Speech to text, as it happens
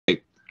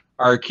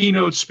Our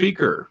keynote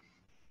speaker,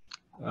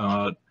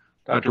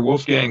 Dr.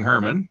 Wolfgang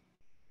Herrmann,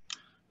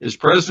 is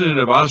president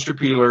of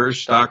Astropeiler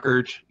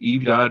Stockert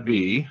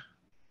E.B.,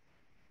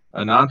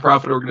 a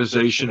nonprofit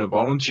organization of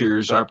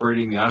volunteers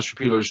operating the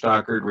Astropeiler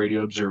Stockert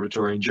Radio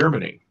Observatory in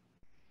Germany.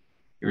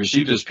 He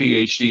received his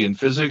PhD in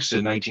physics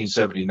in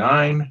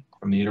 1979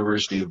 from the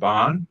University of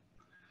Bonn.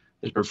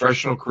 His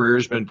professional career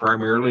has been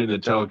primarily in the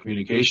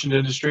telecommunication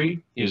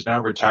industry. He is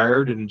now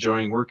retired and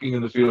enjoying working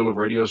in the field of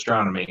radio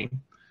astronomy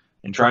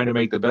and trying to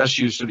make the best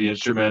use of the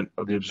instrument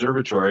of the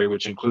observatory,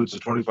 which includes a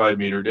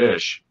 25-meter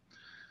dish.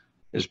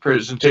 His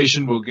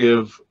presentation will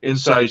give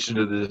insights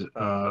into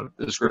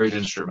this great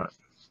instrument.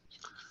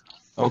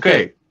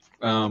 Okay,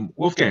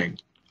 Wolfgang.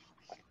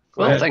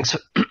 Well,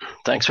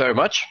 thanks very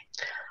much.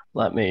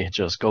 Let me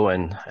just go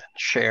in and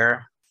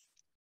share.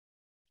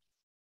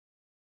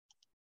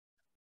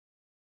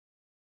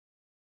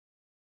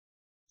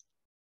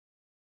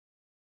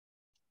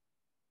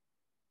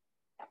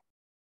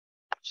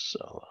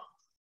 So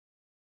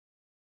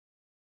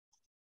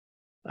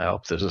I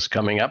hope this is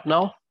coming up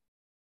now.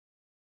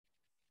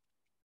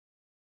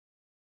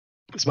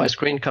 Is my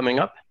screen coming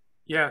up?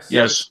 Yes.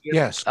 Yes.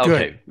 Yes.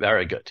 Okay, Good.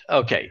 very good.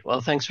 Okay, well,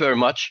 thanks very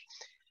much.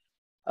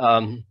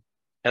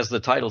 As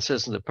the title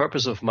says, the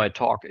purpose of my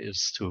talk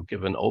is to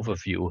give an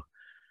overview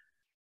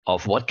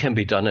of what can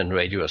be done in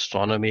radio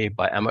astronomy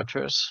by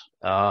amateurs,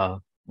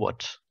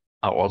 what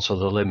are also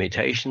the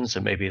limitations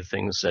and maybe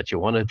things that you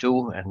want to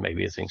do and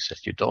maybe things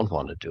that you don't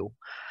want to do.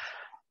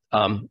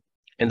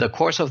 In the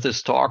course of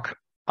this talk,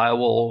 I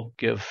will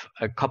give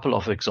a couple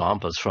of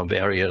examples from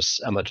various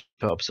amateur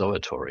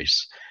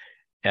observatories.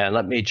 And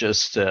let me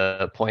just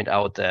point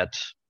out that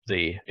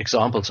the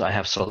examples I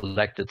have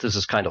selected, this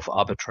is kind of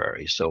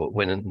arbitrary. So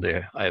when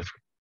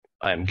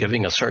I'm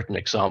giving a certain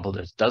example,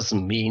 that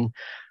doesn't mean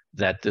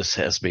that this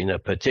has been a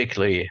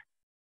particularly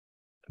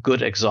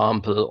good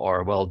example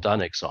or well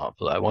done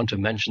example. I want to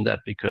mention that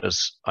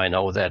because I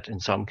know that in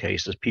some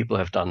cases people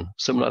have done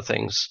similar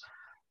things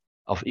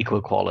of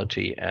equal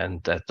quality,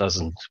 and that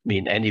doesn't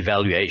mean any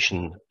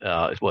valuation.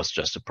 It was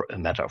just a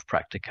matter of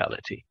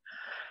practicality.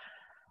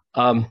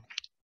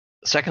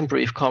 Second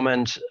brief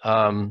comment.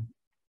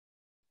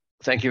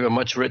 Thank you very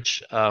much,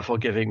 Rich, for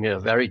giving me a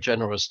very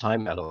generous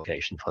time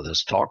allocation for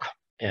this talk.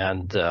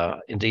 And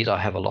indeed, I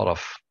have a lot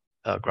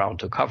of ground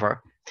to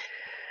cover.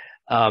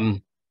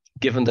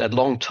 Given that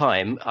long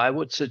time, I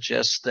would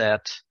suggest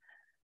that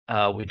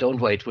we don't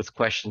wait with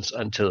questions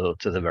until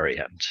to the very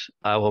end.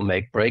 I will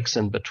make breaks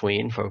in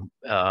between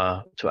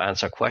to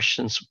answer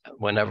questions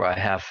whenever I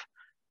have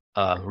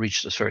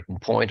reached a certain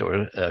point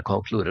or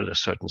concluded a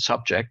certain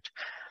subject.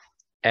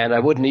 And I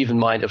wouldn't even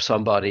mind if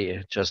somebody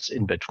just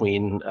in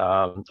between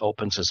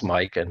opens his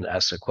mic and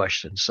asks a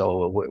question.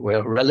 So we're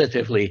a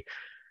relatively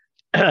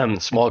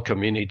small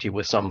community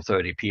with some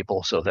 30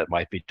 people, so that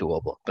might be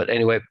doable. But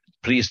anyway,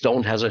 please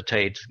don't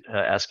hesitate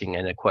asking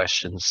any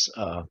questions.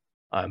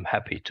 I'm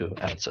happy to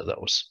answer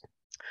those.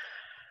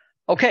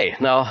 Okay,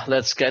 now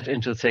let's get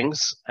into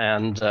things.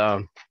 And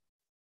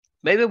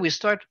maybe we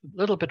start a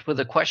little bit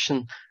with a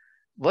question,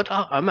 what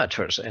are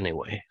amateurs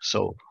anyway?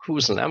 So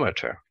who's an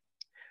amateur?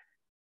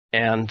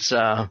 And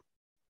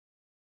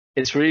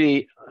it's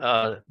really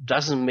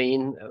doesn't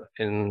mean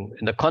in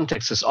the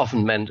context it's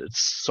often meant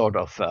it's sort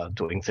of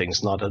doing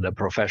things not in a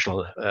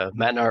professional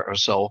manner or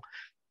so.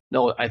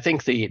 No, I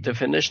think the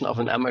definition of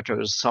an amateur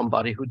is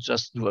somebody who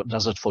just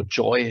does it for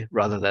joy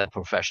rather than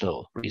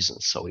professional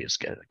reasons. So he's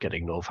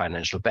getting no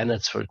financial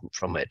benefits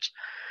from it.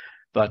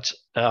 But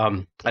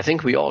I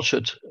think we all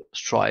should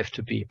strive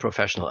to be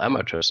professional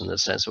amateurs in the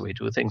sense that we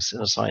do things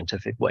in a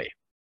scientific way.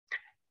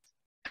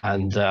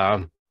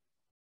 And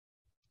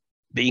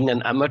being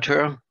an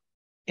amateur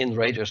in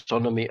radio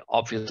astronomy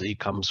obviously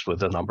comes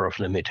with a number of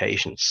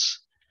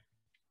limitations.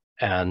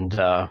 And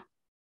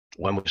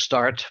when we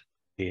start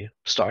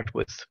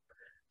with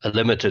a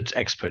limited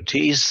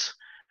expertise.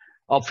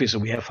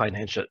 Obviously, we have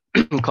financial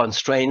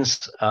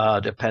constraints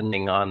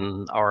depending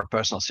on our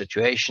personal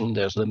situation.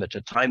 There's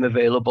limited time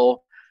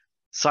available.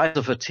 Size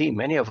of a team,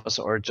 many of us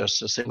are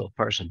just a single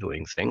person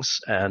doing things.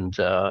 And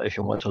if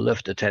you want to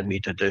lift a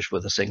 10-meter dish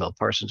with a single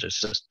person,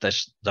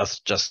 that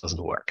just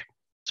doesn't work.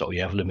 So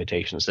you have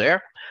limitations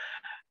there.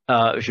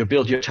 If you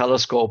build your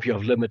telescope, you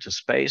have limited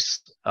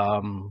space.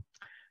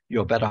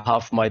 Your better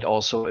half might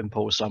also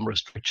impose some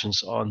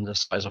restrictions on the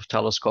size of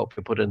telescope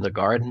you put in the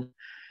garden,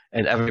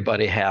 and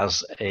everybody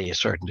has a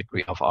certain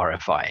degree of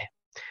RFI.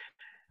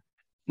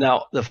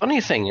 Now, the funny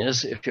thing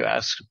is, if you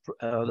ask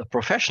the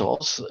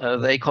professionals,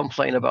 they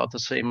complain about the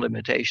same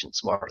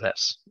limitations, more or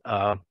less.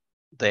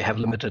 They have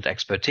limited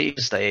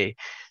expertise.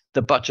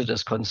 The budget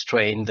is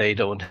constrained. They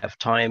don't have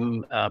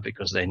time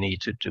because they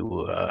need to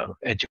do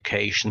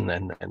education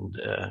and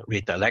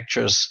read their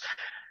lectures.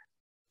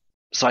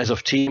 Size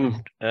of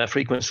team,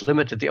 frequency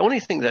limited. The only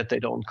thing that they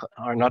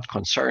are not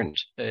concerned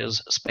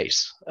is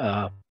space,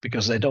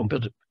 because they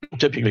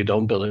typically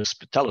don't build a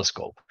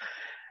telescope.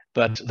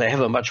 But they have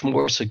a much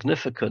more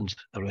significant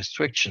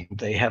restriction.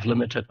 They have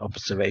limited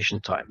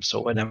observation time.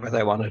 So whenever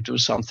they want to do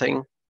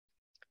something,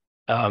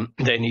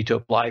 they need to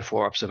apply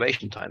for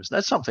observation times.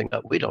 That's something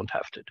that we don't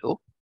have to do.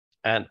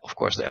 And of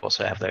course, they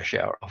also have their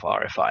share of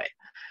RFI.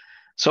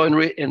 So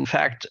in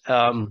fact,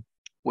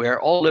 we're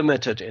all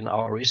limited in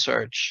our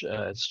research.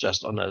 It's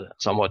just on a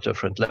somewhat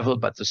different level,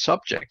 but the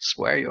subjects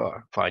where you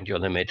find your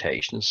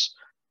limitations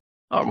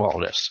are more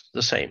or less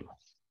the same.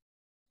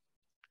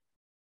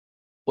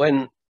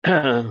 When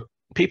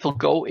people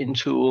go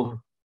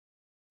into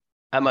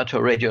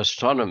amateur radio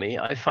astronomy,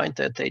 I find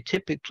that they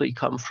typically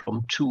come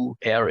from two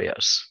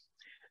areas.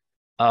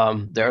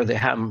 There are the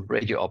ham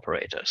radio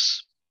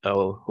operators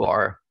who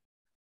are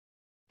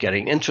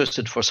getting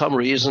interested for some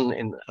reason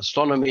in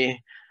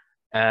astronomy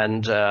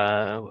and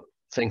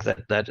think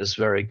that that is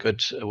very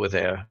good with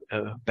their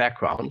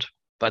background.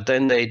 But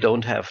then they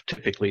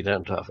typically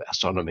don't have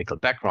astronomical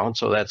background,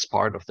 so that's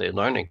part of the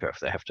learning curve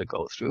they have to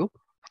go through.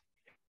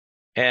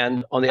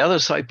 And on the other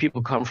side,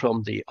 people come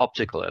from the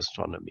optical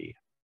astronomy,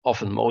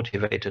 often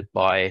motivated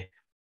by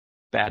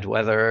bad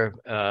weather,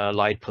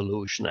 light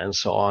pollution, and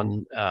so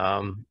on.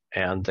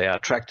 And they are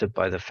attracted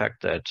by the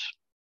fact that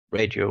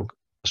radio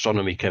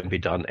astronomy can be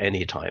done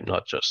anytime,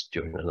 not just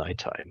during the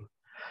nighttime.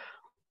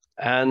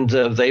 And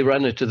they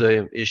run into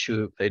the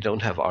issue, they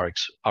don't have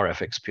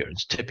RF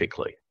experience,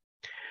 typically.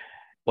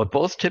 What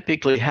both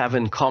typically have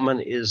in common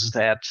is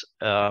that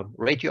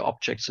radio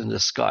objects in the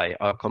sky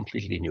are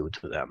completely new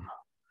to them.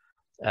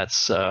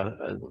 That's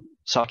a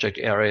subject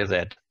area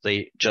that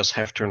they just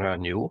have to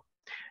learn new.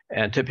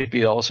 And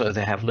typically also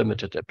they have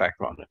limited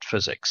background in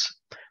physics.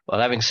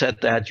 But having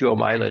said that, your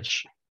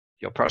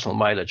personal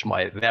mileage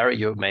might vary.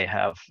 You may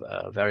have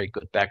a very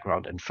good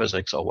background in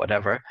physics or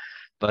whatever.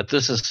 But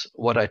this is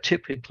what I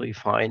typically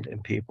find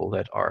in people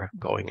that are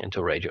going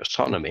into radio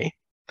astronomy.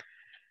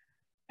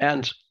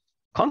 And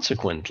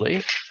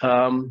consequently,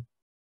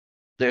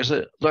 there's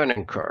a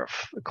learning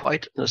curve,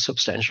 quite a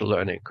substantial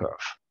learning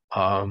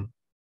curve.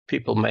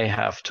 People may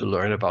have to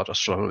learn about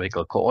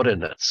astronomical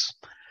coordinates.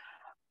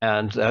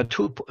 And there are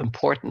two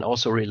important,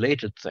 also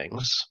related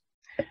things.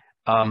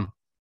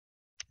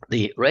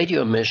 The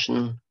radio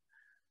emission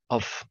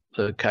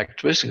the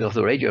characteristic of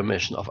the radio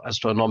emission of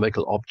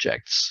astronomical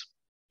objects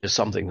is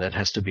something that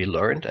has to be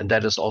learned, and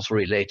that is also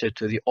related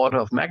to the order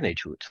of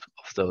magnitude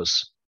of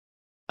those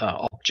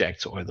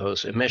objects or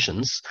those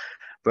emissions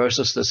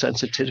versus the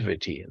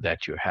sensitivity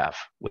that you have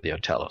with your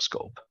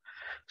telescope.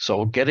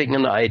 So getting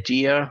an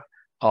idea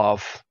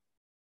of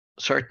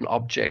certain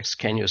objects,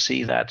 can you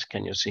see that?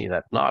 Can you see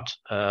that not?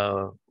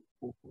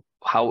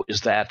 How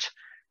is that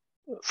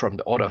from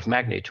the order of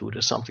magnitude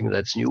is something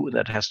that's new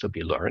that has to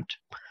be learned.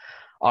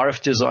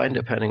 RF design,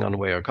 depending on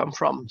where you come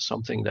from,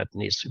 something that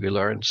needs to be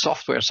learned.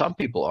 Software, some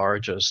people are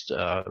just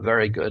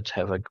very good,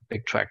 have a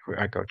big track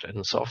record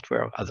in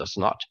software, others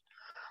not.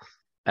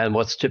 And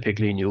what's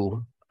typically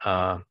new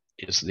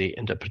is the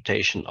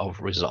interpretation of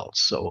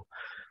results. So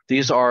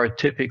these are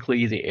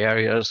typically the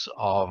areas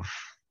of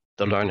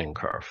the learning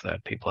curve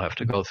that people have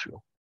to go through.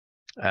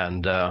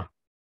 And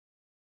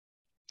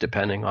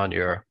depending on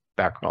your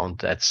background,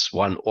 that's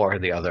one or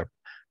the other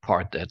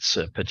part that's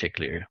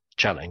particularly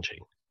challenging.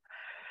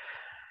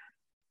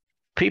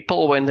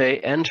 People, when they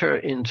enter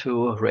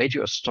into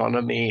radio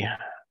astronomy,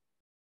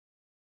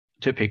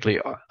 typically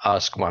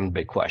ask one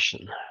big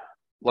question: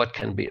 what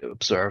can be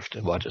observed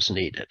and what is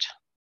needed?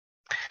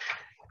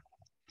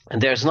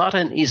 And there's not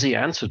an easy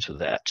answer to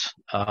that.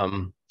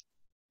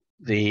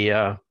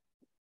 The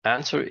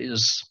answer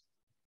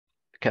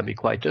can be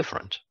quite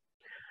different.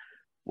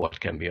 What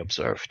can be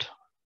observed?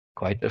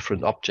 Quite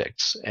different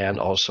objects, and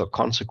also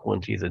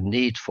consequently the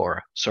need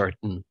for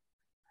certain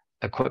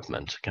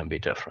equipment can be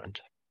different.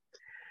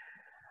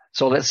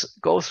 So let's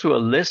go through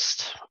a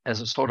list as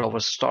a sort of a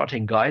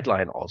starting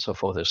guideline also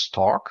for this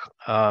talk.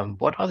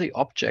 What are the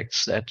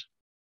objects that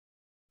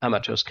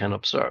amateurs can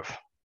observe?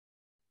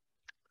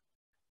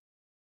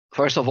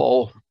 First of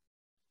all,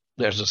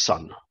 there's the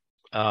sun.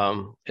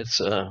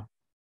 It's a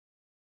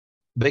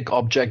big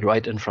object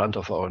right in front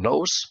of our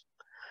nose.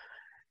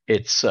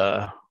 It's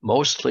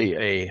mostly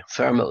a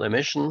thermal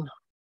emission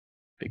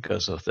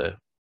because of the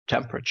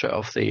temperature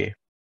of the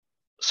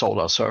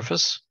solar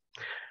surface.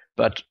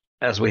 But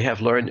as we have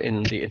learned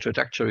in the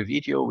introductory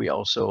video, we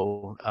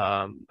also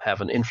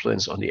have an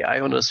influence on the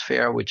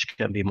ionosphere, which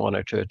can be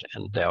monitored,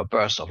 and there are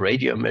bursts of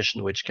radio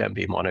emission, which can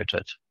be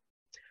monitored.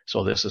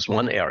 So this is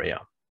one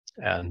area,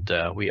 and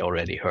we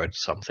already heard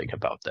something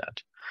about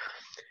that.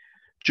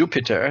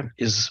 Jupiter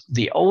is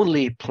the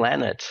only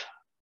planet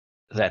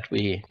that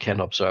we can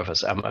observe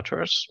as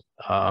amateurs.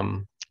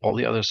 All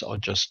the others are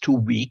just too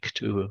weak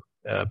to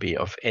be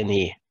of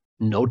any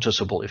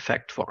noticeable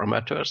effect for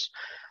amateurs.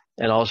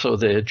 And also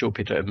the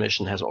Jupiter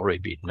emission has already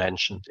been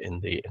mentioned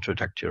in the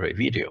introductory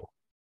video.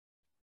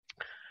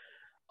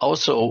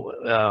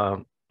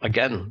 Also,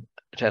 again,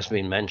 it has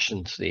been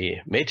mentioned the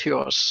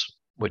meteors,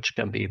 which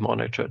can be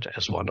monitored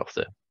as one of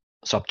the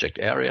subject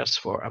areas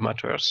for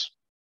amateurs.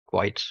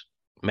 Quite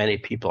many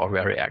people are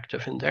very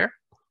active in there.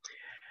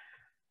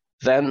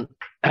 Then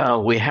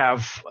we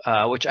have,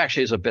 which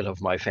actually is a bit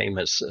of my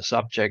famous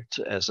subject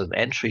as an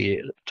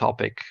entry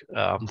topic,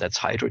 that's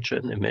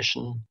hydrogen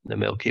emission, the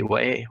Milky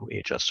Way.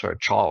 We just heard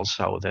Charles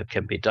how that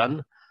can be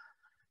done.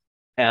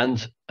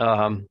 And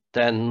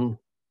then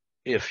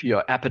if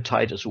your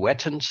appetite is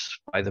whetted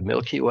by the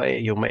Milky Way,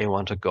 you may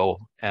want to go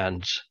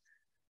and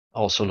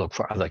also look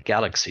for other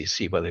galaxies,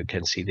 see whether you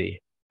can see the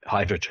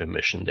hydrogen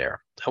emission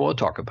there. And we'll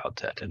talk about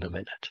that in a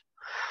minute.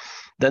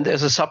 Then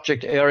there's a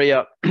subject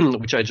area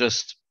which I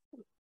just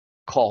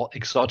call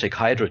exotic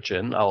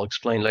hydrogen. I'll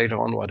explain later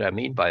on what I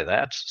mean by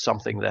that.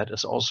 Something that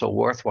is also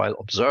worthwhile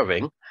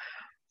observing.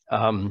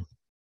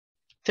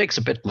 Takes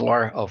a bit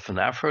more of an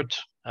effort,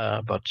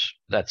 but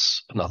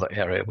that's another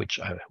area which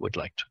I would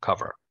like to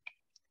cover.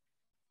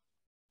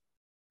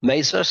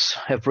 Masers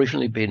have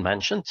briefly been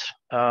mentioned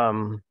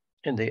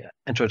in the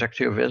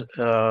introductory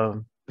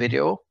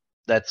video.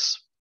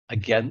 That's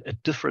again a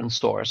different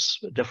source,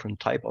 a different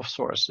type of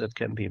source that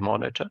can be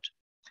monitored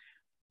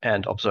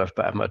and observed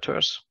by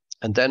amateurs.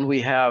 And then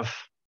we have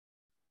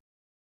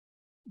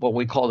what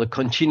we call the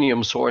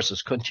continuum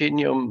sources.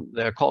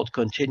 They're called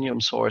continuum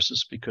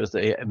sources because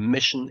their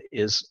emission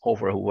is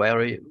over a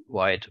very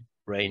wide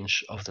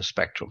range of the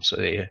spectrum. So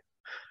they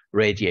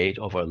radiate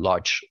over a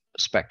large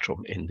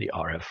spectrum in the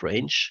RF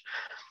range.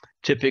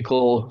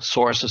 Typical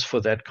sources for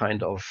that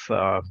kind of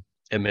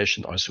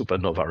emission are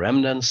supernova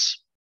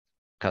remnants.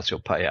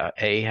 Cassiopeia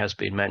A has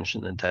been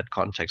mentioned in that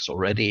context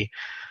already.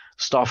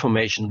 Star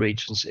formation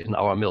regions in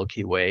our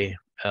Milky Way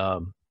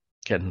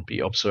can be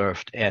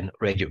observed, and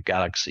radio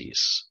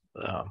galaxies.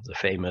 The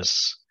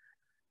famous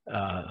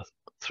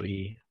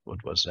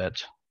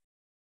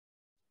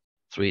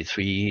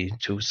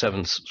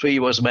 33273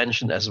 was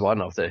mentioned as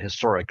one of the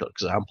historical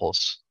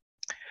examples.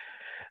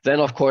 Then,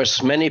 of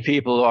course, many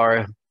people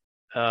are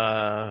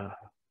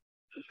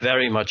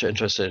very much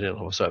interested in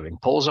observing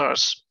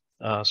pulsars.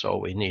 So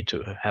we need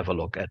to have a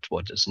look at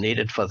what is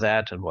needed for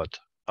that and what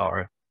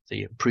are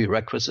the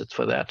prerequisites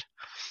for that.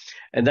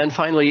 And then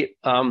finally,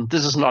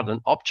 this is not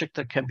an object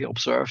that can be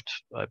observed.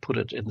 I put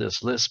it in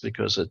this list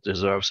because it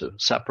deserves a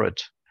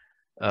separate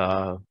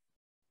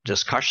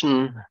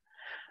discussion.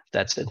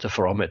 That's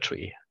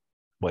interferometry,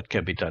 what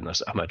can be done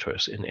as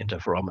amateurs in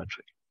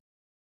interferometry.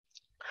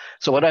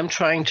 So what I'm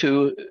trying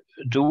to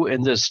do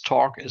in this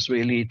talk is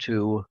really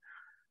to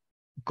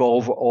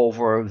go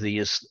over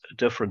these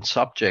different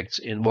subjects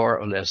in more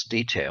or less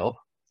detail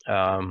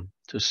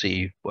to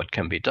see what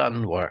can be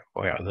done, where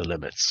are the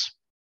limits.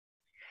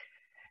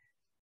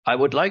 I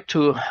would like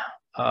to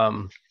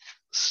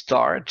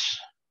start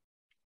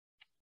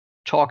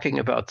talking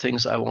about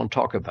things I won't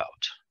talk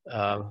about.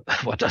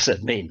 What does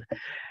that mean?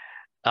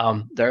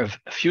 There are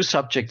a few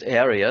subject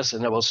areas,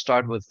 and I will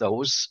start with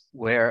those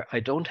where I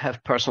don't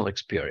have personal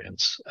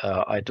experience.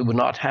 I do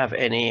not have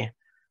any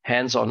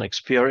hands-on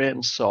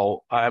experience,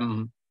 so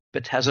I'm a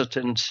bit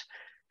hesitant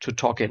to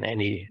talk in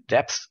any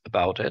depth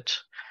about it.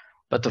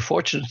 But the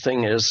fortunate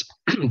thing is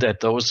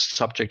that those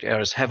subject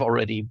areas have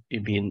already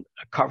been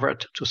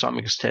covered to some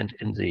extent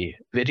in the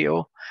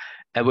video,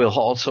 and we'll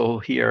also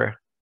hear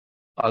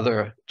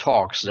other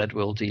talks that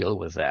will deal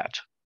with that.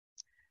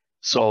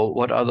 So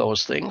what are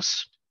those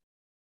things?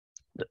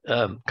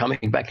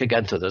 Coming back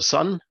again to the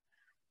sun.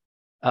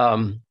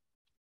 The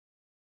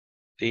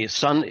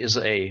sun is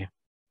a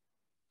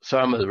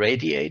thermal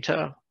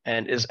radiator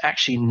and is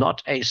actually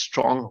not a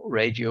strong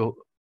radio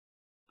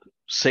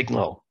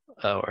signal.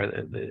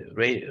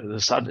 The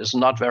sun is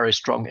not very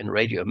strong in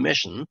radio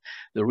emission.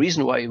 The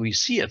reason why we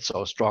see it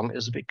so strong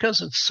is because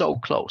it's so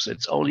close.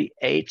 It's only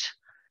 8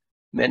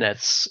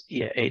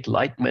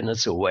 light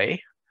minutes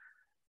away.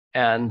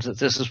 And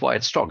this is why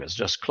it's strong. It's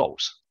just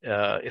close.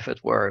 If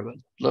it were a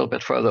little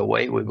bit further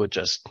away, we would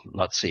just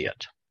not see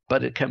it.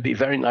 But it can be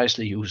very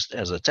nicely used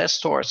as a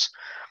test source.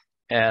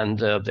 And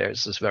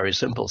there's this very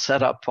simple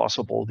setup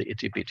possible, the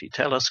itty-bitty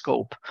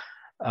telescope,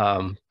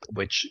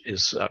 which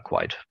is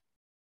quite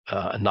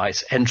a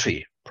nice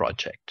entry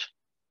project.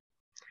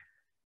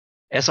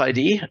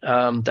 SID,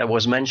 that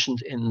was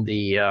mentioned in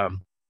the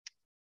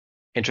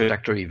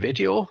introductory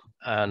video,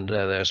 and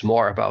there's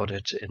more about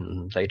it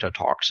in later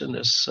talks in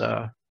this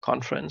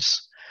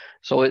conference.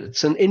 So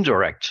it's an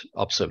indirect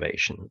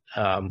observation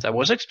that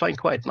was explained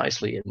quite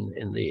nicely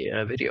in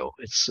the video.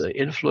 It's the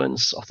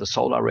influence of the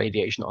solar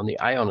radiation on the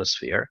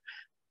ionosphere,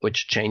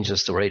 which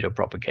changes the radio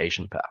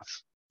propagation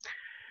path.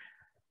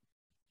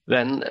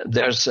 Then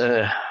there's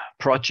a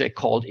project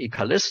called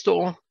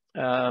eCallisto,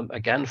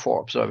 again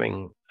for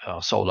observing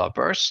solar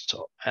bursts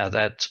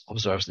that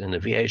observes in the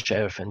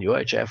VHF and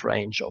UHF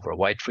range over a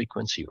wide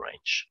frequency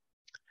range.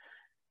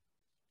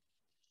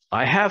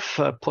 I have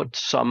put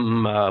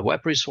some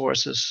web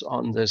resources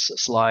on this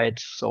slide,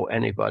 so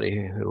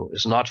anybody who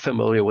is not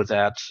familiar with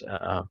that,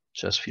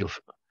 just feel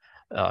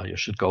you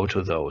should go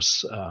to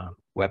those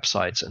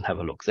websites and have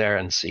a look there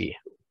and see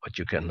what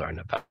you can learn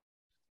about.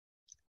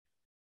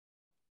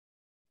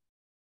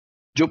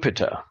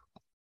 Jupiter.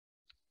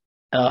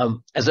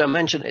 As I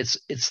mentioned,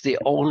 it's the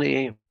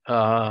only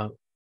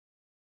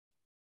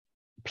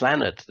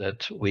planet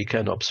that we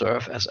can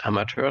observe as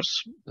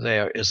amateurs.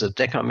 There is a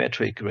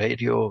decametric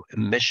radio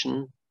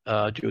emission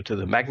due to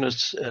the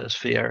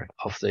magnetosphere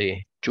of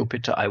the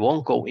Jupiter. I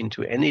won't go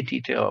into any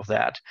detail of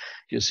that.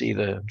 You see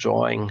the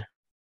drawing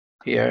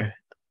here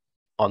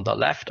on the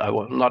left.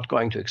 I'm not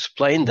going to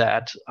explain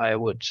that. I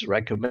would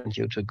recommend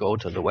you to go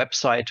to the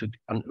website to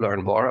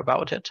learn more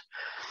about it.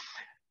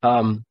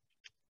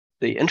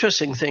 The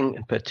interesting thing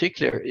in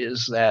particular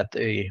is that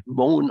the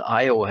moon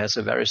Io has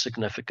a very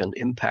significant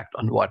impact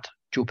on what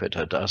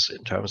Jupiter does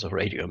in terms of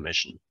radio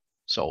emission.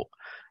 So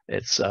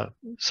it's a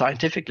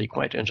scientifically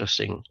quite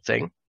interesting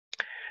thing.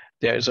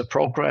 There is a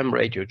program,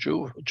 Radio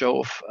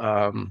Jove,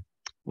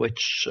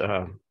 which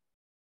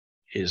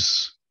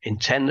is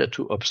intended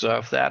to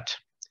observe that,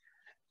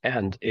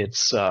 and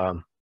it's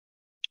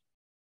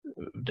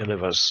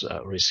delivers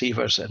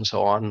receivers and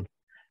so on,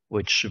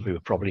 which we'll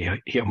probably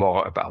hear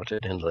more about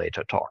it in a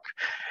later talk.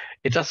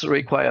 It does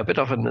require a bit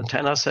of an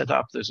antenna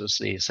setup. This is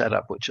the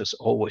setup which is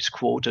always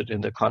quoted in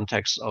the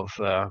context of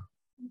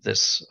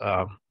this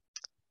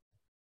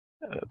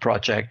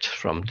project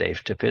from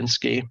Dave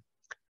Tepinski.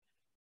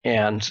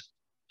 And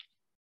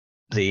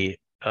the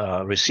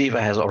receiver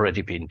has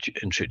already been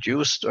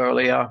introduced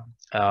earlier.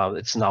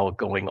 It's now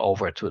going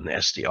over to an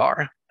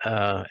SDR,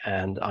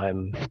 and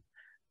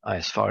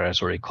as far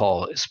as I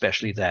recall,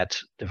 especially that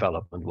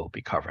development will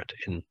be covered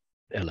in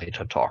a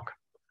later talk.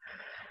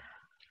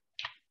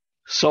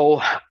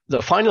 So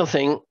the final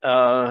thing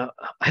I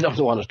don't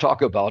want to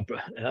talk about,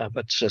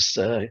 but just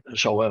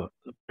show a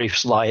brief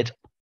slide,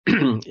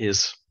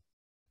 is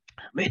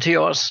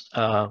meteors.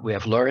 We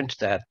have learned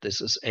that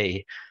this is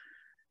a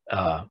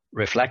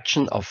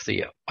reflection of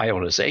the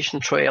ionization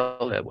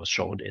trail that was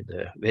shown in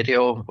the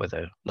video with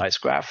a nice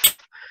graph.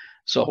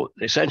 So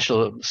the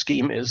essential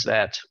scheme is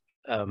that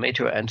a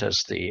meteor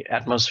enters the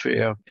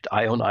atmosphere, it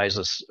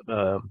ionizes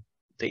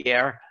the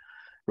air,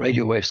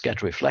 radio waves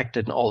get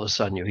reflected, and all of a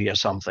sudden you hear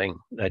something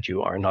that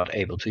you are not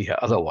able to hear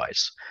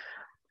otherwise.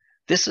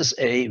 This is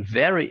a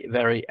very,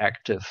 very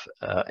active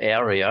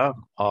area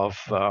of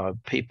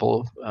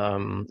people.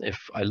 If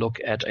I look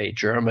at a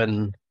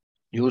German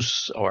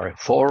news or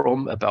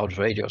forum about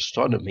radio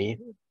astronomy,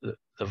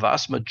 the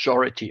vast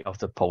majority of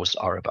the posts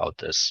are about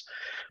this,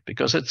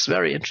 because it's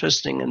very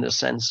interesting in the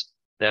sense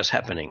there's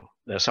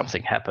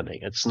something happening.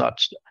 It's not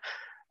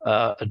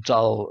a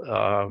dull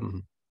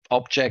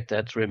object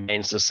that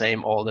remains the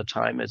same all the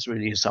time. It's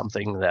really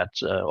something that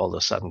all of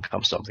a sudden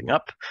comes something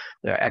up.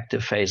 There are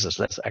active phases,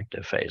 less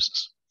active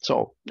phases.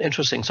 So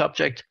interesting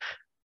subject.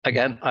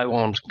 Again, I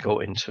won't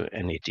go into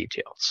any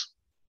details.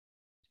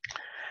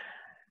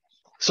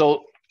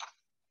 So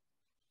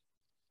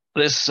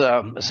this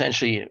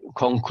essentially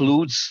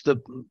concludes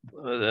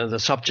the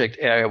subject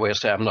area where I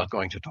say I'm not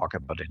going to talk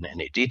about it in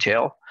any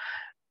detail.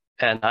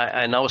 And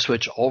I now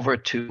switch over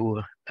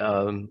to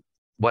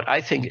what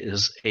I think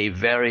is a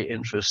very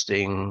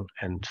interesting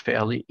and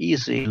fairly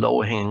easy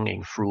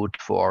low-hanging fruit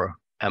for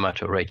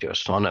amateur radio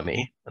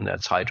astronomy, and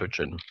that's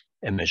hydrogen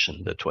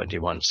emission, the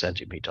 21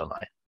 centimeter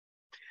line.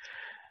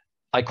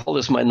 I call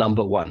this my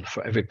number one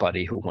for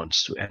everybody who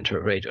wants to enter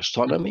radio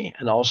astronomy,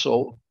 and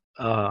also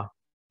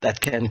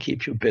that can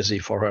keep you busy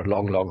for a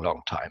long, long,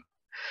 long time.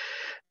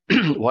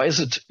 Why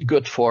is it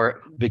good for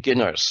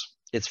beginners?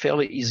 It's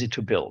fairly easy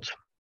to build.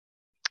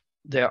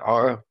 There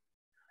are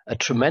a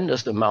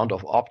tremendous amount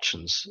of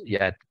options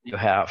yet you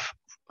have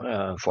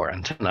for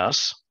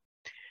antennas.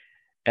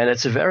 And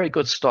it's a very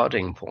good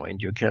starting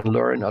point. You can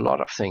learn a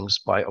lot of things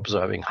by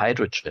observing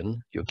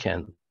hydrogen. You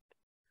can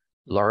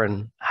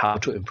learn how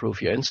to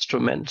improve your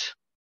instrument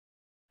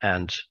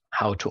and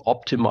how to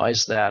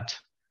optimize that.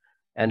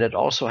 And it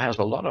also has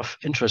a lot of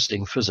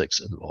interesting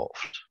physics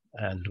involved,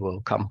 and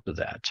we'll come to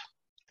that.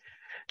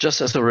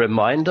 Just as a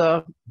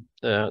reminder,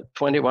 the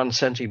 21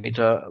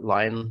 centimeter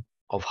line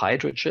of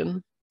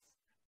hydrogen,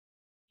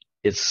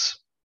 it's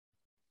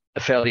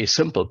a fairly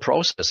simple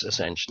process,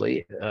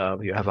 essentially.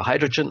 You have a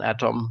hydrogen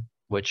atom,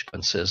 which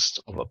consists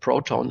of a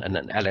proton and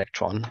an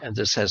electron, and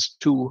this has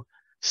two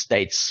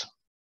states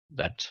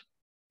that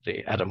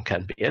the atom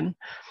can be in.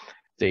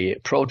 The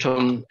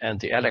proton and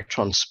the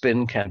electron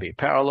spin can be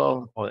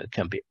parallel, or it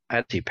can be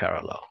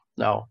anti-parallel.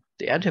 Now,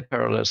 the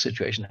anti-parallel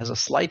situation has a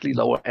slightly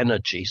lower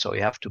energy, so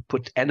you have to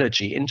put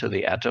energy into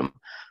the atom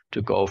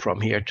to go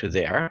from here to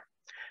there.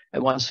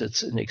 And once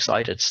it's in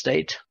excited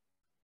state,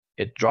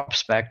 it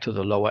drops back to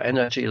the lower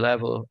energy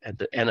level, and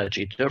the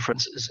energy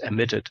difference is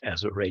emitted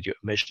as a radio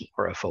emission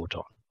or a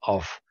photon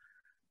of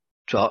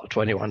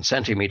 21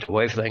 centimeter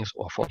wavelengths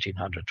or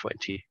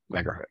 1420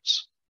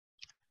 megahertz.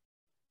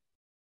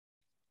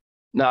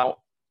 Now,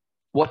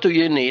 what do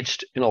you need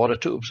in order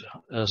to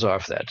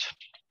observe that?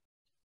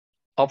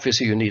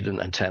 Obviously, you need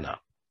an antenna.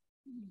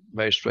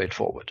 Very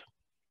straightforward.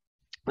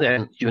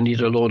 Then you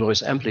need a low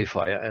noise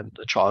amplifier, and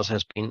Charles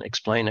has been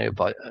explaining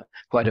about,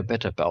 quite a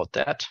bit about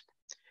that.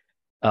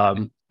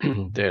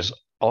 There's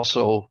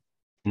also,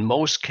 in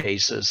most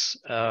cases,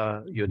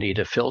 you need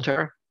a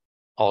filter.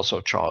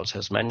 Also, Charles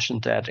has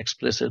mentioned that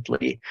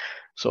explicitly,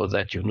 so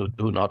that you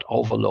do not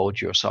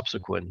overload your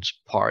subsequent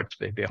parts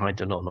behind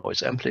the low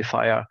noise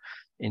amplifier.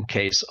 in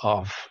case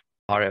of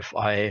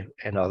RFI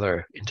and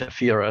other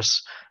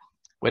interferers.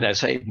 When I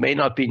say it may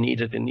not be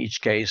needed in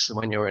each case,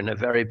 when you're in a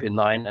very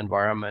benign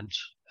environment,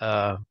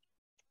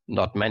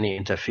 not many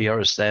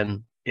interferers,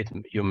 then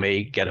you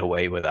may get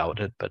away without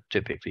it, but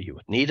typically you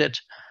would need it.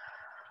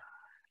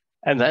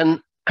 And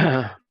then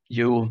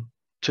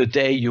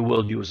today you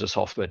will use a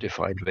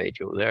software-defined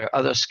radio. There are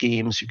other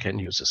schemes. You can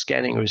use a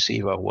scanning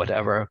receiver,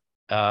 whatever,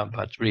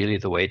 but really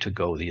the way to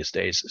go these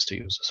days is to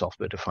use a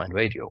software-defined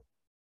radio.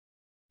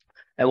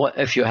 And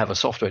if you have a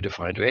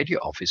software-defined radio,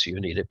 obviously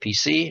you need a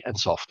PC and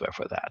software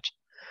for that.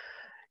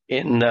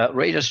 In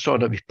radio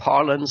astronomy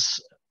parlance,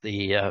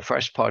 the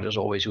first part is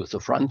always with the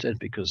front end,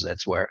 because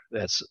that's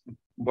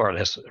more or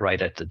less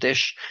right at the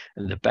dish,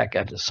 and the back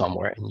end is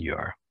somewhere in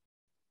your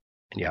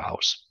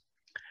house.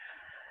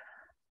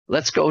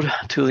 Let's go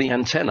to the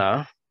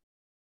antenna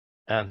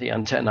and the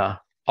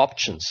antenna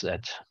options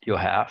that you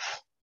have.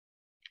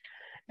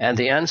 And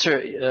the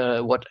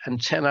answer, what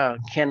antenna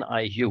can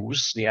I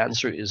use? The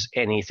answer is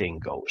anything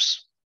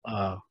goes.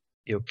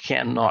 You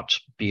cannot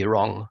be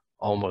wrong,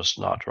 almost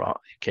not wrong.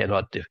 You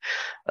cannot,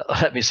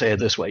 let me say it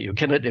this way, you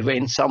cannot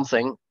invent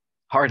something,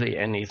 hardly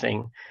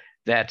anything,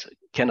 that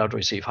cannot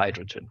receive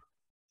hydrogen.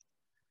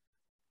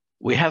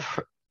 We have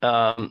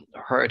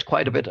heard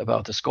quite a bit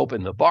about the scope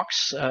in the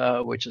box,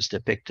 which is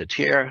depicted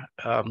here,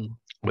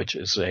 which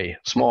is a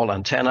small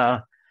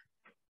antenna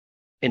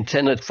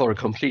intended for a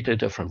completely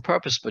different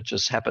purpose, but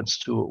just happens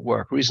to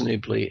work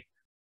reasonably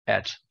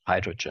at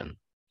hydrogen.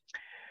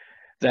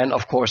 Then,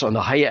 of course, on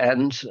the high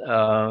end,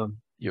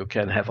 you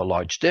can have a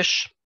large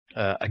dish.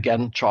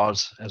 Again,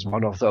 Charles has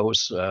one of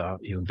those,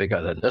 even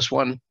bigger than this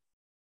one.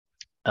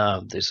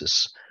 This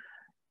is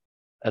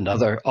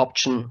another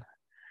option.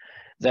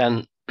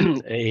 Then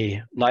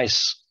a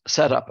nice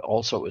setup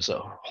also is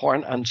a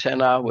horn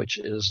antenna, which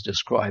is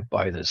described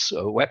by this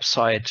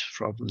website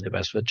from the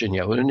West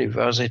Virginia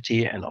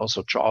University, and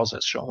also Charles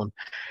has shown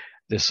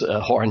this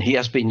horn. He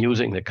has been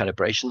using the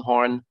calibration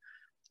horn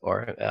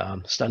or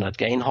standard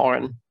gain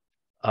horn.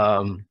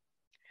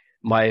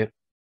 My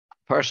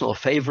personal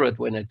favorite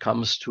when it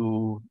comes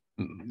to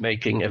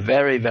making a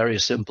very, very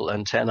simple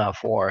antenna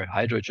for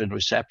hydrogen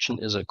reception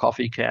is a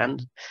coffee can,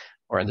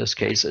 or in this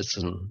case,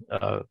 it's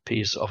a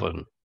piece of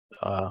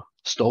a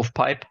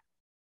stovepipe.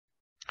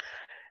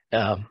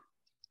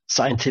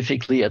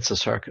 Scientifically, it's a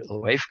circular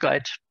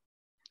waveguide,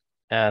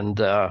 and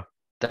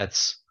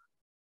that's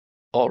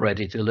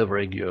already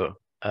delivering you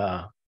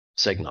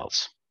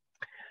signals.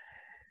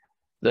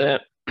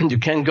 You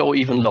can go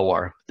even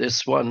lower.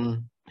 This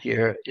one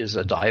here is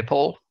a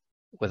dipole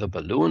with a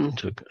balloon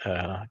to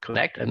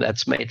connect, and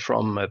that's made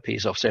from a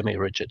piece of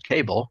semi-rigid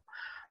cable.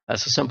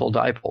 That's a simple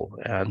dipole,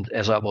 and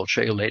as I will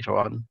show you later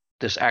on,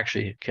 this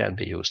actually can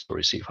be used to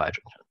receive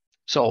hydrogen.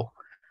 So,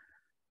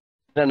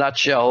 in a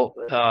nutshell,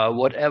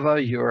 whatever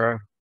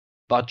your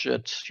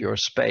budget, your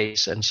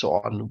space, and so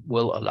on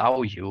will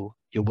allow you,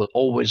 you will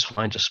always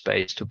find a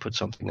space to put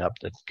something up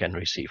that can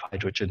receive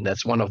hydrogen.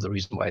 That's one of the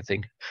reasons why I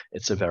think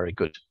it's a very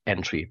good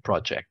entry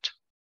project.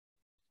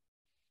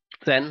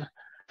 Then,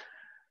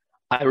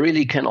 I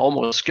really can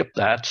almost skip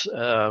that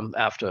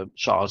after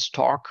Charles'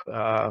 talk.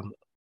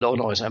 Low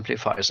noise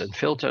amplifiers and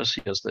filters.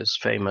 Here's this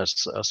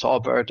famous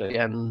Stockert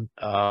again.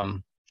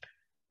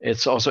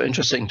 It's also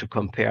interesting to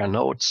compare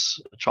notes.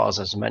 Charles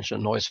has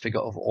mentioned a noise figure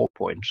of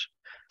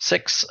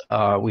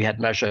 0.6. We had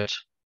measured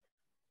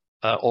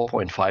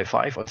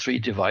 0.55 on 3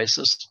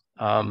 devices.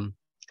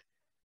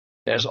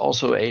 There's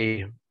also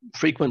a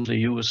frequently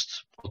used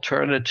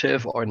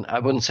alternative, or I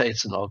wouldn't say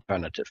it's an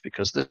alternative,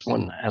 because this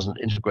one has an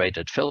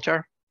integrated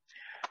filter.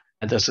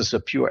 And this is a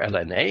pure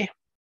LNA.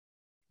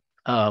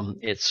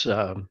 It's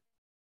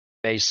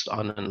based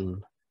on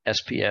an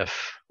SPF,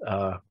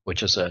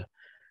 which is a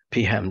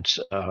p-hemmed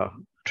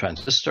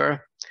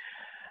transistor.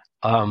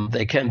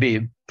 They can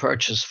be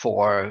purchased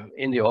for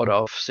in the order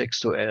of $6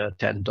 to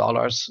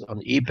 $10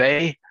 on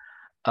eBay.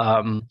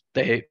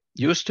 They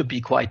used to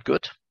be quite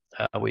good.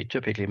 We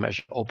typically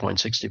measure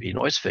 0.6 dB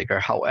noise figure.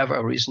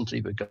 However,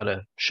 recently we got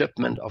a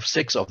shipment of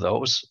 6 of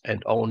those,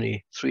 and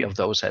only 3 of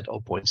those had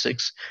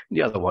 0.6.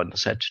 The other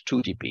ones had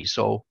 2 dB.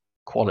 So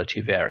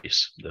quality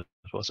varies. That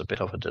was a bit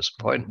of a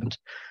disappointment.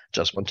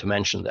 Just want to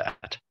mention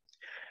that.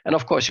 And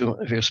of course,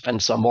 if you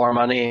spend some more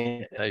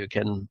money, you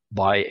can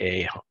buy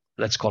a,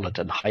 let's call it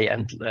a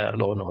high-end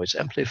low noise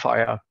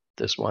amplifier.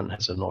 This one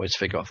has a noise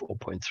figure of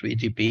 0.3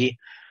 dB.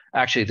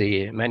 Actually,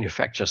 the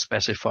manufacturer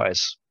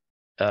specifies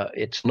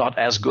it's not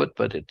as good,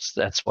 but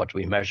that's what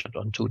we measured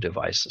on 2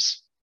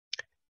 devices.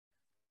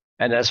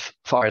 And as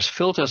far as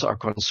filters are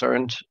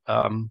concerned,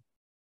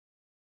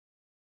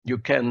 you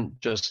can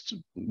just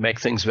make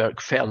things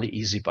fairly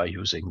easy by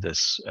using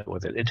this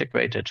with an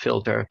integrated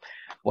filter.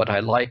 What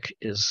I like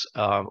is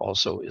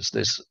also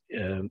this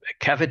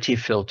cavity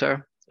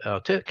filter.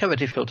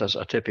 Cavity filters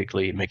are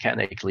typically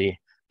mechanically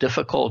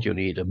difficult. You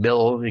need a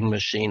milling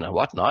machine and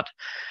whatnot.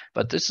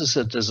 But this is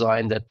a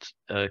design that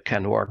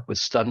can work with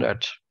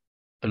standard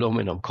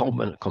aluminum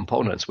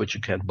components, which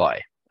you can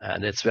buy.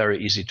 And it's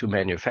very easy to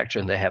manufacture,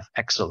 and they have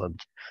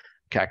excellent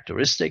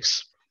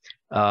characteristics.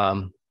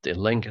 The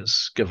link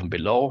is given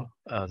below.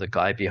 The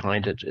guy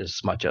behind it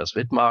is Matthias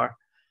Wittmar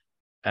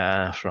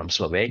from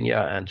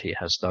Slovenia, and he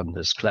has done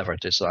this clever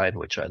design,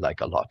 which I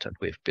like a lot, and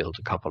we've built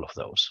a couple of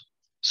those.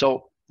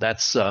 So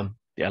that's the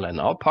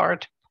LNR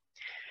part.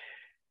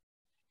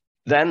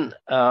 Then,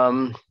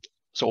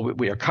 so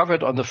we are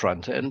covered on the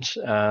front end,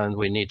 and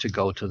we need to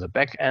go to the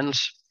back end.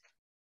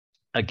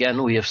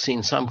 Again, we have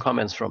seen some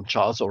comments from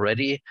Charles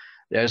already.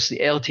 There's the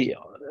RTL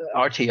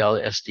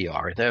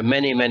SDR. There are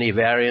many, many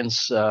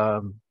variants.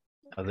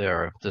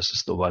 This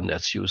is the one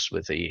that's used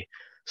with the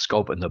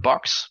scope in the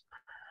box.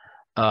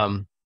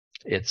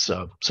 It's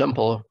a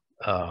simple,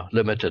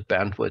 limited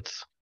bandwidth.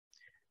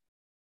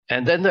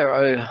 And then there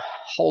are a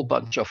whole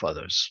bunch of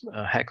others.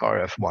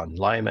 HEC-RF1,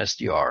 LIME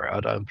SDR,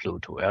 ADA and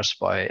Pluto,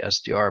 AirSpy,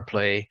 SDR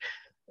Play,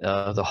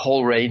 the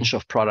whole range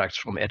of products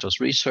from Ethos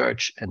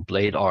Research and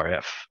Blade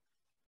RF.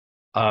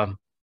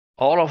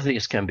 All of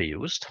these can be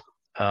used.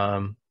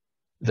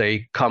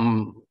 They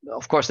come,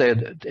 of course,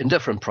 they're in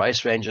different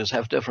price ranges,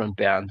 have different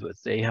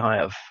bandwidth. They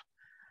have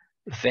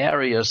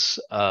various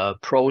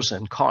pros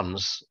and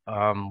cons,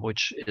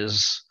 which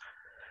is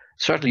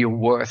certainly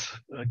worth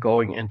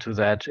going into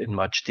that in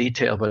much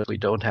detail, but we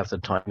don't have the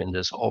time in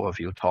this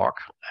overview talk.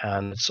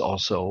 And it's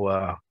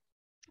also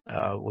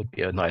would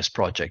be a nice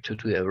project to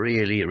do a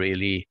really,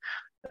 really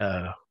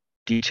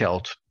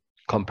detailed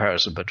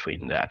comparison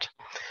between that.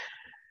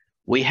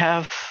 We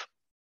have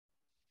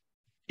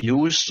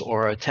used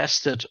or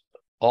tested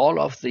all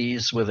of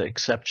these with the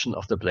exception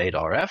of the Blade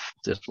RF.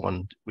 This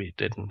one we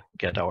didn't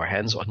get our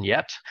hands on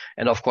yet.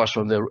 And of course,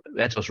 from the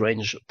Ethos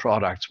range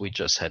products, we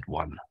just had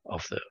one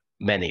of the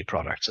many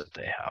products that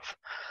they have.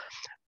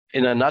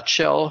 In a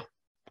nutshell,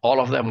 all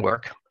of them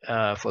work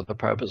for the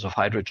purpose of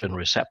hydrogen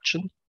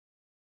reception.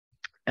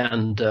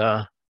 And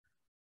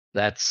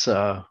that's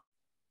the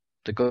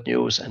good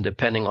news. And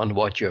depending on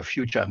what your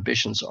future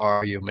ambitions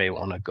are, you may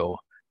want to go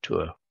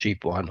to a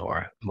cheap one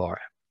or more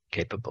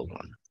capable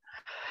one.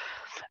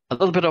 A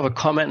little bit of a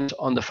comment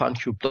on the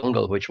FunCube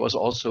dongle, which was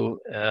also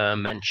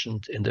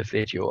mentioned in the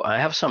video. I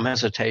have some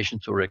hesitation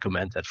to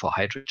recommend that for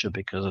hydrogen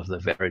because of the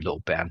very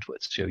low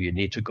bandwidth. So you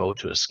need to go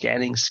to a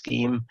scanning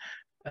scheme.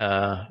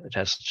 It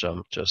has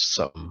just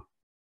some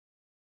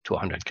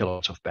 200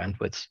 kilohertz of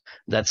bandwidth.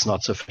 That's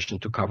not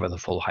sufficient to cover the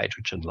full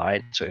hydrogen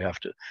line. So you have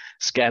to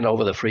scan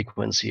over the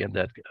frequency, and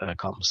that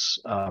comes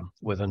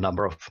with a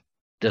number of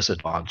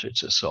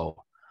disadvantages. So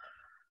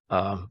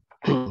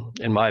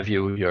in my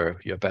view,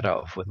 you're better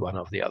off with one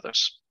of the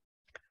others.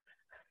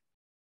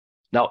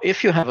 Now,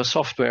 if you have a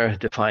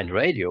software-defined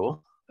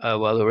radio,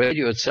 well, the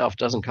radio itself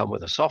doesn't come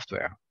with a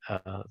software.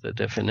 The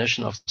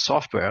definition of the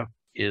software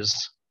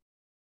is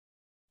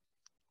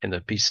in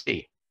the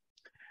PC.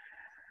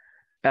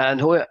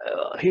 And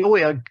here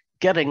we are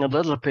getting a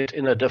little bit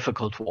in a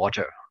difficult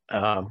water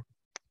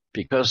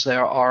because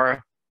there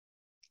are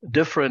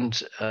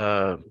different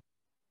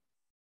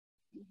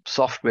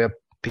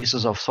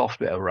pieces of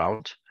software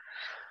around.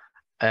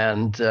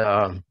 And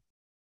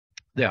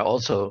they're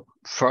also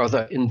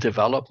further in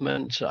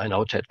development. I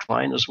know Ted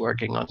Klein is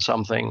working on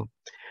something.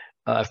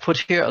 I've put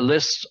here a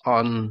list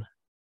on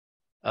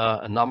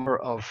a number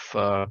of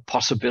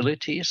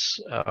possibilities.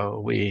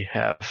 We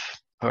have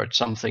heard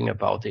something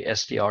about the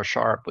SDR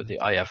Sharp with the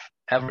IF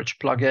average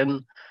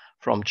plugin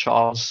from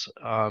Charles.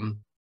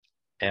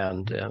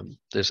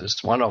 This is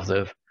one of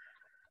the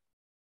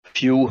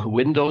few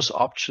Windows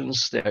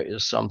options. There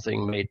is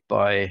something made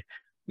by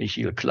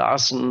Michiel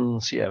Klaassen,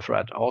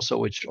 CFRAT also,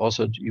 which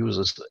also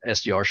uses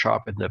SDR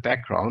Sharp in the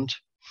background.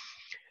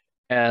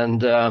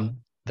 And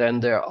then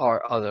there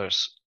are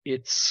others.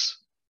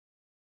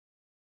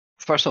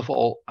 First of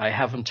all, I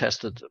haven't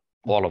tested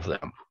all of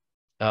them.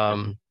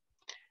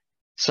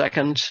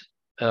 Second,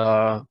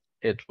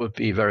 it would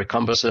be very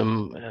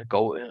cumbersome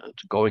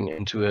going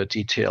into a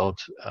detailed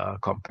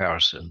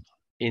comparison.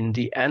 In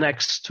the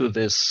annex to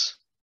this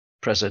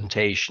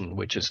presentation,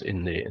 which is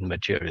in the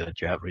material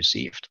that you have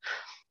received,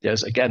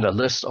 there's again a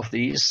list of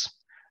these,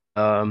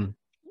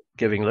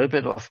 giving a little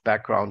bit of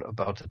background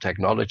about the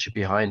technology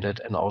behind it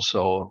and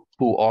also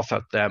who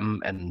authored them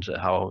and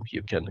how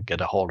you can get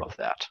a hold of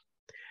that.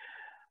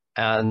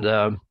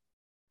 And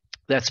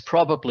that's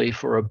probably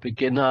for a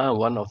beginner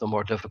one of the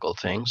more difficult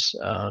things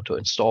to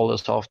install the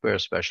software,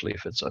 especially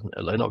if it's a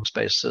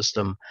Linux-based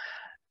system,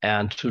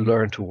 and to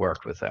learn to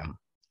work with them.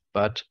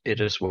 But it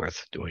is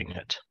worth doing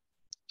it.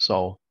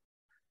 So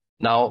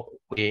now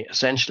we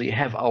essentially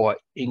have our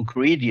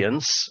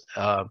ingredients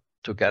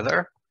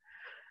together.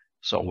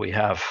 So we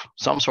have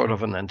some sort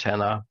of an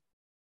antenna.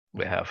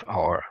 We have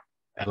our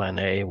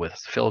LNA with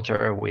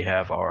filter. We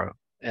have our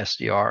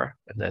SDR,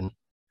 and then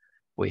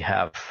we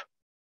have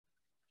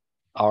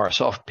our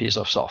piece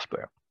of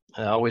software.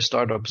 Now we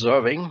start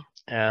observing,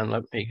 and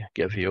let me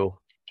give you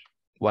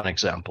one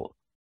example.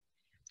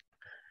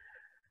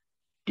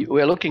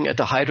 We're looking at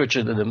the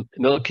hydrogen in the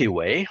Milky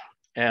Way,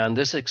 and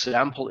this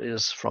example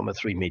is from a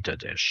 3-meter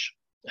dish.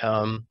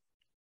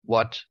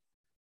 What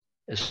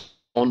is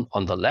shown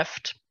on the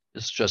left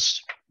is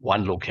just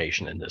one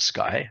location in the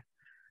sky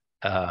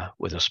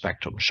with a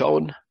spectrum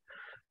shown.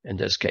 In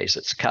this case,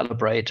 it's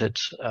calibrated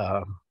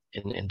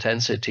in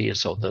intensity.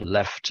 So the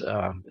left,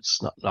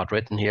 it's not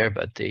written here,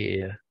 but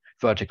the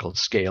vertical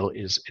scale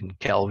is in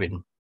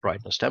Kelvin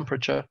brightness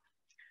temperature.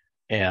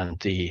 And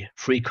the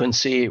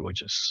frequency,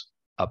 which is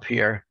up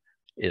here,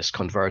 is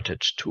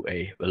converted to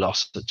a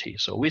velocity.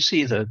 So we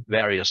see the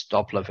various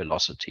Doppler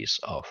velocities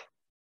of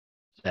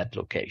that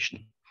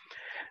location.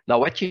 Now,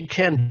 what you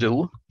can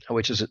do,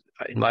 which is,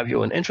 in my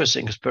view, an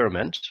interesting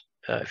experiment,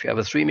 if you have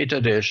a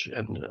 3-meter dish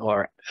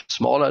or a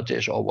smaller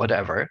dish or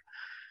whatever,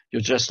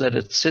 you just let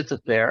it sit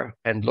there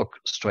and look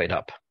straight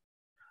up.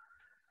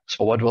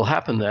 So what will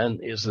happen then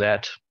is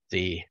that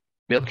the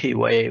Milky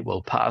Way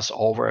will pass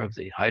over,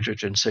 the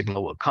hydrogen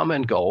signal will come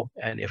and go,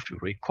 and if you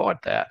record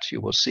that, you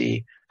will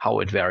see how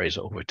it varies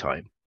over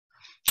time.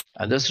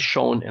 And this is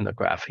shown in the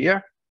graph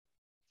here,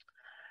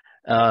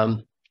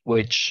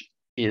 which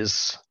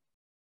is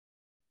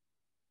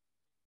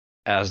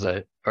as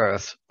the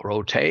Earth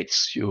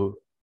rotates, you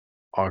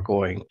are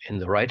going in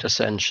the right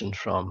ascension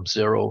from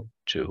 0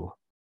 to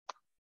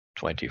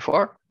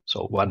 24,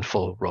 so one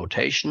full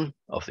rotation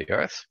of the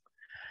Earth.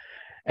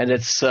 And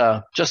it's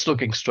just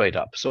looking straight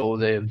up. So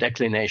the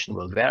declination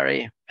will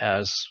vary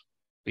as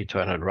we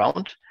turn it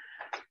around.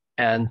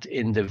 And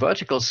in the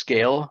vertical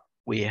scale,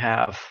 we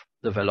have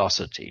the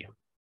velocity,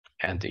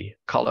 and the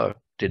color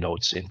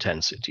denotes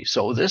intensity.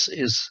 So this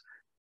is,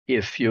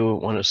 if you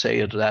want to say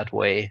it that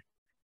way,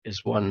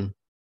 is one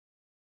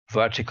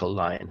vertical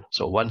line.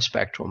 So one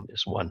spectrum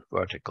is one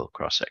vertical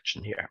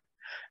cross-section here.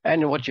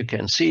 And what you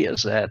can see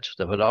is that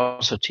the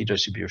velocity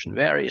distribution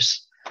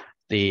varies,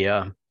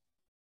 the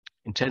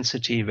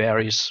intensity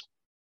varies,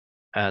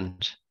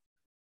 and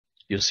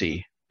you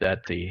see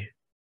that the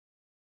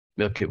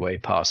Milky Way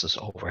passes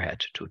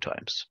overhead 2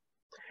 times.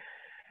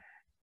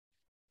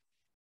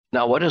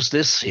 Now, what is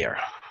this here,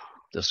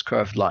 this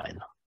curved line?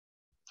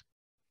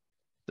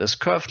 This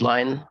curved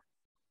line,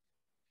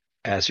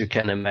 as you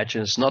can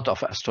imagine, is not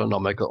of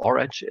astronomical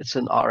origin. It's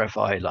an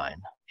RFI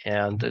line.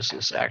 And this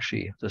is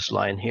actually this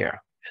line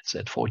here. It's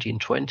at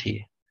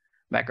 1420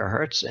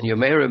 megahertz. And you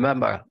may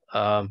remember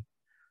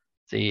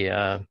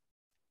the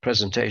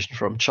presentation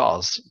from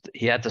Charles.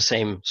 He had the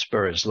same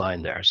spurious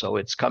line there. So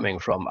it's coming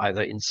from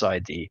either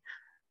inside the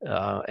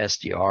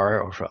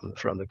SDR or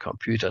from the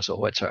computers or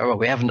whatsoever.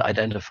 We haven't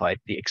identified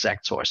the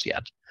exact source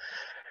yet.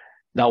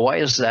 Now, why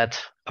is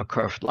that a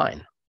curved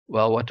line?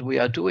 Well, what we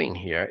are doing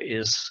here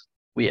is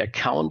we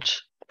account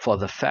for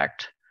the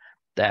fact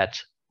that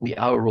we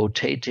are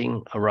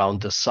rotating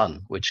around the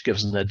sun, which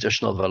gives an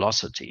additional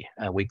velocity.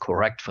 And we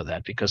correct for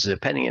that because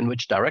depending in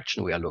which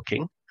direction we are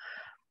looking,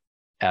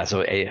 as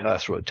the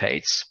Earth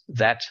rotates,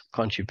 that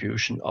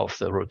contribution of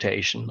the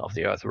rotation of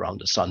the Earth around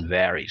the sun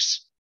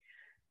varies.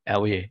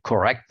 And we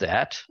correct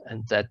that,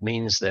 and that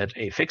means that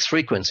a fixed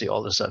frequency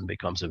all of a sudden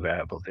becomes a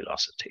variable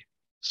velocity.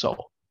 So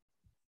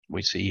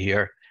we see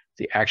here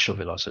the actual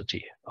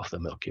velocity of the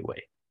Milky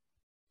Way.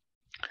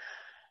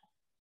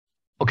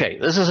 Okay,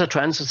 this is a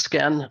transit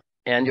scan,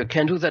 and you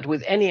can do that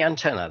with any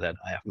antenna that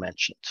I have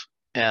mentioned.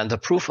 And the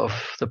proof of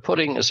the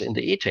pudding is in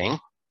the eating.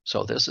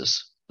 So this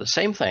is the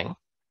same thing,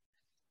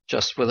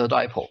 just with a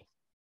dipole.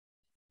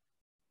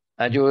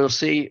 And you will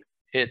see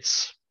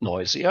it's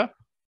noisier.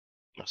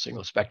 A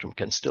single spectrum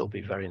can still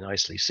be very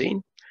nicely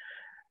seen.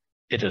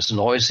 It is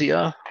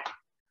noisier,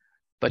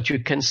 but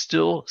you can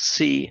still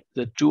see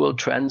the dual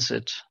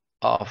transit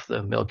of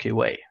the Milky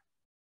Way.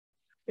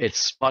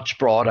 It's much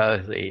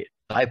broader. The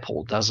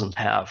dipole doesn't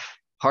have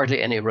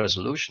hardly any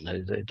resolution.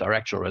 The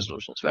directional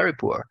resolution is very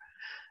poor,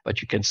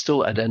 but you can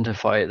still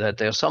identify that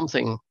there's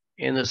something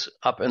in this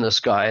up in the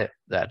sky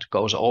that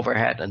goes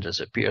overhead and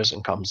disappears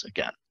and comes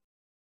again.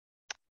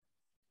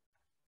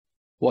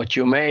 What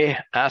you may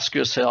ask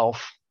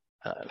yourself,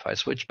 if I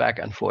switch back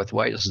and forth,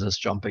 why is this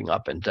jumping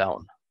up and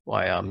down?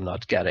 Why I'm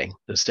not getting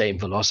the same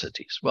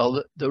velocities?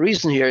 Well, the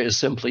reason here is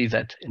simply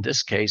that in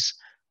this case,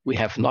 we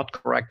have not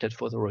corrected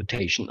for the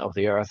rotation of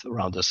the Earth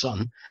around the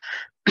sun,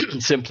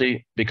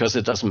 simply because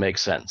it doesn't make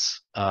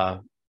sense.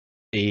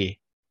 The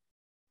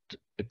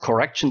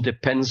correction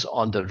depends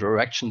on the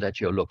direction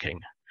that you're looking.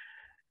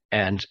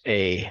 And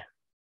a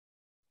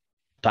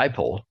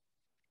dipole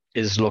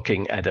is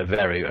looking at a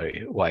very,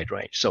 very wide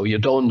range. So you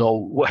don't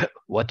know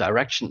what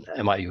direction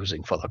am I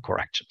using for the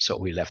correction. So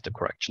we left the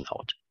correction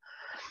out.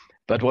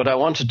 But what I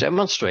want to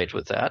demonstrate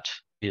with that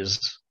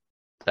is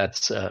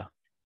that's an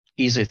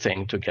easy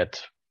thing to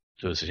get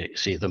to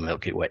see the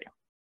Milky Way.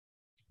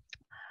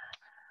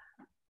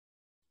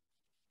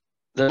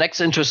 The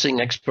next interesting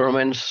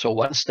experiment, so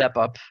one step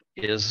up,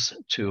 is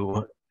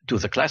to do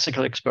the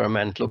classical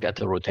experiment, look at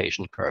the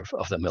rotation curve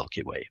of the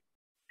Milky Way.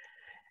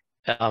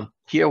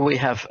 Here we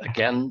have,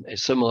 again, a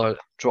similar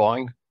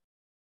drawing,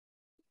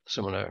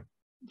 similar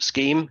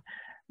scheme.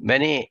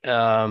 Many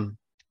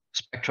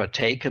spectra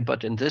taken,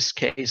 but in this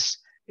case,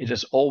 it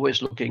is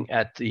always looking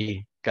at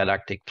the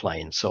galactic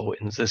plane. So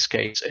in this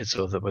case, it's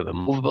with a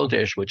movable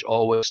dish, which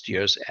always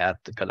steers at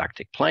the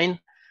galactic plane.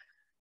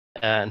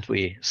 And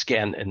we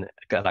scan in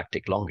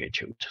galactic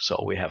longitude.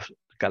 So we have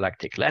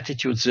galactic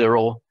latitude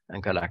 0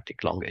 and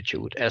galactic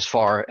longitude as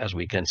far as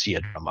we can see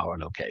it from our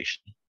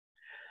location.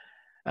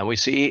 And we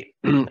see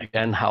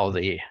again how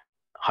the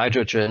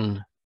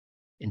hydrogen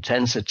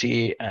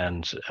intensity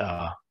and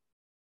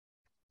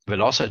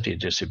velocity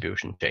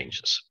distribution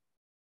changes.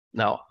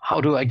 Now,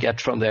 how do I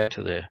get from there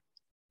to the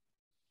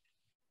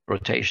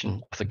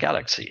rotation of the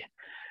galaxy?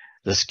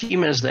 The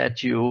scheme is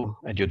that you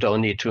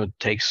don't need to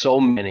take so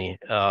many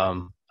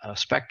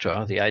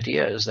spectra. The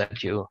idea is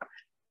that you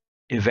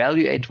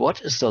evaluate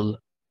what is the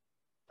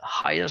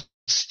highest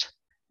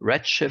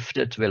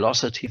redshifted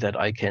velocity that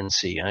I can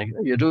see. And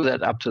you do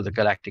that up to the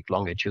galactic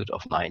longitude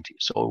of 90.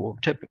 So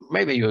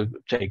maybe you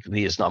take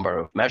these number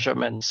of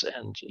measurements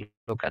and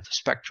look at the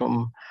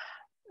spectrum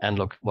and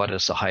look what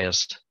is the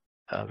highest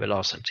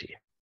velocity.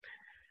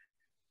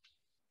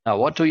 Now,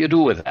 what do you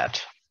do with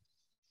that?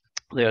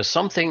 There's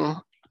something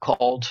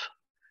called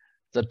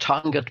the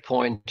target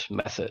point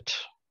method.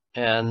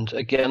 And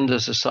again,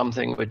 this is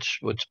something which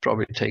would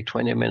probably take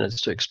 20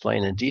 minutes to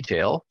explain in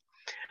detail.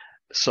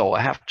 So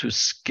I have to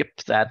skip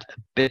that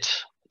a bit.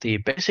 The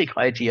basic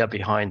idea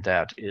behind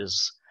that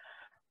is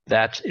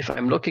that if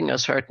I'm looking a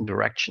certain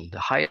direction, the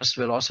highest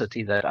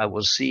velocity that I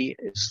will see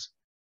is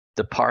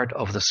the part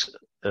of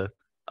the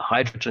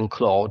hydrogen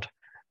cloud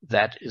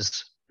that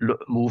is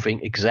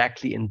moving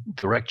exactly in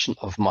direction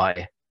of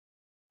my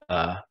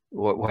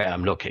where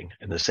I'm looking,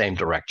 in the same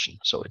direction.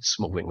 So it's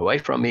moving away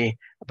from me,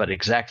 but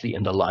exactly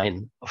in the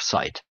line of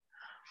sight.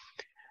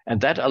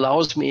 And that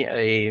allows me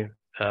a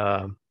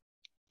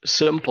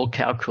simple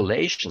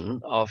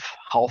calculation of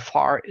how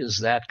far is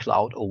that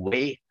cloud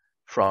away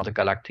from the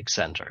galactic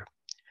center.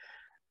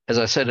 As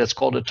I said, it's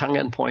called a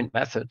tangent point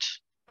method.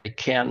 I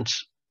can't,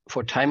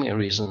 for timing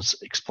reasons,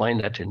 explain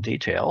that in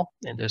detail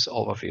in this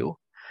overview.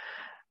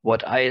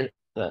 What I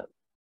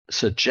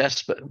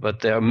suggest,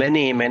 but there are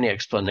many, many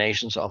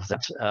explanations of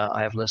that.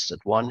 I have listed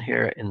one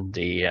here in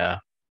the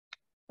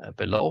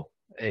below,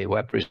 a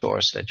web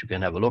resource that you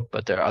can have a look,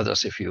 but there are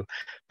others. If you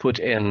put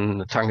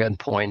in tangent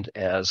point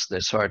as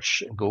the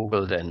search in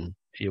Google, then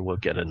you will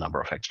get a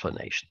number of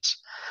explanations.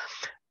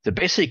 The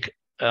basic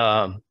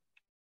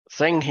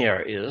thing here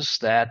is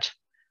that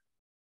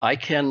I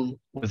can,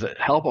 with the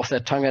help of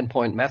that tangent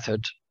point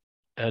method,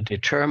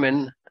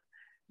 determine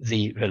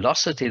the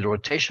velocity, the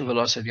rotation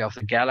velocity of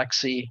the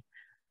galaxy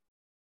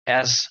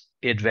as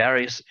it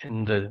varies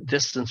in the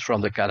distance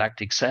from the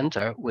galactic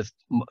center with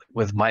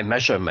my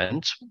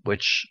measurement,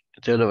 which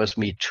delivers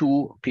me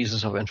two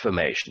pieces of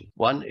information.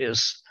 One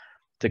is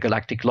the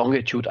galactic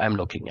longitude I'm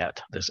looking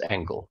at, this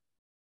angle.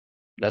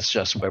 That's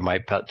just where my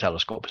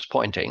telescope is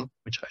pointing,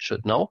 which I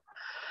should know.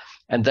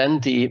 And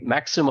then the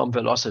maximum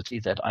velocity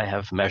that I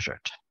have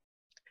measured.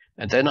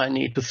 And then I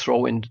need to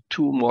throw in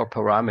two more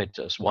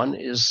parameters. One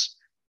is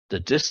the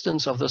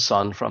distance of the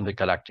sun from the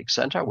galactic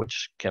center,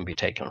 which can be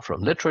taken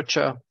from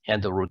literature,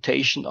 and the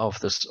rotation of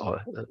this, or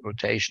the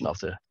rotation of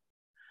the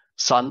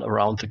sun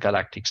around the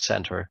galactic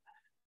center,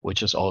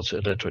 which is also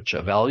a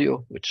literature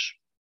value, which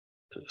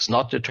is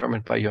not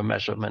determined by your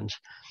measurement.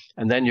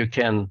 And then you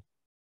can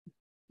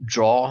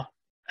draw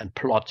and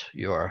plot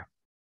your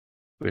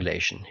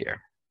relation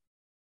here.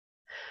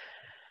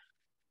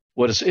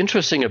 What is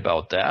interesting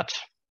about that,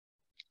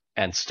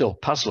 and still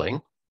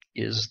puzzling,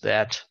 is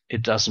that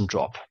it doesn't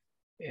drop.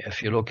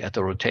 If you look at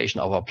the rotation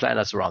of our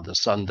planets around the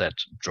sun, that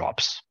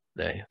drops.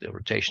 The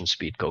rotation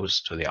speed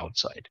goes to the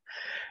outside.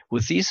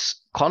 With these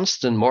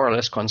constant, more or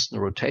less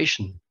constant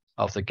rotation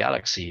of the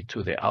galaxy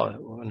to the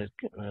when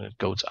it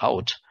goes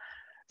out,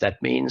 that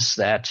means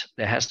that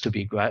there have to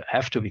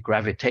be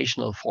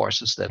gravitational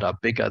forces that are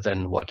bigger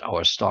than what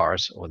our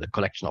stars or the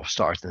collection of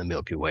stars in the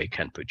Milky Way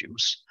can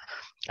produce.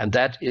 And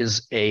that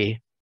is a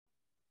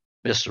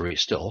mystery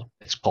still.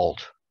 It's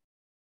called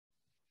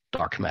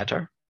dark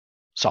matter.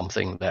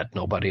 Something that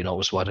nobody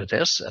knows what it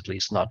is, at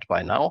least not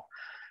by now.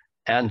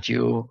 And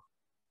you,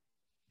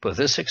 with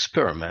this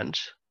experiment,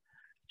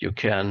 you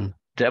can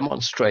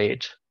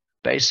demonstrate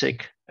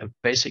a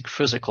basic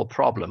physical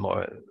problem,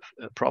 or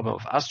a problem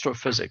of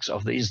astrophysics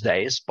of these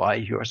days, by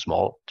your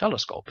small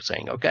telescope,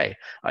 saying, okay,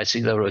 I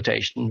see the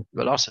rotation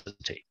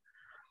velocity.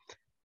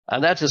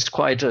 And that is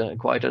quite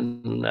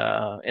an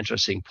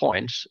interesting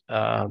point,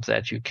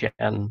 that you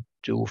can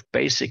do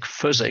basic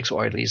physics,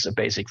 or at least a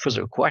basic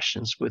physical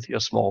questions, with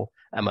your small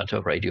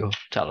amateur radio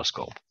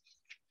telescope.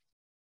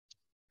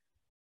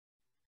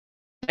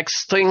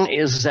 Next thing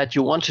is that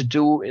you want to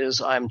do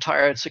is, I'm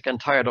sick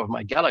and tired of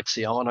my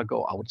galaxy. I want to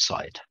go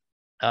outside.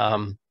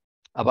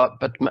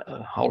 But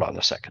hold on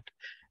a second.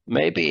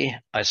 Maybe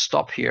I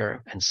stop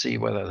here and see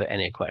whether there are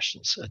any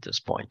questions at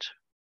this point.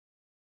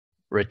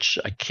 Rich,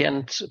 I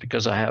can't,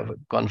 because I have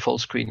gone full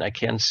screen, I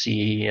can't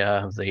see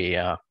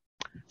the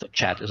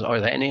chat. Are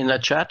there any in the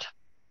chat?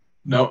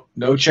 No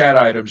chat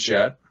items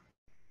yet.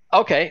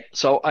 Okay,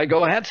 so I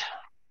go ahead.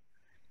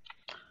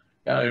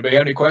 Anybody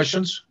have any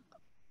questions?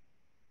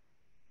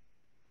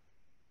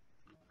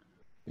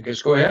 You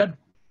guys go ahead.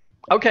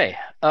 Okay.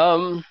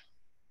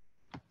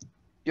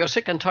 You're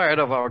sick and tired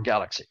of our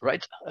galaxy,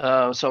 right?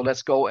 So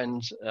let's go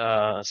and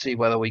see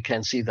whether we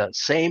can see the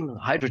same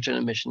hydrogen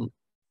emission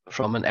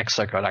from an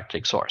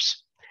extragalactic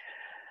source.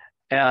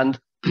 And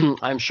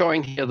I'm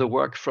showing here the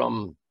work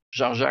from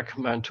Jean-Jacques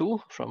Mantoux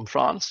from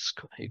France.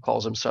 He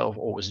calls himself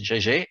always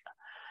JJ.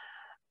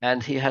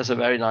 And he has a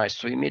very nice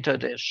 3-meter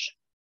dish.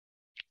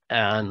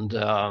 And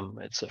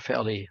it's a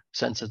fairly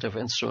sensitive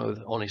instrument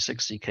with only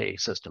 60 K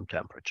system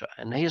temperature.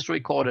 And he's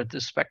recorded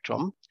this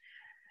spectrum,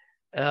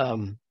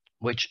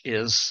 which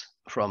is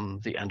from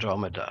the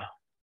Andromeda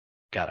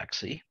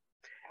galaxy,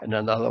 and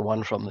another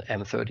one from the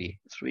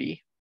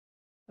M33,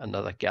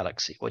 another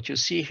galaxy. What you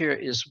see here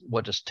is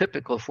what is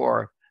typical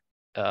for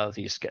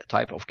these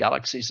type of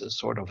galaxies, is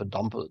sort of a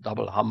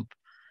double hump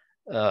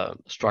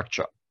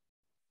structure.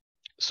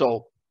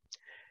 So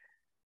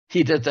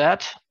he did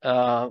that,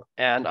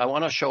 and I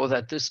want to show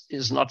that this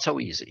is not so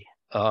easy,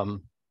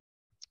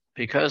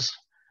 because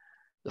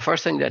the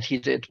first thing that he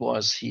did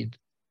was he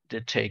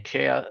did take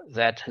care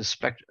that his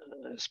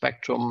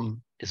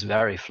spectrum is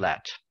very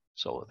flat.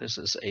 So this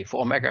is a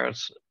 4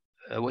 megahertz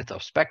width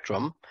of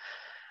spectrum,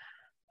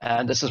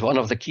 and this is one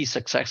of the key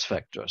success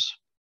factors.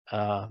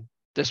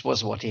 This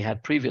was what he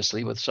had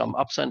previously with some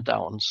ups and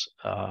downs,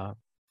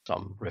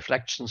 some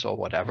reflections or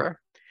whatever.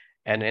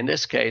 And in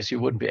this case, you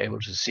wouldn't be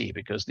able to see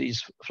because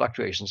these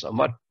fluctuations are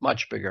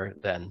much bigger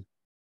than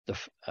the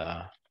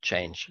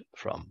change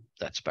from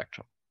that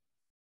spectrum.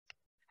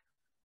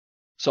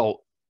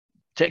 So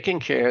taking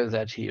care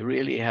that he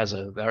really has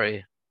a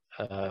very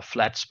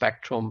flat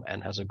spectrum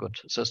and has a good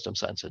system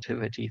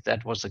sensitivity,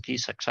 that was the key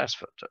success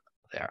factor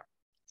there.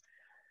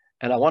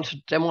 And I want to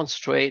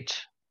demonstrate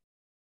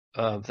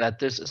that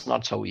this is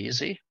not so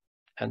easy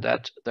and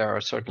that there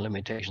are certain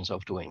limitations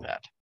of doing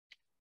that.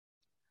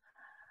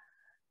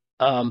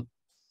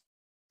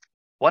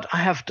 What I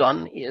have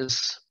done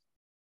is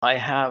I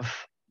have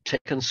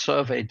taken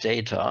survey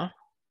data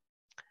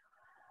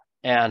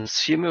and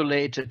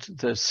simulated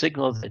the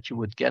signal that you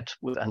would get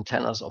with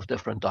antennas of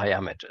different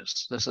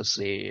diameters. This is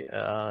the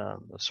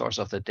source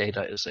of the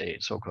data is a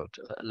so-called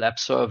lab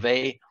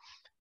survey.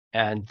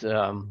 And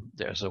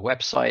there's a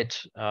website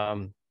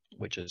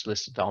which is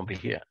listed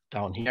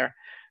down here,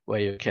 where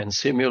you can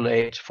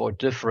simulate for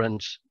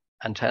different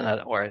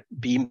antenna or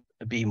beam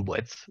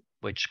width,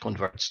 which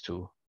converts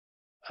to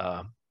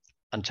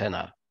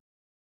antenna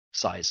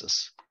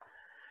sizes.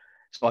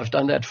 So I've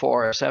done that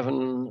for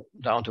 7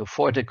 down to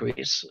 4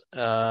 degrees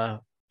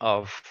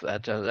of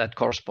that. That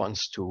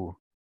corresponds to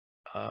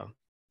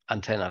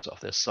antennas of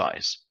this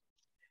size,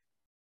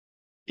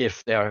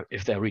 if they're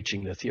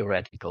reaching the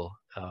theoretical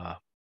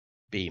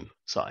beam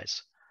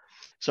size.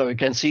 So you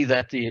can see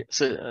that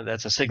that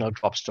the signal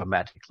drops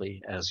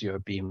dramatically as your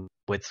beam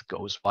width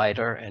goes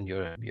wider and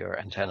your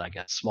antenna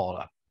gets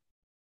smaller.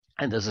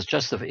 And this is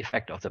just the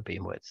effect of the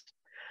beam width.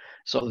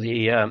 So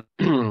the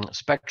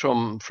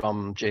spectrum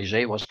from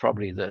JJ was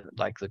probably the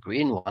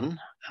green one.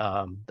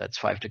 That's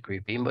 5-degree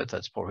beam width.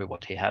 That's probably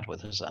what he had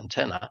with his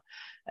antenna.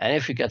 And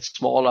if you get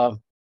smaller,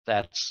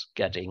 that's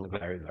getting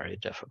very, very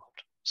difficult.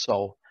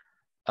 So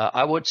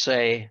I would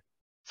say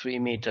 3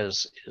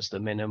 meters is the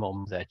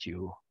minimum that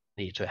you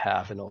need to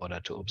have in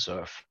order to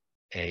observe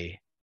a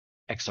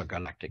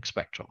extragalactic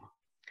spectrum.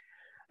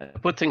 To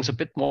put things a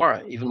bit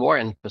more, even more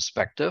in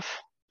perspective,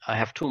 I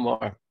have 2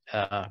 more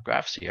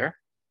graphs here.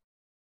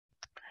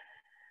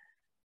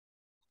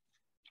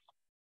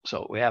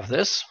 So we have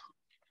this,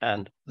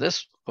 and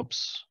this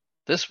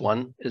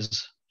one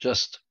is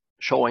just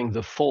showing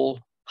the full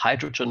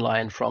hydrogen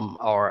line from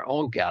our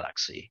own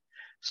galaxy.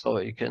 So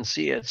you can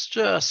see it's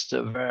just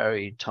a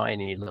very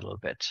tiny little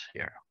bit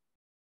here.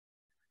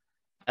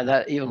 And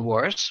that even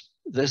worse,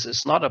 this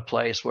is not a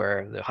place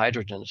where the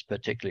hydrogen is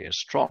particularly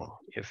strong.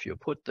 If you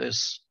put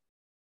this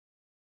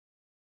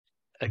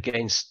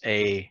against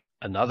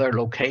another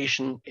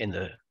location in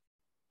the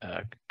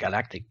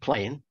galactic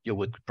plane, you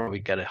would probably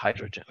get a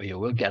hydrogen, or you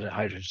will get a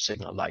hydrogen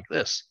signal like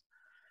this.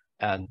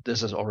 And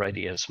this is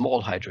already a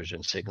small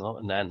hydrogen signal,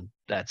 and then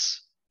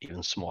that's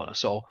even smaller.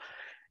 So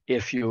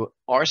if you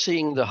are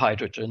seeing the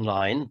hydrogen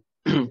line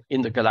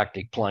in the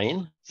galactic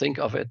plane, think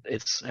of it,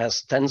 it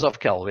has tens of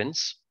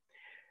kelvins,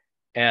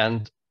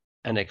 and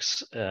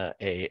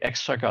a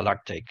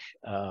extragalactic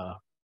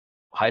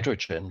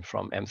hydrogen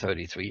from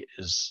M33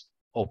 is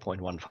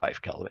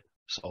 0.15 Kelvin.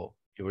 So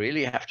you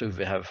really have to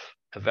have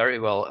a very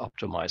well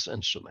optimized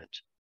instrument.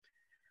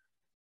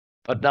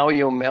 But now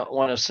you may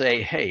want to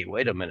say, hey,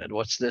 wait a minute,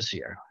 what's this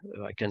here?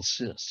 I can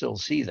still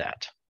see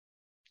that.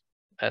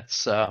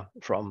 That's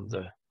from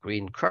the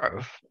green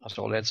curve.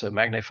 So let's a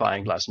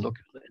magnifying glass look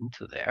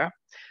into there.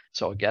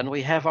 So again,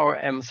 we have our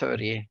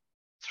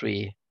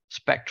M33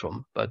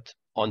 spectrum, but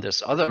on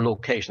this other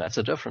location, that's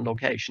a different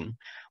location,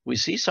 we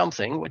see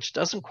something which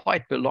doesn't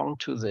quite belong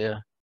to the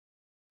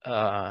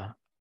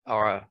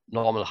our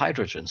normal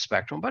hydrogen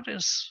spectrum, but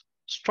is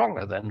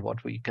stronger than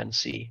what we can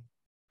see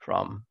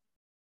from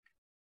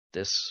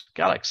this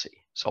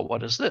galaxy. So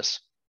what is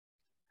this?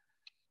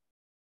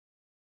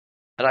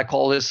 And I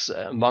call this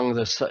among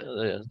this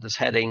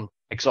heading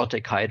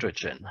exotic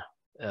hydrogen.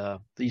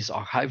 These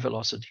are high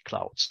velocity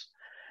clouds.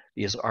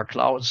 These are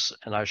clouds,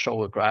 and I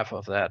show a graph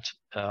of that,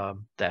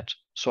 that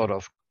sort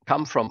of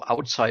come from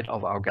outside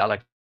of our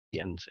galaxy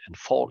and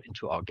fall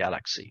into our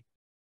galaxy.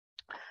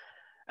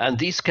 And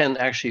these can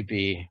actually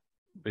be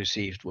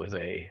received with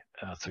a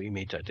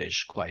 3-meter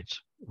dish quite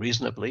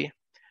reasonably.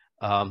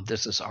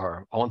 This is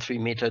our own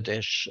 3-meter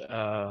dish.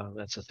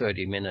 That's a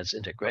 30 minutes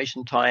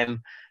integration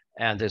time.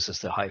 And this is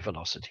the high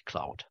velocity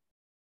cloud,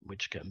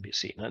 which can be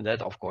seen. And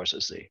that, of course,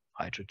 is the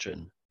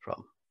hydrogen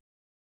from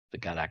the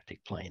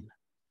galactic plane.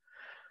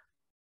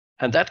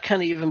 And that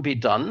can even be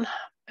done,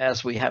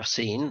 as we have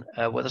seen,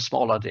 with a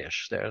smaller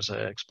dish. There's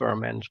an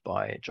experiment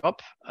by Job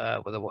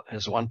with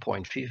his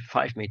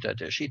 1.5 meter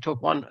dish. He took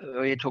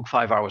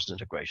 5 hours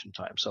integration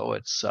time. So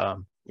it's,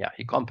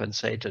 he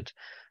compensated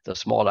the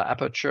smaller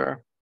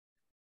aperture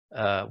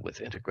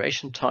with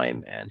integration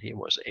time, and he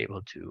was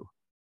able to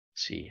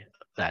see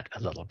that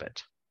a little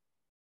bit.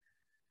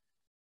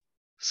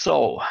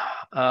 So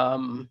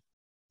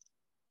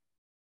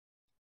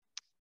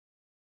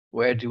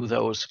where do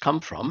those come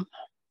from?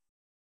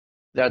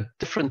 There are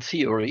different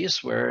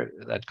theories where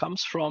that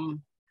comes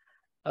from.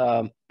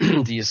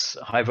 These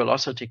high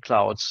velocity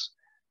clouds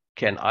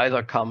can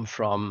either come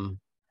from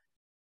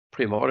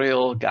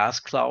primordial gas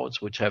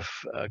clouds, which have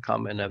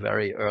come in a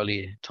very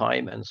early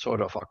time and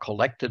sort of are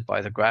collected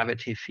by the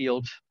gravity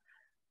field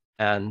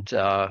and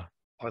are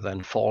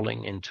then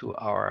falling into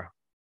our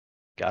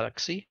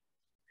galaxy.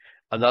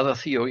 Another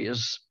theory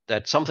is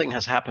that something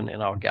has happened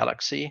in our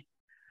galaxy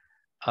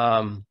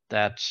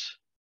that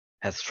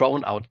has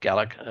thrown out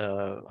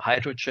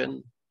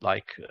hydrogen,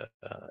 like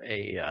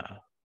a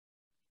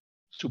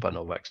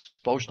supernova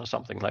explosion or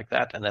something like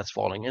that, and that's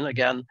falling in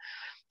again.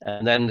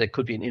 And then there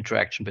could be an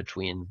interaction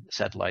between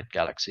satellite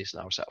galaxies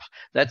and ourselves.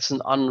 That's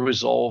an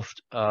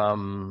unresolved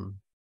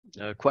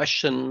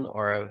question,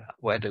 or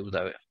where do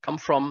they come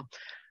from?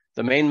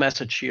 The main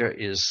message here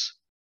is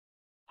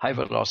high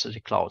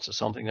velocity clouds is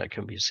something that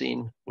can be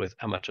seen with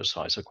amateur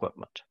size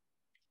equipment.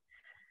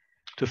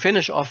 To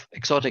finish off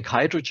exotic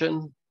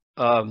hydrogen,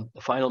 the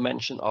final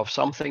mention of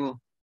something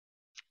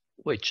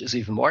which is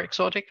even more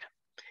exotic.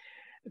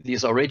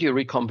 These are radio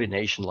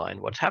recombination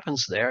line. What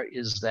happens there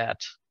is that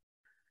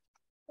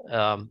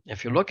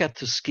if you look at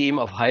the scheme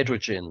of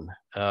hydrogen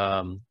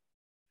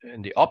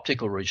in the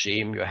optical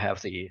regime, you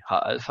have the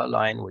alpha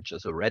line, which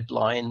is a red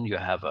line. You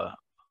have a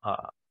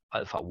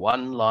alpha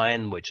 1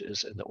 line, which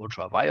is in the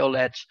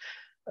ultraviolet.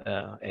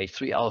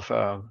 A3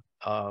 alpha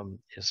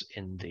is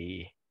in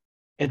the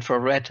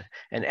infrared.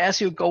 And as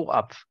you go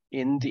up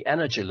in the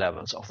energy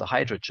levels of the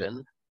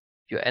hydrogen,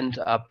 you end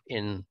up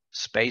in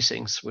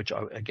spacings which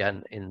are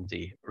again in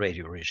the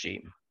radio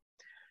regime.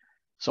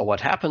 So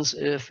what happens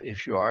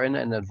if you are in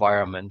an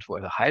environment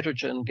where the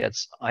hydrogen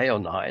gets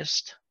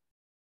ionized,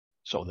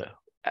 so the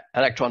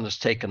electron is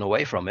taken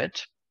away from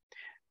it,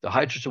 the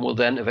hydrogen will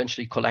then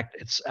eventually collect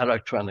its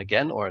electron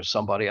again, or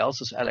somebody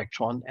else's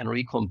electron, and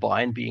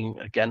recombine, being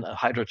again a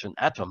hydrogen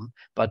atom,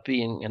 but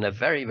being in a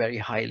very, very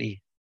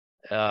highly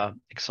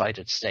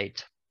excited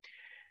state.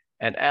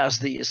 And as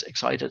these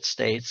excited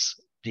states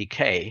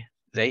decay,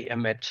 they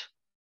emit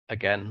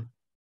again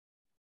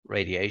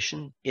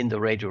radiation in the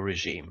radio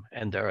regime.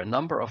 And there are a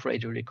number of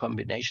radio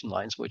recombination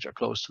lines which are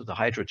close to the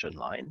hydrogen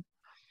line.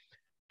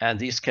 And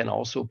these can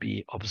also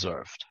be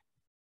observed.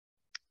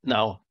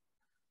 Now,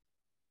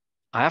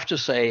 I have to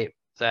say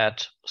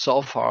that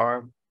so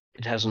far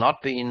it has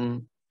not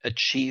been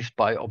achieved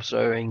by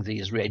observing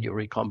these radio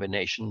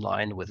recombination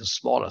line with a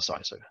smaller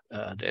size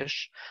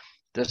dish.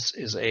 This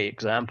is an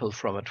example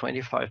from a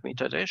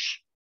 25-meter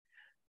dish.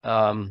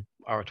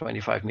 Our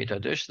 25-meter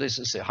dish. This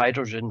is a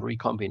hydrogen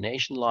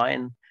recombination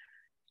line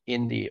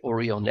in the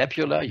Orion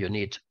Nebula. You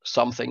need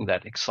something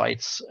that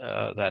excites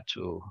that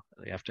you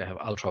have to have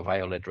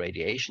ultraviolet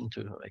radiation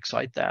to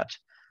excite that.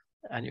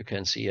 And you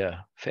can see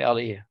a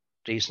fairly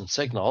decent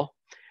signal.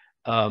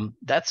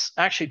 That's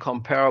actually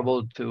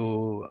comparable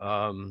to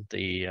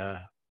the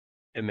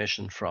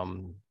emission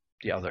from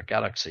the other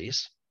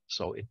galaxies.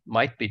 So it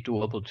might be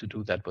doable to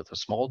do that with a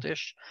small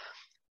dish.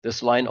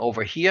 This line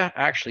over here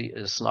actually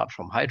is not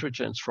from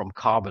hydrogen, it's from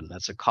carbon.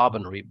 That's a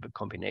carbon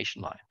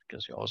recombination line,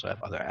 because you also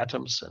have other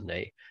atoms and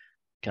they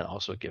can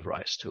also give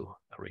rise to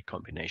a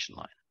recombination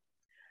line.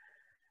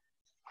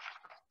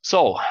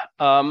 So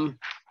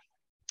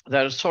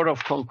that sort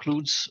of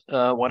concludes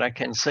what I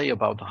can say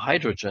about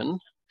hydrogen.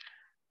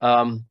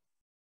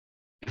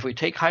 If we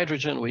take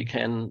hydrogen, we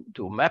can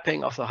do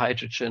mapping of the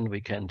hydrogen, we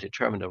can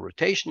determine the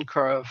rotation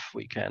curve,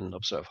 we can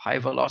observe high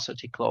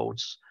velocity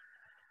clouds.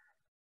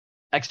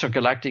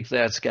 Extragalactic,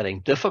 that's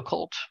getting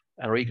difficult,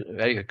 and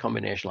radio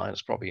combination line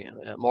is probably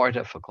more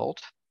difficult.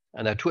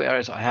 And there are two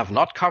areas I have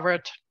not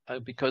covered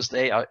because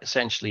they are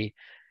essentially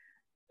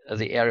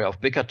the area of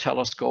bigger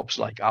telescopes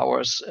like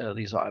ours.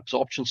 These are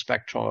absorption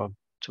spectra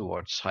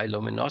towards high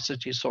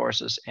luminosity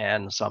sources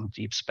and some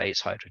deep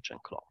space hydrogen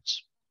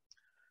clouds.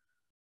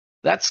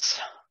 That's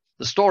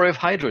the story of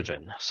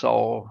hydrogen.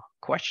 So,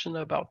 question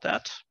about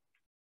that?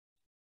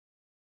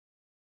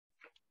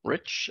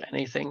 Rich,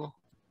 anything?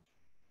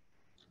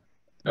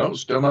 No,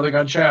 still nothing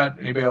on chat.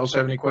 Anybody else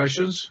have any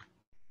questions?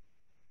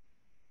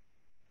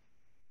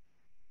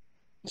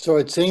 So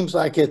it seems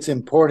like it's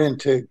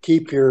important to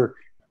keep your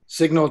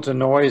signal to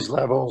noise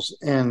levels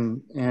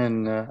in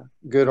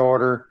good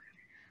order.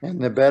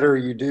 And the better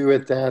you do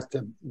at that,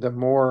 the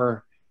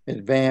more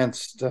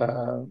advanced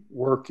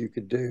work you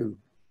could do.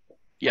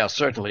 Yeah,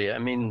 certainly. I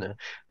mean,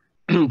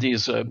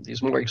 these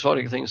more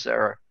exotic things,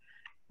 they're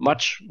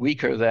much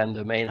weaker than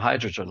the main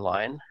hydrogen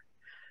line.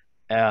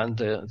 And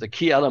the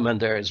key element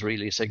there is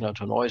really signal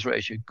to noise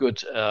ratio,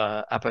 good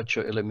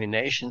aperture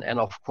illumination, and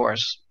of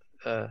course,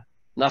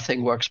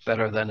 nothing works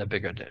better than a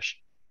bigger dish.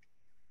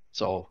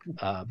 So,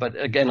 but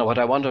again, what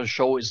I want to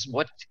show is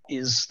what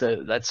is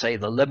let's say,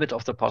 the limit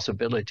of the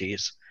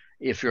possibilities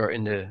if you're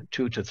in the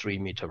 2 to 3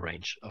 meter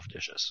range of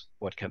dishes,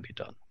 what can be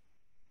done.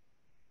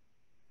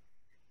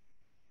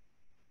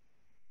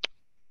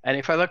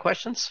 Any further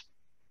questions?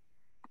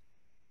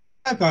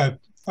 I have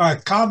a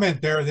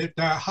comment there that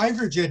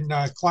hydrogen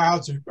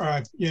clouds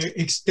are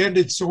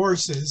extended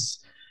sources.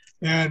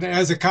 And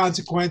as a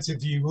consequence,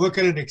 if you look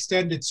at an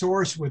extended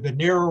source with a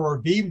narrower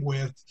beam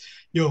width,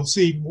 you'll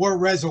see more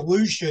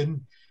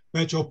resolution,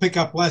 but you'll pick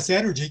up less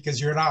energy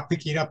because you're not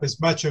picking up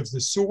as much of the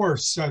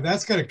source. So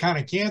that's going to kind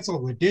of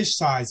cancel the dish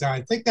size.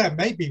 I think that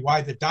may be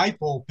why the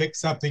dipole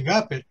picks something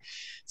up. It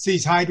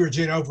sees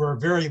hydrogen over a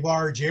very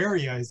large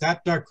area. Is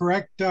that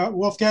correct,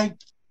 Wolfgang?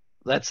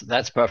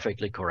 That's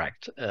perfectly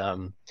correct.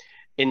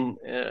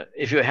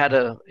 If you had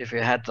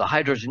the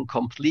hydrogen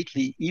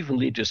completely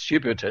evenly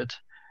distributed,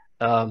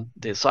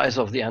 the size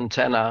of the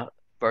antenna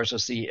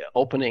versus the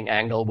opening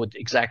angle would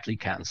exactly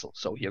cancel.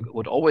 So you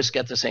would always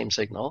get the same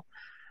signal,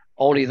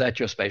 only that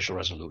your spatial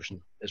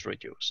resolution is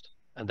reduced.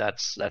 And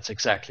that's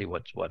exactly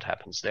what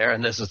happens there.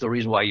 And this is the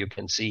reason why you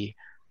can see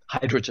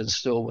hydrogen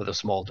still with a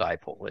small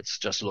dipole. It's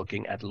just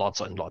looking at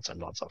lots and lots and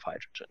lots of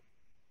hydrogen.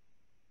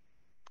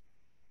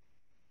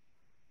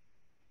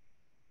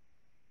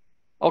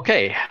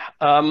 Okay,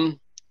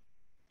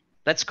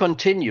 let's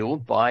continue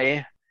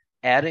by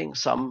adding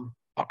some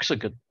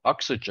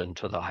oxygen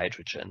to the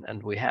hydrogen,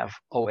 and we have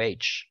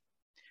OH.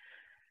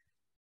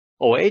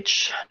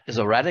 OH is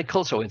a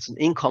radical, so it's an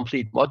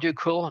incomplete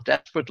molecule,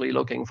 desperately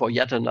looking for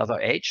yet another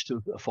H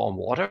to form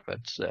water, but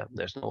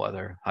there's no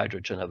other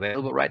hydrogen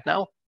available right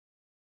now.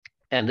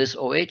 And this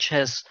OH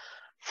has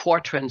 4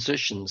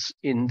 transitions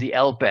in the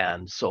L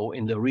band, so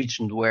in the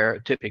region where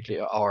typically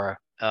our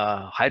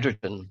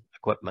hydrogen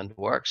equipment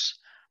works,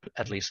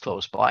 at least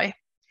close by.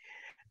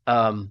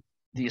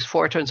 These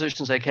 4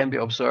 transitions, they can be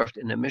observed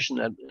in emission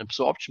and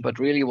absorption, but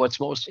really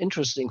what's most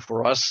interesting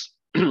for us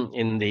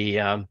in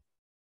the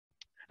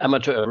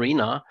amateur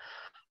arena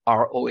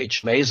are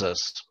OH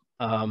masers.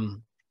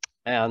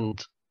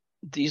 And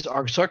these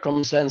are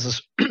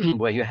circumstances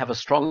where you have a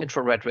strong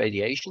infrared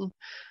radiation,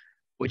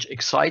 which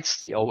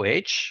excites the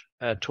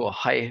OH to a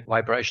high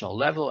vibrational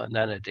level, and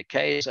then it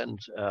decays, and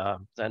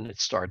then it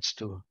starts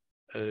to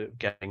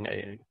getting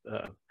a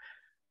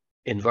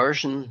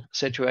inversion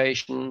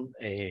situation,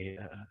 a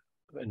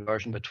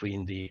inversion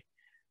between the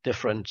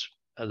different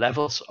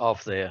levels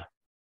of the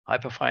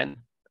hyperfine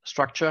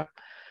structure,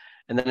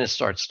 and then it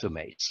starts to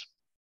maze.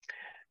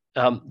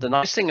 The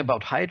nice thing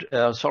about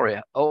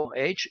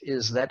OH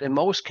is that in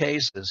most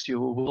cases you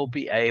will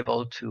be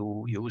able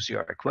to use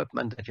your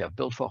equipment that you have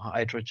built for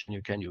hydrogen.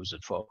 You can use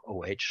it for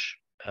OH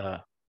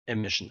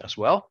emission as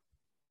well.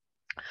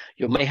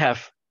 You may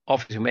have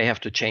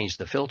to change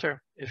the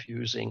filter if you're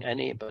using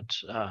any, but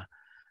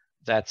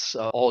that's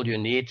all you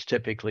need.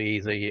 Typically,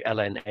 the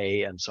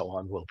LNA and so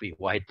on will be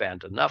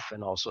wideband enough,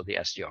 and also the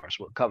SDRs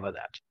will cover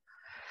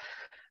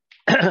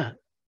that.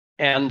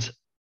 And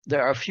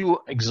there are a few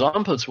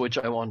examples which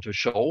I want to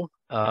show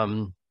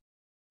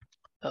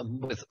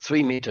with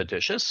 3 meter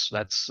dishes.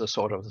 That's the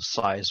sort of the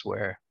size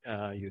where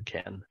you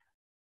can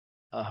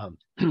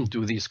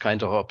do these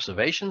kind of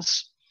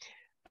observations.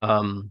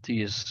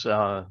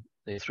 The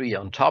 3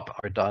 on top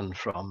are done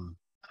from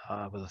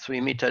with a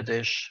 3 meter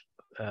dish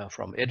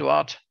from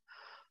Eduard.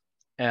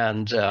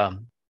 And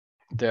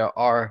there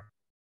are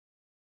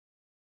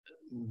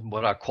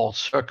what are called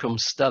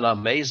circumstellar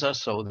masers.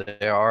 So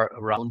they are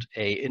around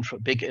a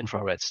big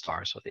infrared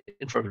star. So the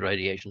infrared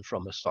radiation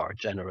from a star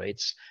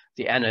generates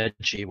the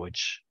energy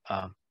which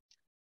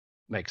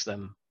makes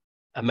them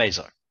a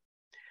maser.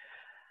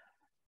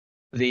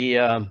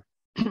 The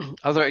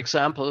other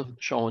example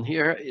shown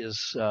here is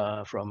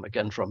from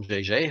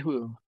JJ,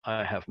 who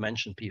I have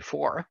mentioned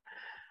before,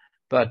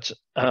 but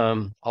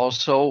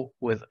also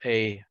with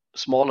a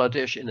smaller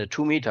dish in a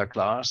 2 meter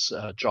class,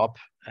 Job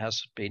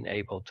has been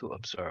able to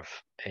observe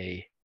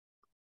a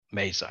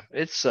maser.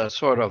 It's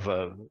sort of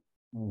a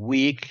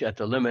weak at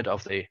the limit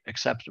of the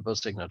acceptable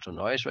signal to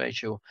noise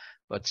ratio,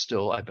 but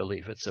still I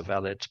believe it's a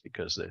valid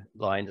because the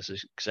line is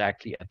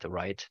exactly at the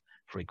right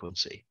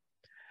frequency.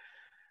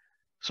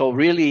 So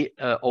really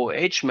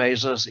OH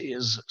masers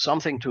is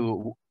something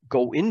to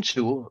go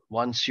into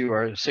once you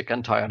are sick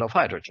and tired of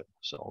hydrogen.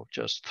 So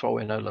just throw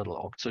in a little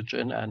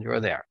oxygen and you're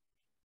there.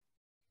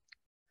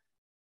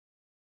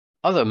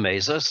 Other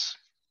masers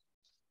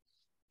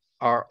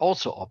are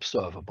also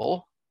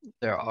observable.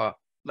 There are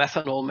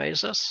methanol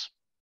masers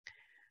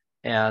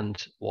and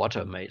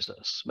water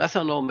masers.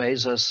 Methanol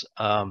masers,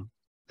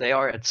 they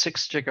are at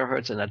 6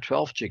 gigahertz and at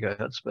 12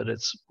 gigahertz, but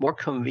it's more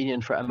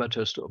convenient for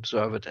amateurs to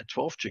observe it at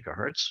 12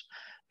 gigahertz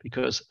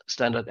because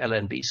standard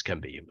LNBs can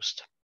be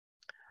used.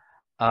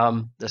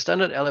 The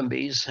standard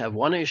LNBs have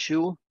one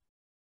issue,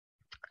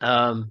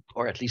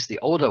 or at least the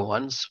older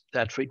ones,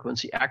 that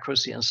frequency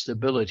accuracy and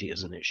stability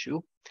is an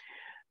issue.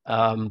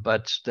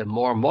 But the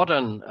more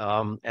modern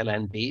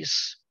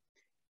LNBs,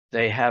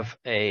 they have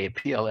a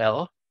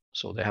PLL,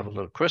 so they have a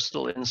little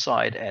crystal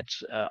inside at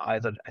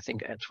either, I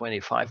think, at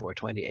 25 or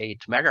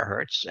 28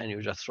 megahertz, and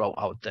you just throw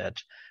out that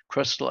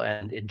crystal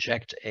and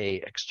inject a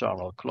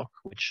external clock,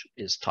 which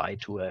is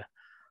tied to a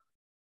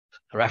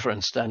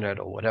reference standard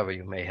or whatever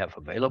you may have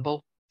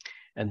available.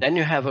 And then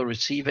you have a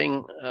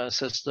receiving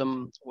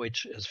system,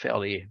 which is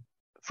fairly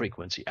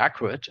frequency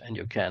accurate, and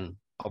you can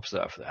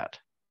observe that.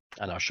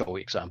 And I'll show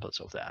examples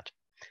of that.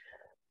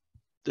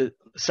 The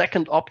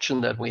second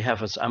option that we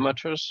have as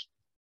amateurs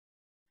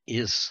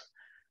is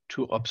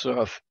to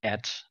observe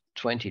at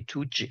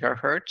 22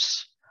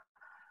 gigahertz.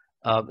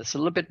 It's a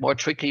little bit more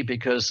tricky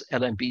because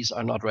LNBs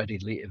are not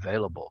readily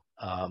available.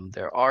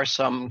 There are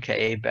some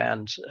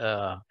Ka-band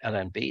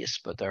LNBs,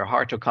 but they're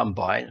hard to come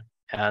by,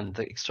 and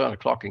the external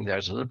clocking there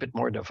is a little bit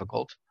more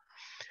difficult.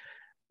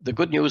 The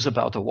good news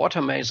about the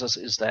water masers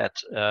is that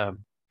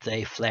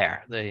they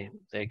flare. They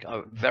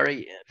are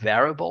very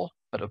variable,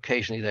 but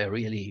occasionally they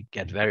really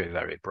get very,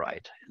 very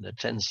bright in the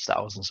tens of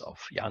thousands of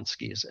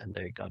Janskis, and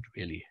they got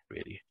really,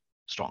 really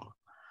strong.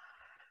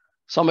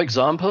 Some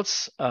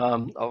examples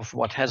of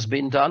what has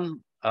been done.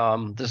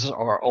 This is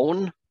our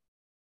own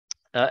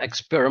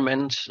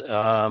experiment.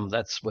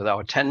 That's with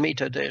our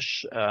 10-meter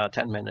dish,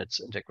 10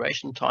 minutes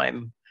integration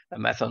time,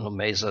 methanol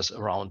masers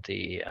around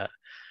the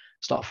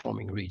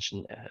star-forming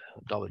region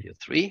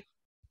W3.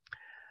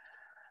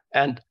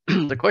 And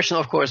the question,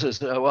 of course,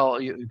 is, well,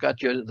 you got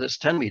this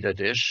 10-meter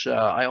dish.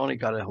 I only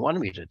got a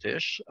 1-meter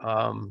dish,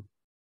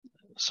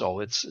 so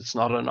it's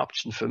not an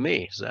option for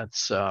me.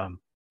 That's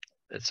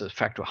it's a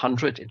factor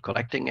 100 in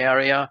collecting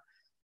area.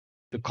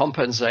 To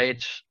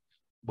compensate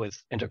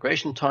with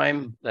integration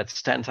time,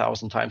 that's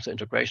 10,000 times the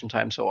integration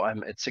time. So I'm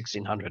at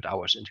 1,600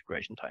 hours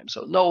integration time.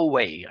 So no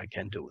way I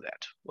can do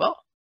that. Well,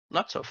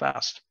 not so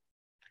fast.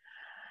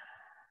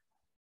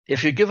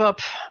 If you give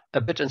up a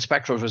bit in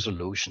spectral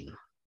resolution,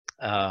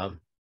 a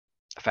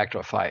factor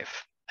of 5,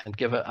 and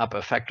give up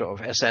a factor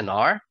of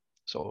SNR,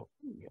 so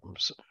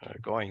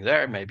going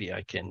there, maybe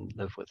I can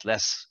live with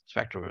less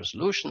spectral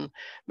resolution.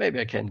 Maybe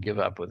I can give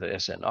up with the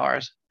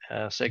SNR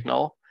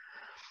signal.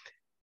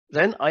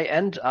 Then I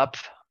end up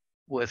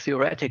with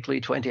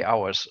theoretically 20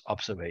 hours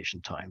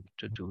observation time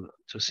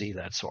to see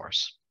that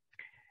source.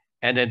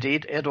 And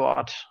indeed,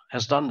 Eduard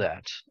has done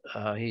that.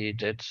 He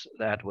did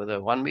that with a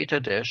 1-meter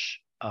dish,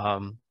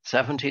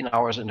 17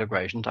 hours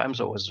integration time.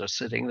 So it was just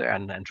sitting there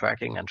and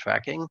tracking and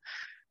tracking.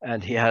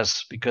 And he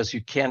has, because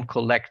you can't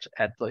collect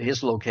at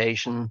his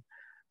location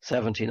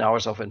 17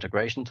 hours of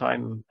integration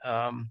time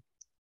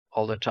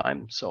all the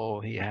time. So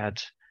he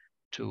had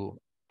to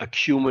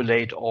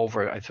accumulate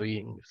over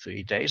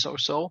three days or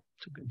so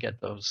to get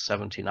those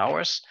 17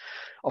 hours.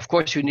 Of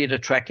course, you need a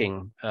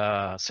tracking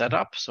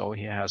setup. So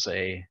he has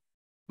a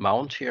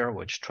mount here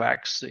which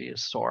tracks the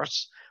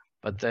source,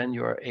 but then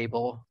you're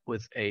able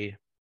with a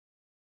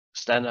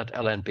standard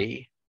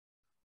LNB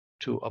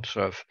to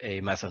observe a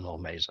methanol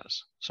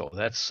masers. So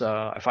that's,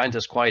 I find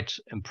this quite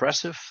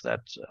impressive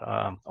that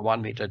a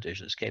 1-meter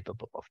dish is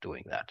capable of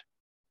doing that.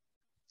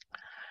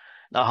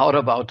 Now, how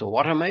about the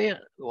water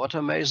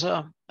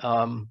maser?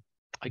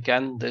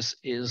 Again, this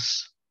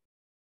is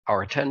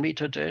our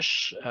 10-meter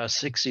dish,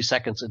 60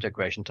 seconds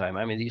integration time.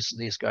 I mean,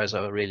 these guys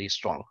are really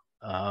strong.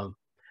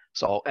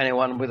 So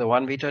anyone with a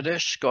 1-meter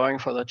dish going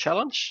for the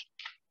challenge?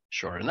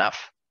 Sure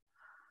enough.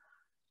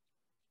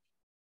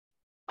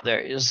 There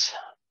is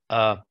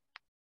one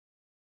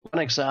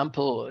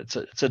example.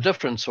 It's a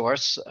different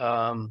source.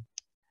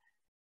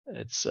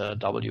 It's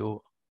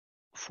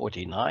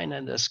W49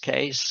 in this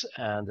case,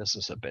 and this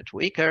is a bit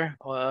weaker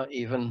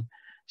even.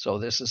 So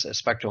this is a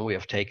spectrum we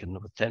have taken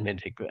with 10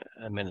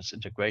 minutes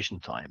integration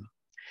time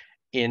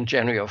in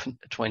January of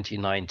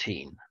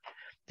 2019.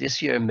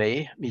 This year in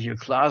May, Michael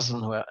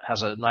Klaasen, who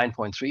has a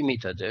 9.3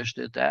 meter dish,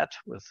 did that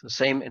with the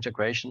same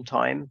integration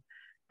time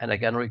and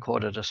again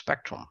recorded a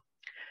spectrum.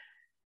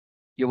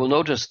 You will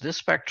notice this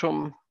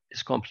spectrum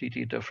is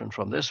completely different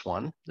from this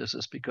one. This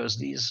is because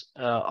these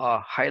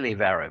are highly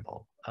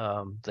variable.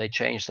 They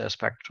change their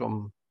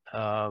spectrum,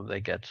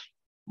 they get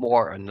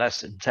more and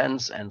less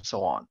intense and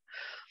so on.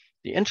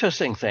 The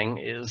interesting thing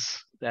is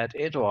that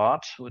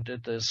Eduard, who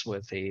did this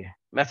with the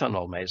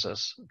methanol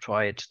masers,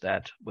 tried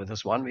that with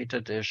his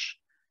 1-meter dish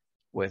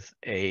with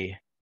a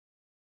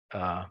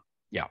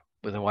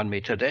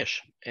 1-meter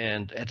dish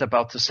and at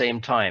about the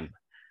same time.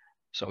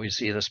 So you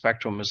see the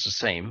spectrum is the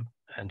same,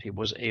 and he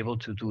was able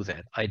to do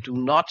that.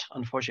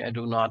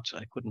 Unfortunately,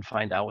 I couldn't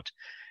find out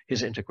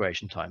his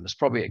integration time. It's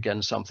probably,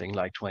 again, something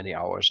like 20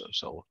 hours or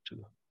so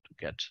to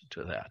get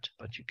to that.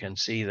 But you can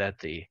see that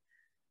the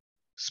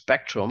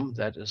spectrum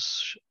that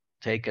is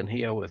taken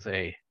here with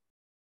a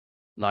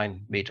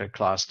 9-meter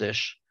class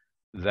dish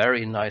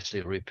very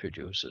nicely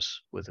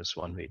reproduces with this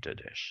 1-meter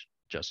dish.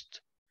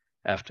 Just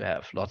have to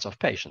have lots of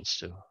patience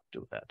to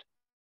do that.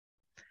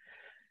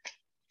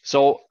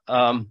 So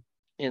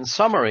in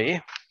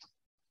summary,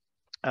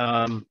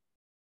 OH,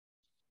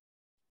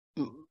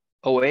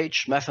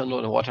 methanol,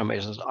 and water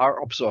masons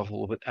are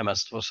observable with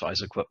MS4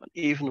 size equipment,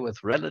 even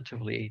with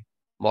relatively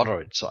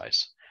moderate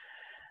size.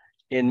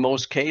 In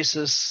most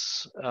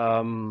cases,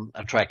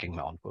 a tracking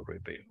mount will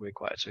be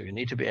required. So you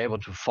need to be able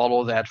to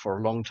follow that for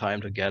a long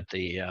time to get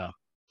the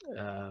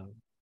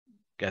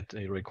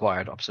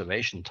required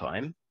observation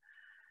time.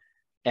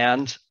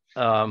 And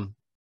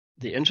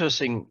the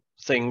interesting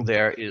thing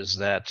there is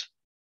that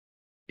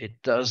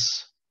it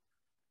does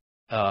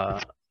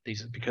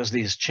because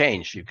these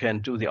change, you can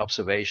do the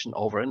observation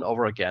over and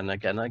over again,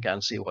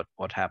 see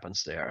what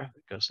happens there,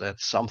 because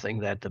that's something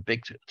that the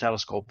big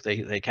telescope,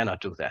 they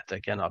cannot do that. They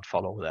cannot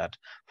follow that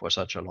for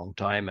such a long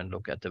time and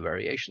look at the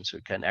variations. So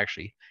you can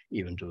actually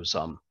even do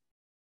some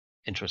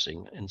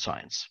interesting in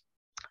science.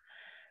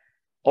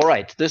 All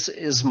right, this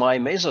is my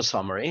MESA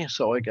summary.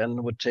 So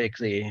again, would take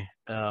the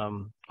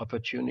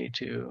opportunity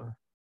to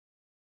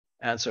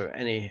answer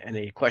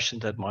any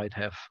questions that might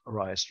have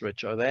arisen.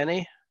 Rich, are there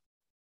any?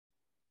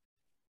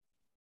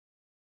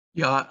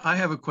 Yeah, I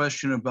have a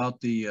question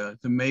about the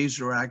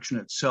maser action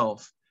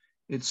itself.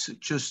 It's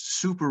just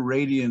super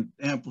radiant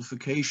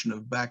amplification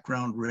of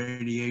background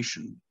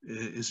radiation,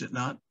 is it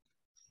not?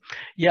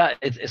 Yeah,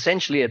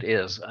 essentially it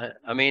is.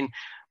 I mean,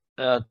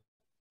 a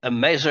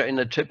maser in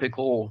a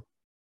typical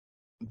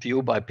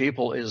view by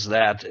people is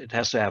that it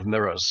has to have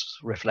mirrors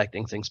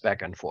reflecting things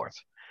back and forth.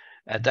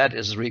 And that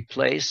is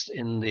replaced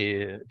in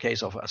the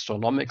case of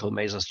astronomical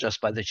masers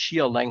just by the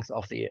sheer length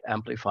of the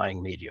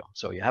amplifying medium.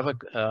 So you have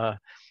a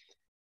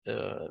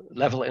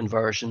level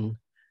inversion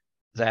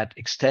that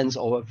extends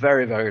over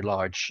very, very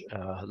large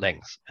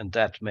length, and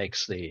that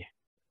makes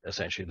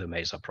essentially the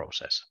maser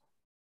process.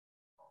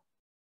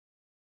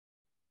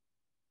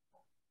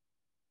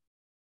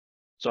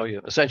 So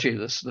you essentially,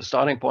 the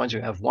starting point,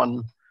 you have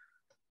one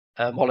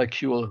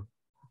molecule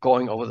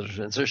going over the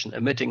transition,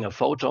 emitting a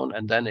photon,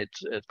 and then it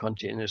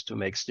continues to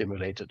make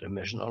stimulated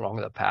emission along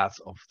the path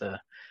of the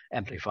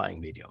amplifying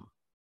medium.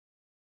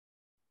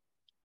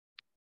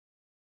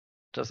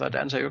 Does that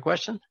answer your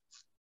question?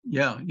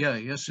 Yeah,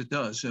 yes, it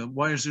does.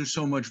 Why is there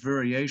so much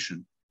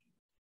variation?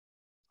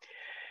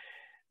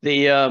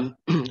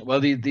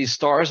 These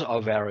stars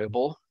are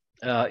variable.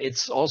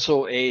 It's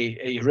also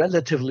a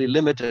relatively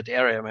limited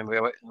area. I mean,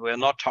 we're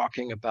not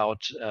talking about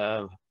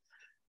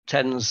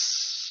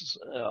tens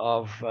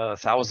of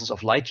thousands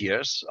of light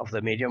years of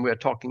the medium. We're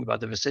talking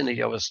about the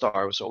vicinity of a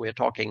star. So we're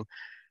talking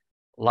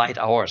light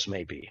hours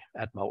maybe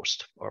at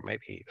most, or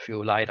maybe a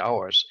few light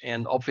hours.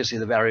 And obviously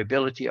the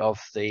variability of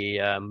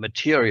the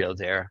material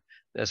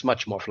there's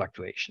much more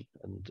fluctuation.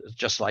 And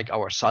just like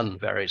our sun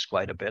varies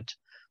quite a bit,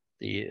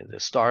 the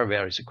star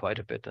varies quite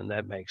a bit, and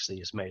that makes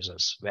these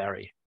masers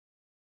vary.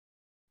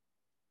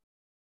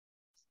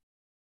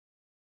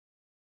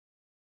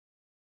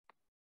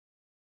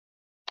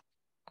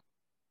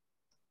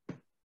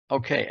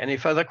 Okay, any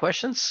further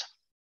questions?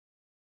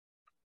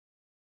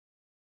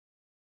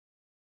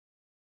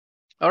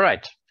 All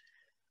right,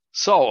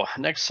 so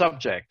next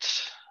subject,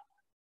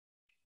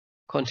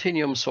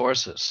 continuum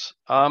sources.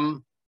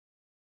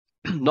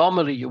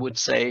 Normally you would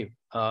say,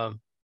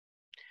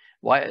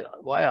 why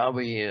are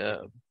we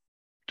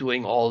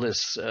doing all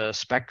this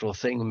spectral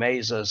thing,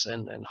 masers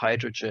and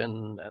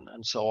hydrogen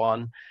and so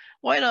on?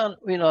 Why not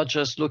we not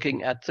just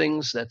looking at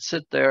things that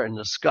sit there in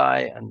the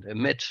sky and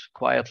emit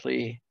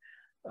quietly,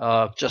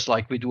 just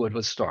like we do it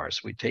with stars?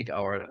 We take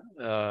our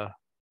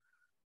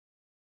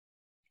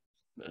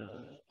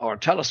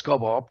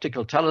telescope, or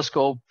optical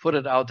telescope, put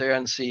it out there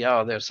and see,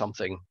 oh, there's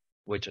something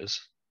which is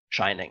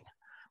shining.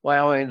 Why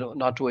are we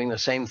not doing the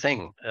same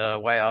thing?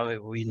 Why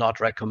are we not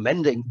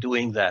recommending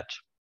doing that?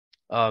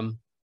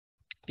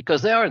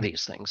 Because there are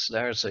these things.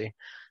 There's a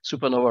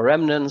supernova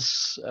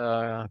remnants,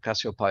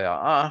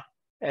 Cassiopeia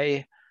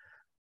A,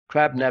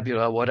 Crab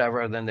Nebula,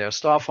 whatever. Then there are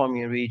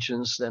star-forming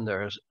regions. Then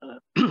there's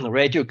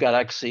radio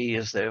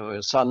galaxies.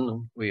 There's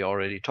sun we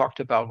already talked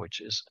about,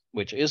 which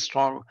is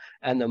strong,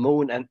 and the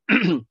moon. And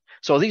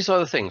so these are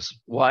the things.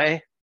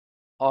 Why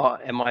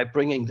am I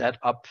bringing that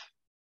up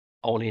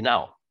only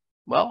now?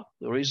 Well,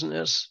 the reason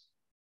is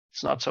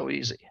it's not so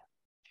easy.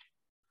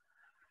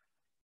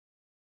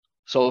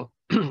 So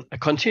a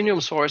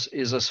continuum source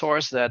is a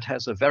source that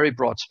has a very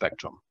broad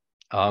spectrum.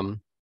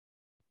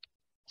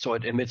 So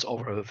it emits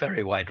over a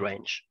very wide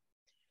range.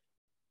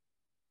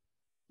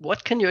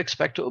 What can you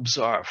expect to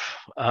observe?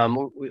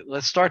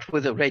 Let's start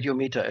with the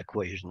radiometer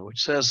equation, which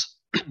says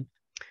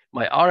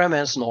my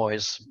RMS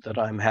noise that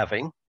I'm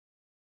having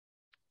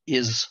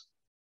is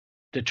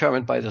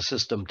determined by the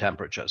system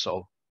temperature.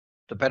 So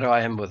the better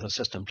I am with the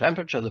system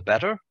temperature, the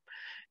better.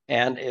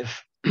 And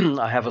if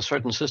I have a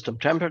certain system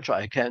temperature,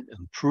 I can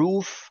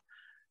improve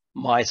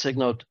my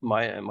signal,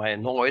 my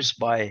noise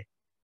by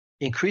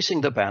increasing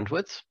the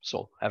bandwidth.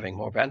 So having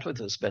more bandwidth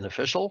is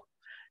beneficial.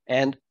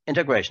 And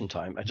integration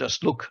time, I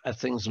just look at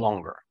things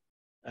longer.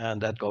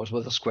 And that goes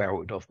with the square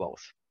root of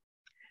both.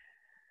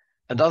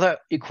 Another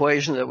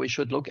equation that we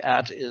should look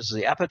at is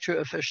the aperture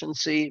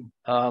efficiency.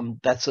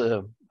 That's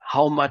a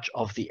how much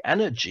of the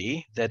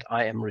energy that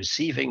I am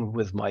receiving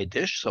with my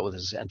dish, so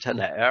this is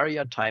antenna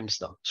area times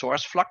the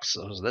source flux,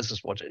 so this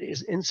is what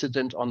is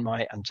incident on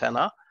my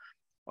antenna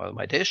or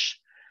my dish,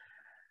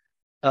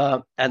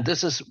 and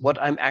this is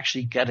what I'm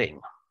actually getting.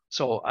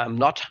 So I'm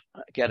not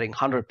getting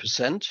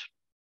 100%,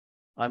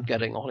 I'm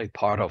getting only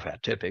part of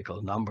it.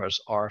 Typical numbers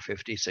are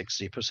 50,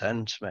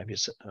 60%, maybe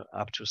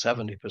up to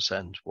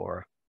 70%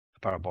 for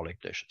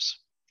parabolic dishes.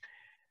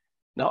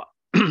 Now,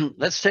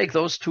 let's take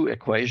those two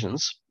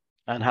equations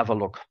and have a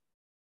look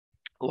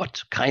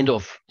what kind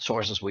of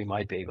sources we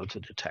might be able to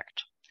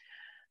detect.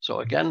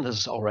 So again, this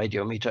is our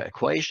radiometer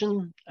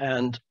equation,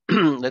 and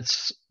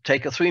let's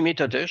take a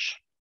 3-meter dish,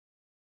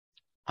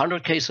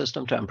 100K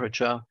system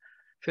temperature,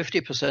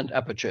 50%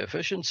 aperture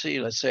efficiency.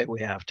 Let's say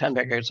we have 10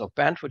 megahertz of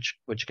band,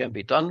 which can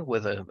be done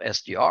with a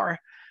SDR.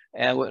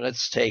 And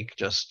let's take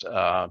just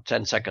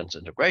 10 seconds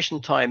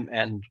integration time.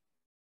 And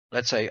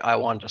let's say I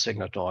want a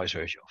signal to noise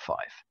ratio of 5.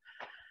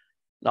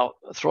 Now,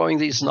 throwing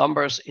these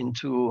numbers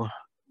into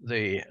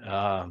the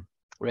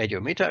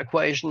radiometer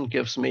equation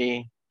gives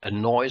me a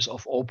noise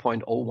of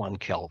 0.01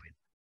 Kelvin.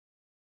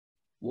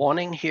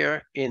 Warning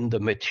here, in the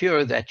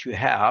material that you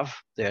have,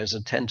 there's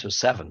a 10 to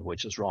 7,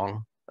 which is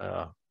wrong.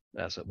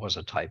 As it was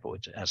a typo,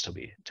 it has to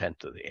be 10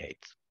 to the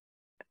 8th.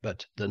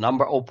 But the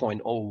number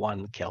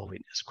 0.01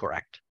 Kelvin is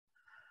correct.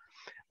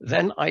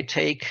 Then I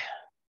take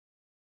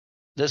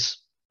this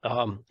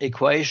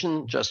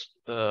equation, just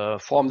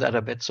form that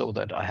a bit so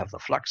that I have the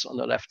flux on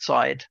the left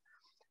side.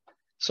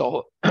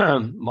 So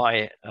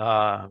my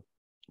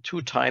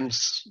 2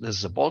 times, this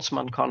is a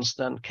Boltzmann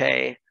constant,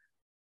 K,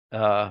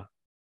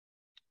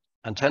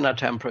 antenna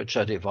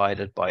temperature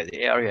divided by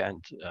the area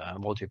and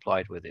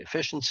multiplied with the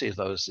efficiency,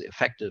 those the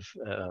effective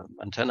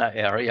antenna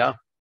area.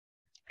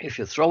 If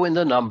you throw in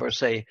the number,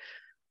 say,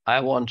 I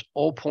want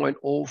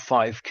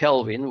 0.05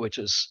 Kelvin, which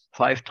is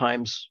 5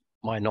 times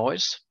my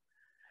noise,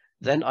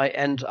 then I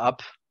end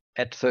up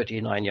at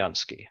 39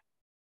 Jansky.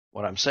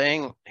 What I'm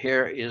saying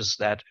here is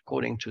that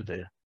according to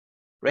the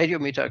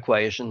radiometer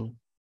equation,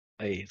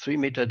 a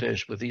 3-meter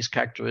dish with these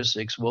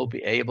characteristics will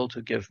be able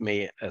to give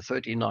me a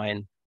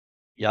 39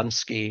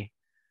 Jansky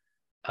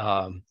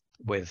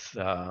with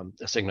a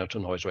signal to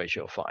noise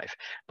ratio of 5.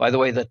 By the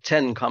way, the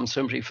 10 comes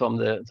simply from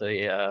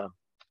the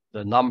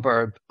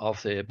number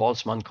of the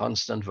Boltzmann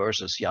constant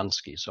versus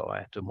Jansky. So I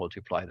had to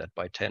multiply that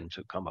by 10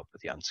 to come up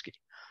with Jansky.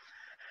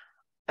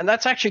 And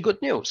that's actually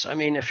good news. I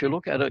mean, if you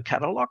look at a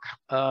catalog,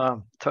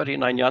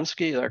 39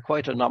 Jansky, there are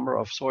quite a number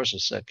of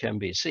sources that can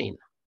be seen.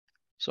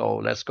 So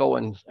let's go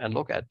and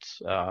look at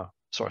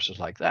sources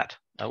like that,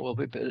 and we'll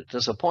be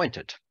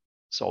disappointed.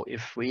 So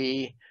if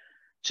we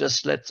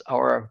just let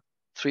our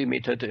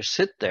 3-meter dish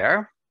sit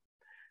there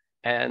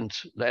and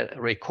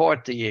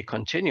record the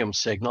continuum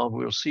signal,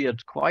 we'll see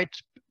it quite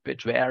a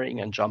bit varying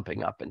and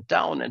jumping up and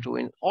down and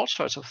doing all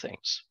sorts of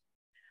things.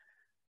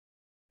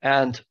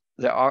 And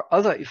there are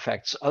other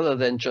effects other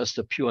than just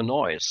the pure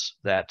noise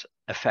that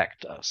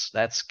affect us.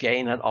 That's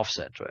gain and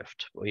offset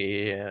drift.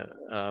 We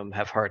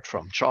have heard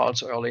from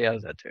Charles earlier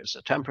that there's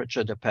a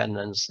temperature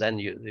dependence. Then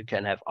you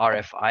can have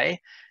RFI.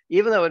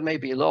 Even though it may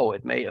be low,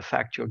 it may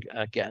affect your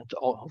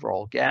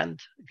overall gain.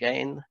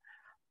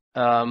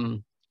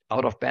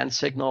 Out of band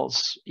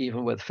signals,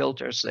 even with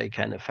filters, they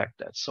can affect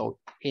that. So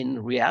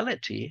in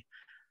reality,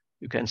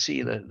 you can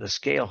see the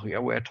scale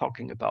here. We're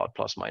talking about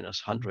plus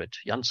minus 100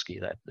 Jansky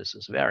that this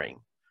is varying.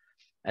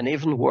 And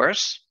even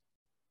worse,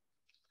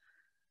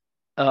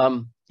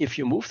 if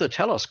you move the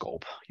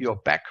telescope, your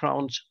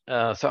background,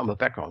 thermal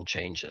background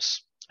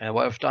changes. And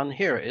what I've done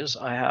here is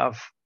I have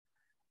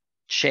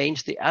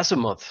changed the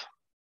azimuth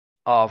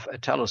of a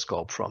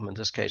telescope from, in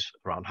this case,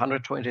 around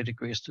 120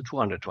 degrees to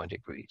 220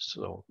 degrees.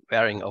 So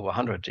varying over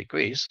 100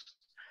 degrees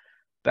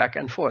back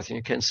and forth. And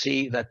you can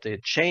see that the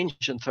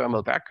change in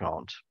thermal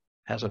background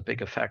has a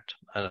big effect.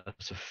 And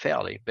it's a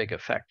fairly big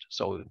effect.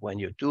 So when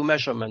you do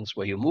measurements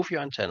where you move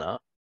your antenna,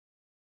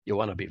 you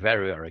want to be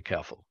very, very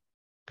careful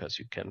because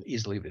you can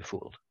easily be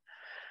fooled.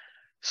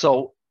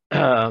 So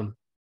the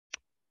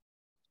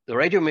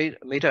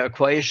radiometer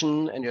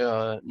equation and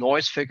your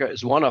noise figure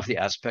is one of the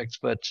aspects,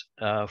 but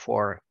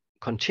for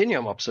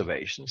continuum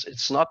observations,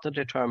 it's not the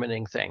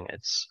determining thing.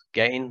 It's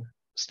gain,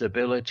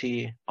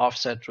 stability,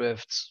 offset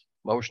drifts,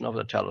 motion of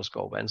the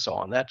telescope, and so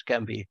on. That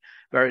can be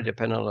very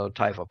dependent on the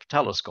type of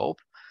telescope.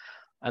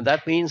 And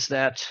that means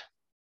that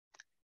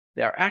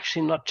there are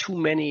actually not too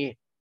many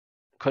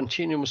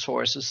continuum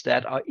sources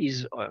that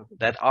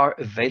are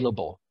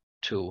available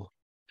to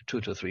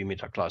 2 to 3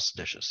 meter class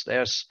dishes.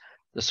 There's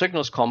the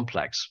signals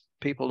complex.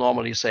 People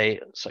normally say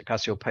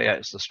Cassiopeia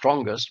is the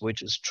strongest,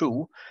 which is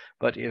true.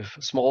 But if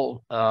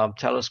small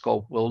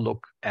telescope will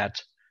look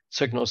at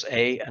signals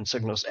A and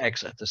signals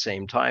X at the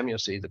same time, you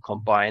see the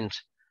combined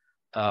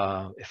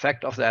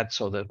effect of that.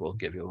 So that will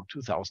give you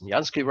 2000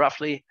 Jansky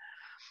roughly.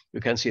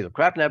 You can see the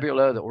Crab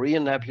Nebula, the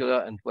Orion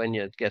Nebula, and when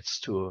it gets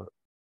to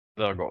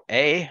Virgo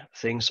A,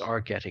 things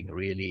are getting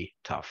really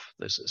tough.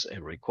 This is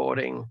a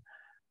recording.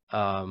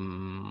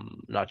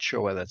 Not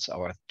sure whether it's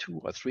our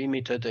 2 or 3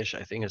 meter dish.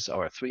 I think it's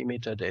our 3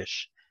 meter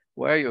dish.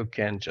 where you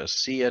can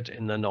just see it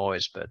in the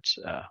noise, but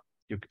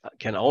you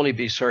can only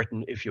be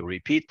certain if you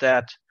repeat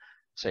that.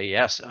 Say,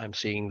 yes, I'm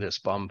seeing this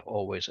bump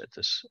always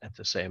at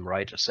the same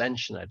right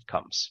ascension it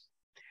comes.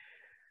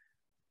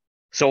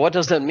 So what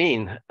does that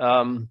mean?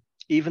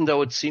 Even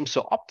though it seems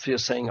so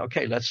obvious, saying,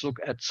 okay, let's look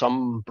at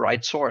some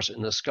bright source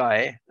in the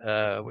sky,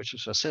 which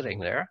is just sitting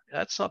there.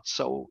 That's not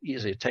so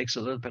easy. It takes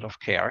a little bit of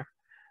care,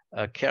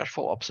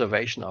 careful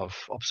observation of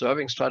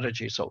observing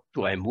strategy. So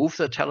do I move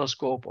the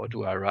telescope, or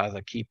do I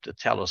rather keep the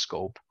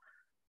telescope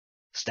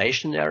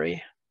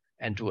stationary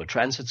and do a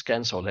transit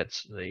scan? So let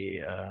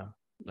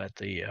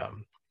the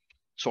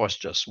source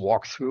just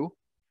walk through.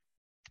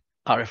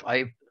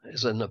 RFI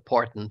is an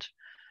important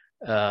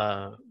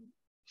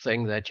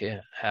thing that you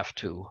have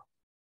to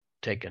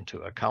take into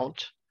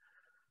account.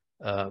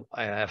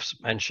 I have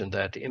mentioned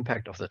that the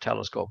impact of the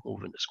telescope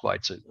movement is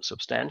quite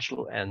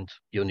substantial, and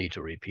you need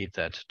to repeat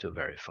that to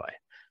verify.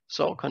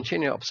 So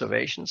continued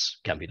observations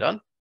can be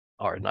done,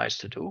 are nice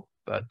to do,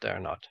 but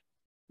they're not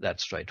that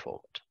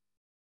straightforward.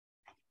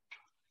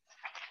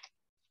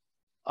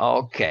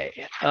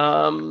 Okay,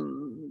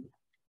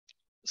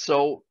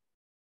 so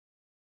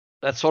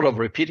that's sort of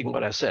repeating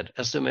what I said.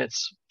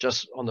 Estimates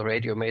just on the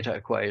radiometer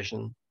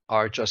equation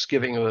are just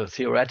giving you a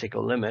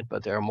theoretical limit,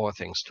 but there are more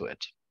things to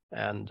it.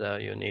 And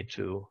you need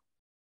to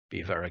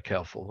be very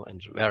careful and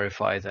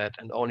verify that,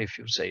 and only if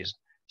you say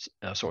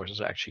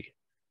sources are actually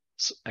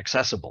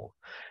accessible.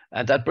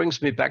 And that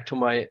brings me back to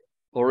my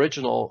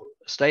original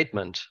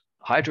statement.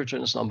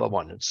 Hydrogen is number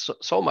one. It's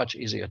so much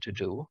easier to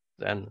do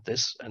than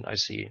this, and I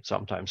see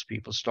sometimes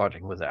people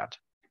starting with that.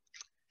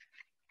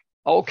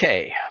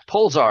 Okay,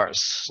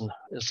 pulsars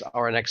is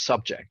our next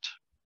subject.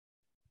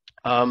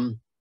 I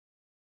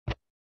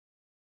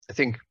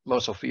think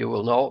most of you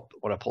will know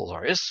what a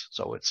pulsar is.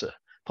 So it's a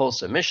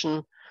pulse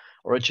emission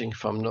originating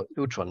from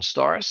neutron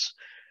stars.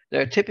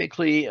 They're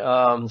typically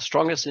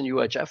strongest in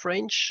UHF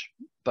range,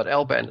 but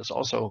L-band is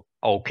also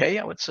okay,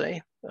 I would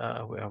say,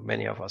 where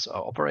many of us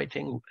are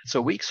operating. It's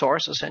a weak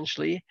source,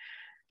 essentially,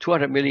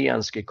 200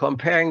 milliansky.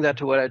 Comparing that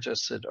to what I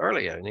just said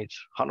earlier, you need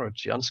 100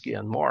 Jansky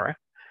and more.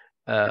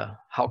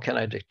 How can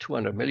I do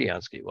 200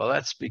 milliansky? Well,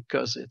 that's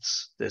because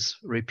it's this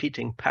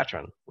repeating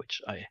pattern,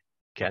 which I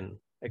can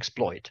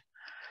exploit.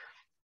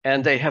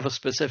 And they have a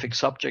specific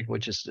subject,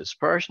 which is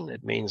dispersion.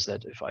 It means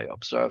that if I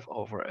observe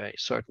over a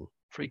certain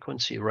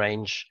frequency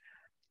range,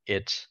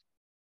 the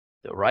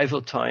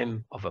arrival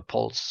time of a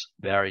pulse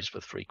varies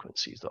with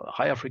frequencies. The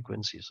higher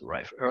frequencies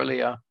arrive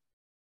earlier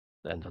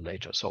than the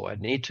later. So what I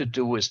need to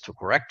do is to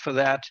correct for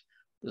that.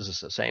 This is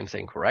the same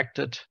thing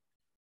corrected,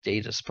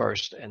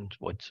 de-dispersed, and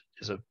what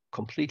is a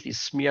completely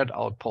smeared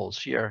out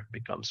pulse here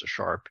becomes a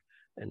sharp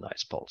and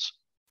nice pulse.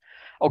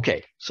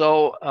 Okay,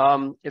 so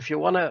if you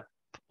want to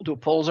do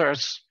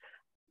pulsars,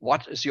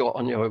 what is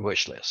on your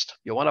wish list?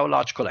 You want a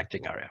large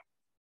collecting area.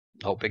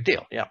 No big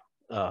deal, yeah,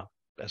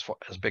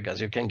 as big as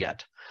you can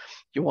get.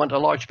 You want a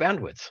large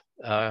bandwidth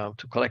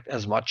to collect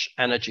as much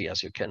energy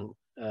as you can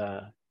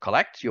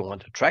collect. You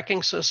want a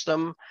tracking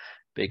system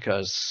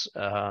because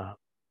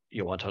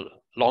you want a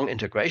long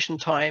integration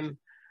time,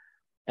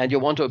 and you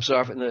want to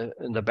observe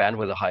in the band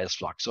with the highest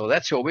flux. So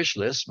that's your wish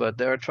list, but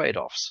there are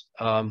trade-offs.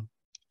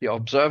 The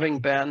observing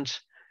band,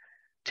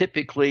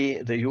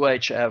 typically the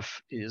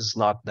UHF is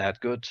not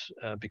that good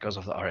because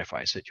of the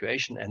RFI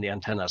situation, and the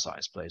antenna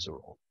size plays a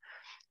role.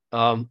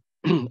 A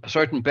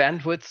certain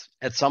bandwidth,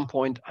 at some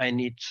point I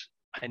need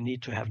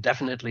to have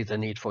definitely the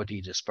need for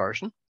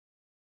de-dispersion.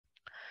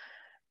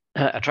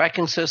 A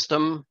tracking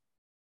system,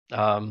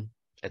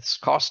 it's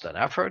cost and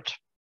effort,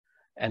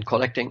 and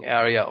collecting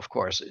area, of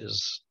course,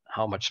 is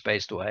how much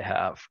space do I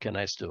have? Can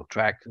I still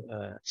track,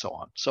 so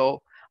on.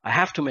 So I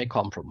have to make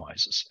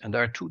compromises, and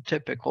there are two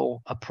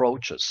typical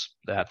approaches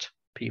that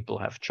people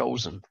have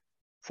chosen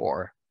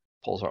for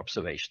pulsar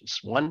observations.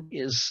 One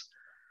is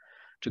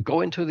to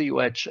go into the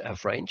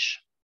UHF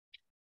range,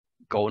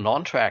 go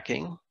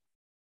non-tracking,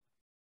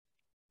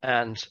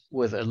 and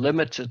with a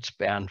limited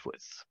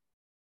bandwidth,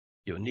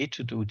 you need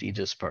to do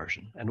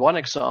de-dispersion. And one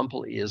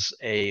example is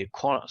a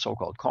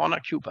so-called corner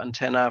cube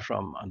antenna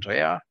from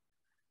Andrea.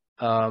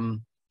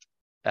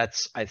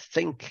 That's, I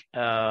think,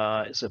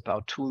 is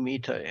about 2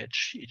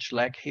 meters each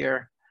leg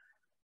here.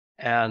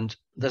 And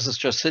this is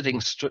just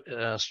sitting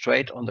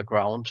straight on the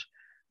ground,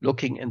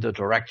 looking in the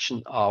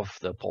direction of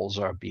the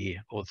pulsar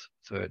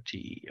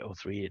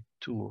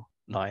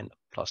B030-0329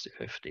 plus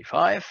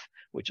 55,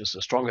 which is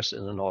the strongest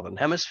in the Northern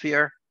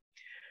Hemisphere.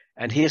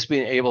 And he has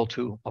been able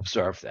to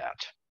observe that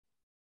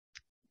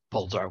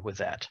pulsar with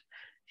that.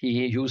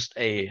 He used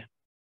a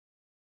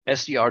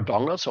SDR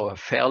dongle, so a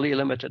fairly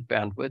limited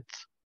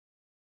bandwidth,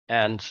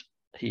 and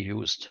he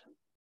used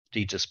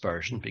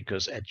de-dispersion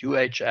because at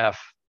UHF,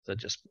 the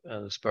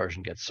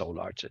dispersion gets so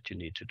large that you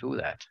need to do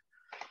that.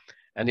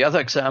 And the other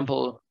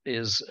example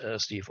is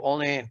Steve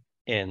Olney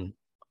in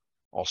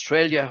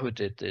Australia, who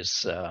did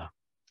this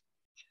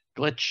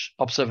glitch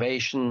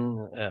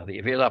observation.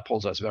 The Evela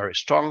pulsar is very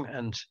strong,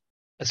 and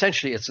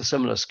essentially it's a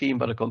similar scheme,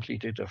 but a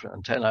completely different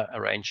antenna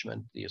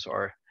arrangement. These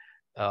are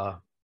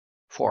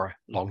 4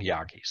 long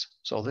Yagis.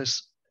 So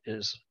this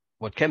is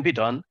what can be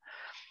done.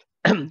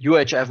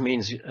 UHF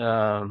means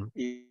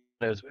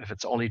if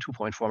it's only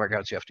 2.4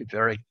 megahertz, you have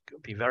to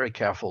be very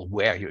careful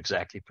where you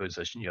exactly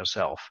position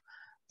yourself,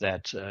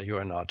 that you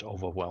are not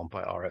overwhelmed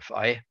by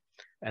RFI.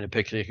 And in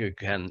particular, you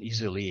can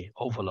easily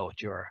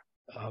overload your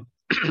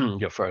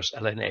your first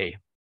LNA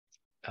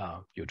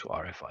due to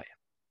RFI.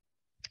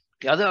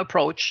 The other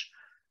approach,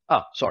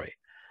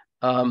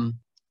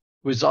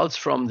 results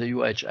from the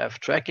UHF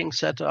tracking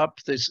setup.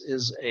 This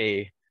is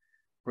a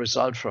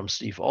result from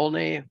Steve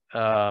Olney.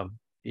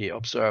 He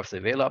observed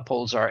the Vela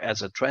pulsar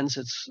as it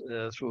transits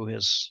through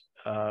his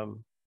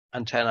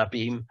antenna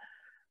beam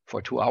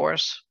for 2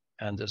 hours.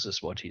 And this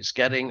is what he's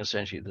getting.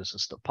 Essentially, this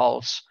is the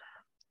pulse.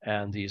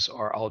 And these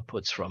are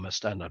outputs from a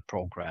standard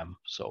program.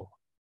 So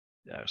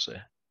there's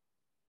a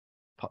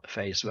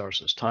phase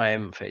versus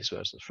time, phase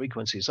versus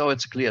frequency. So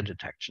it's a clear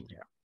detection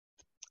here.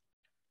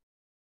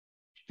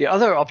 The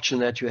other option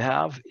that you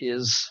have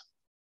is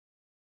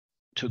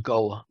to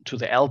go to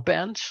the L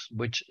band,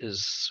 which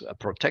is a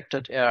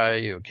protected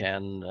area. You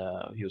can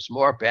use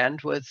more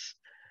bandwidth,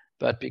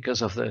 but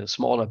because of the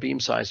smaller beam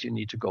size, you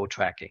need to go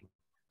tracking.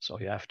 So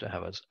you have to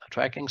have a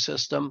tracking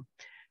system.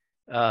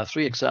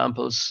 3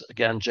 examples,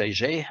 again,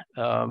 JJ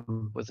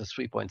with a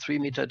 3.3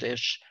 meter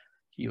dish.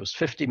 He used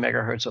 50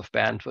 megahertz of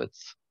bandwidth,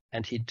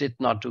 and he did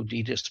not do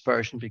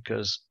de-dispersion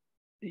because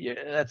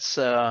that's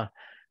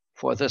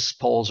for this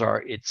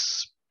pulsar,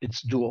 it's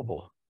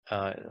doable.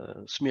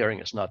 Smearing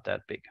is not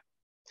that big.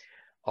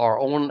 Our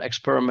own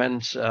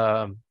experiment,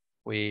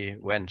 we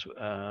went,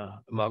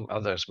 among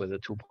others, with a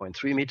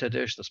 2.3 meter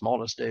dish, the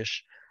smallest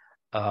dish.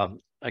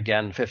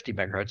 Again, 50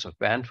 megahertz of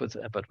bandwidth,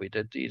 but we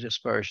did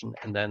de-dispersion.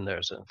 And then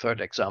there's a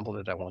third example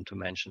that I want to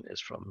mention is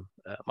from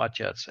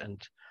Matthias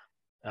and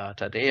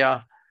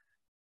Tadea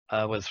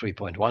with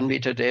 3.1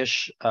 meter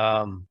dish,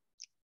 25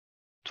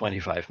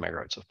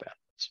 megahertz of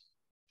bandwidth.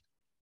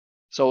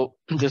 So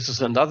this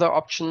is another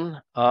option.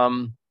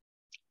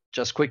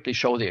 Just quickly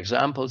show the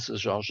examples. This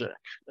is Jean-Jacques,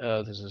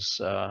 this is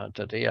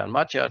Tadea and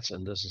Matthias,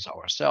 and this is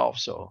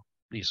ourselves. So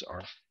these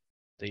are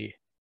the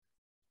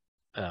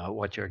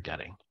what you're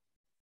getting.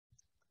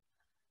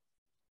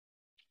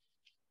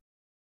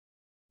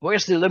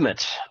 Where's the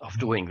limit of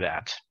doing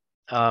that?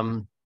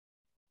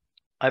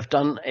 I've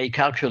done a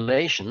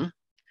calculation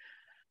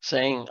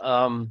saying,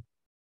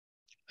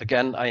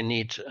 again, I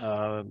need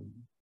a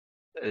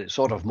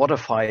sort of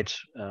modified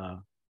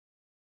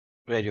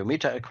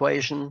radiometer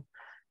equation.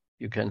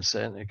 You can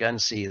again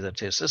see the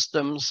T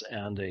systems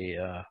and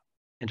the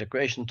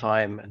integration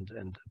time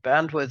and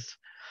bandwidth,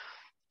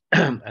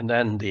 and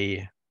then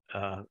the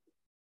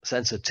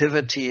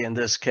sensitivity in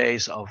this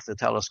case of the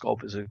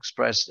telescope is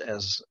expressed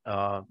as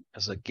a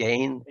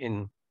gain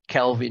in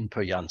Kelvin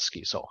per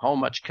Jansky. So how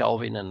much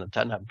Kelvin in the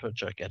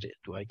temperature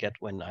do I get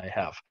when I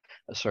have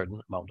a certain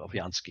amount of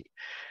Jansky?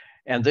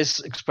 And this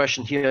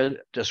expression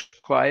here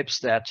describes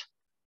that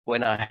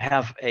when I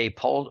have a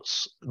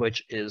pulse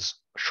which is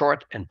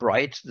short and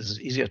bright, this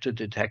is easier to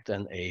detect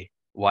than a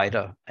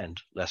wider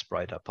and less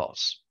brighter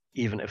pulse,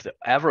 even if the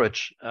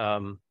average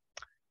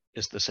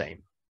is the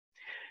same.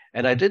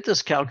 And I did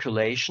this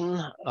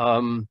calculation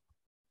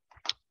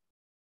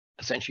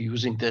essentially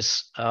using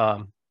this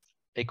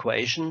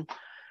equation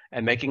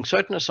and making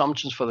certain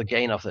assumptions for the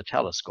gain of the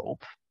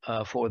telescope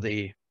for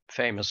the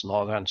famous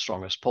northern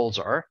strongest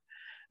pulsar,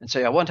 and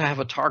say I want to have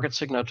a target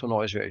signal to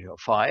noise ratio of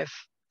 5,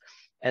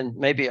 and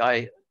maybe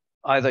I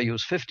either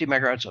use 50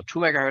 megahertz or 2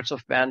 megahertz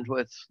of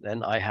bandwidth.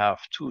 Then I have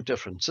 2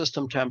 different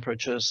system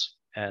temperatures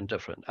and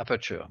different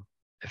aperture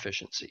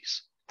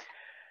efficiencies.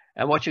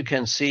 And what you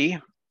can see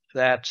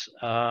that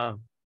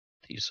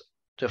these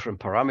different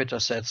parameter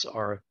sets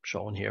are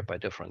shown here by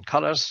different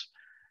colors.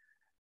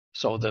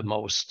 So the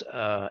most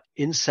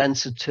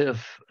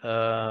insensitive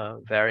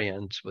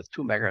variant with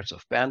 2 megahertz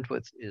of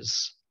bandwidth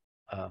is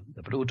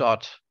the blue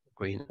dot,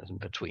 green is in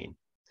between.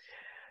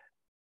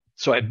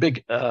 So at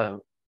big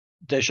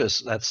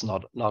dishes, that's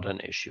not an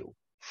issue.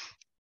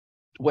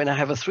 When I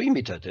have a 3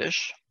 meter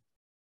dish,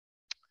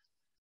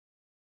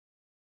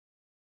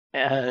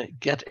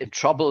 get in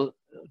trouble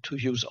to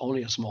use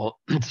only a small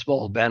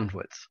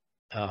bandwidth,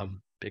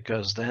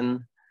 because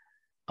then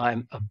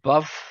I'm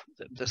above,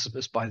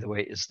 this by the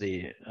way is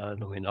the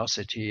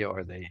luminosity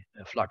or the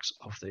flux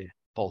of the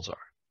pulsar.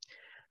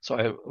 So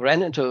I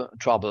ran into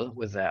trouble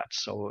with that.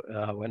 So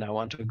when I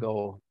want to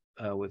go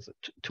with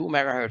 2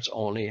 megahertz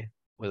only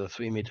with a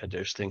 3 meter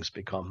dish, things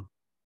become,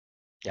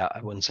 yeah,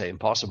 I wouldn't say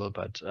impossible,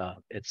 but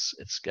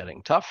it's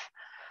getting tough.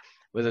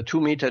 With a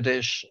 2 meter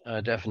dish,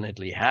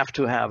 definitely have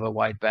to have a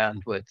wide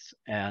bandwidth.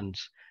 And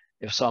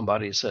if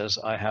somebody says,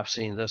 I have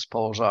seen this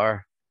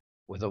pulsar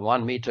with a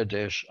 1 meter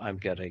dish, I'm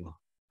getting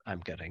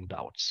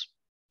doubts.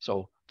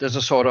 So there's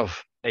a sort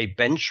of a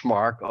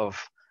benchmark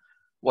of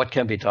what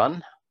can be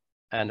done.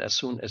 And as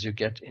soon as you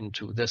get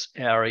into this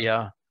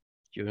area,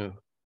 you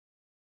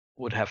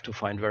would have to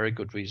find very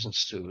good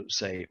reasons to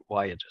say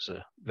why it is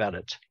a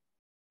valid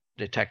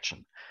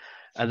detection.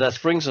 And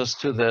that brings us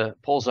to the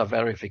pulsar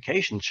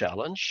verification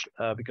challenge,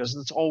 because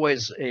it's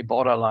always a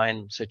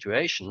borderline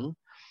situation.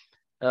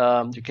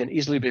 You can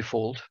easily be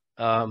fooled.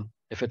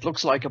 If it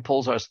looks like a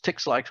pulsar,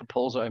 ticks like a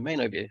pulsar, it may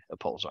not be a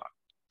pulsar.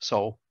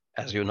 So,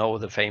 as you know,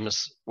 the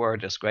famous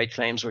word is great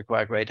claims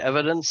require great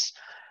evidence.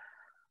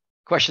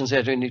 Questions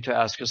that you need to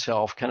ask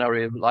yourself, can I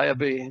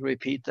reliably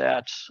repeat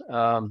that?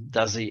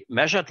 Does the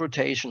measured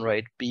rotation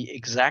rate be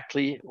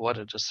exactly what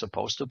it is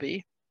supposed to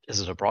be?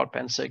 Is it a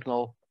broadband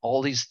signal?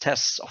 All these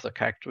tests of the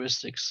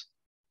characteristics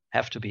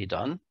have to be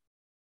done.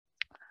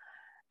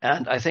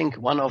 And I think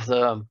one of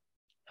the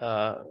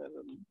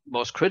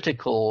most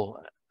critical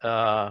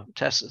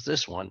tests is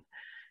this one.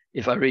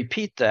 If I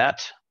repeat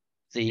that,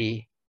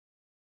 the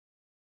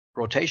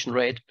rotation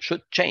rate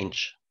should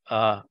change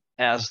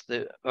as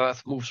the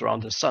Earth moves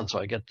around the sun. So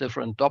I get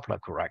different Doppler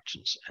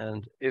corrections.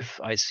 And if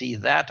I see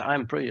that,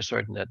 I'm pretty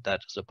certain that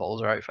that is a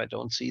pulsar. If I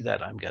don't see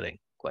that, I'm getting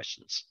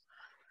questions.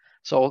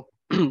 So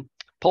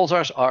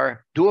pulsars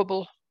are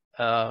doable.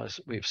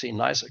 We've seen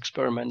nice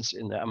experiments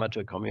in the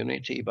amateur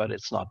community, but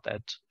it's not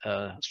that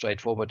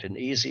straightforward and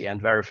easy,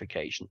 and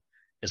verification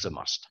is a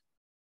must.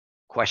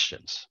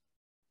 Questions?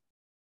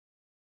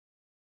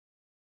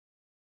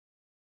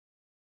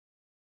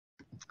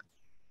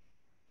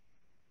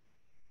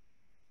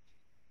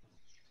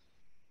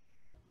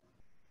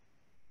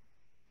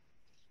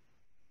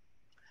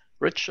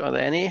 Rich, are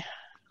there any?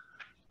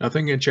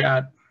 Nothing in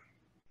chat.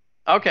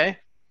 Okay.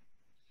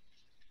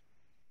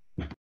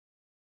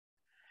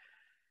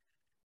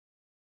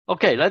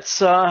 Okay, let's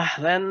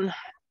then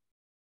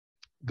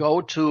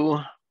go to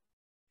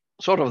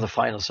sort of the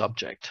final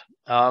subject,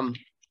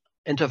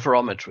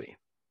 interferometry.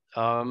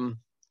 The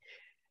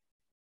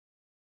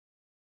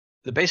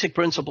basic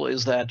principle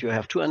is that you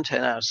have two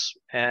antennas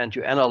and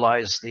you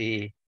analyze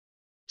the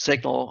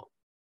signal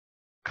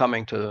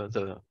coming to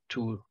the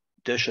two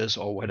dishes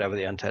or whatever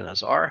the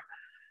antennas are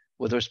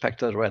with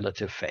respect to the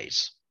relative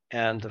phase.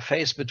 And the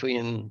phase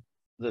between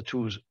the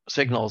two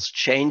signals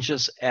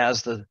changes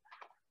as the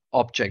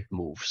object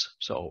moves.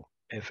 So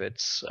if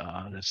it's,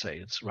 let's say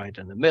it's right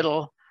in the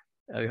middle,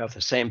 you have the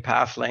same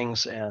path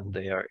lengths and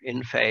they are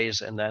in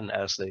phase, and then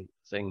as the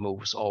thing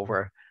moves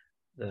over,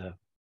 the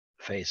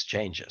phase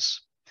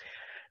changes.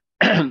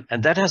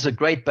 And that has a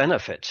great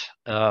benefit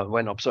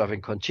when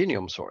observing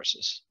continuum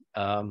sources.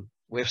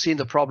 We've seen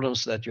the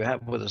problems that you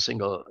have with a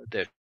single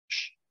dish.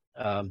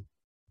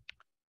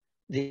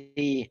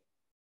 The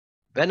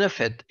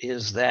benefit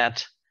is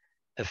that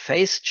a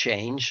phase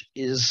change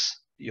is,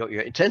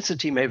 your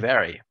intensity may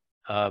vary,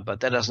 but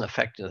that doesn't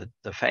affect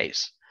the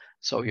phase.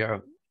 So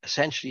you're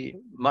essentially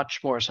much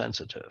more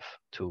sensitive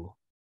to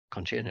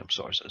continuum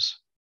sources.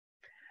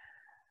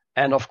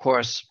 And of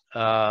course,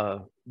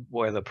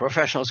 where the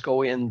professionals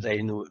go in,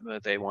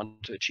 they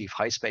want to achieve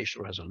high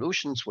spatial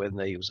resolutions when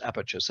they use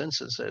aperture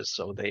synthesis.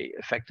 So they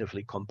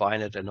effectively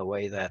combine it in a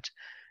way that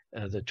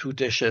the two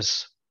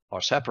dishes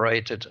are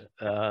separated,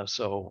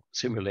 so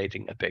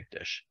simulating a big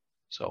dish,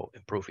 so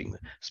improving the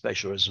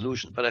spatial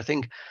resolution. But I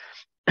think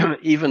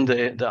even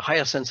the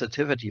higher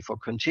sensitivity for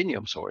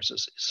continuum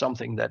sources is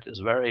something that is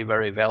very,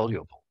 very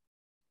valuable.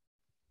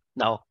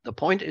 Now, the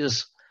point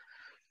is,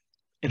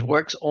 it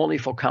works only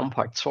for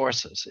compact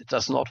sources. It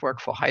does not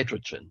work for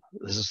hydrogen.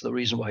 This is the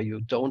reason why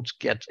you don't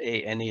get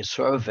any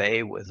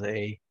survey with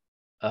a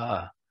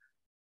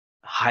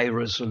high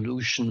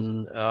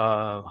resolution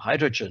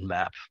hydrogen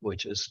map,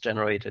 which is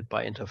generated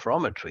by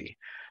interferometry.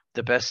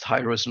 The best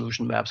high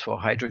resolution maps for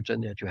hydrogen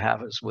that you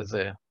have is with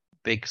the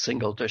big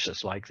single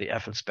dishes like the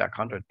Effelsberg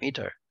 100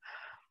 meter.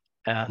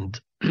 And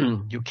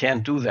you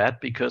can't do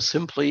that because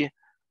simply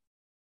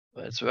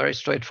it's very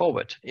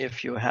straightforward.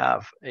 If you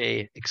have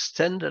an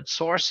extended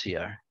source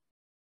here,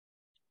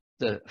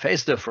 the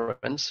phase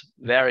difference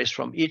varies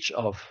from each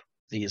of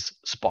these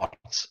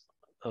spots.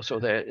 So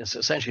there is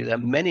essentially, there are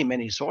many,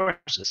 many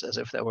sources, as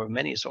if there were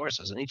many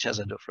sources, and each has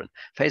a different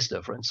phase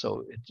difference.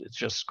 So it's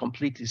just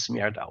completely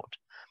smeared out.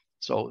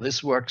 So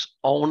this works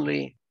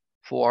only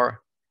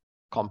for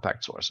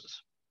compact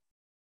sources.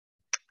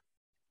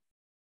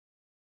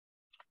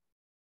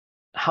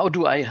 How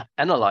do I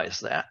analyze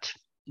that?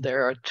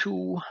 There are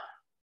two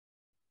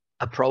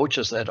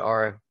approaches that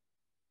are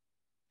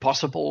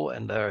possible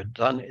and they're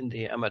done in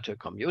the amateur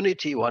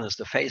community. One is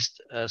the phase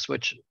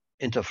switch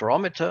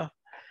interferometer,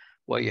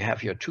 where you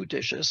have your two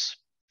dishes,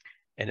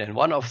 and in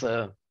one of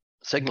the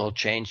signal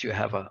chains you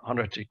have a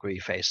 100-degree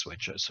phase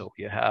switcher. So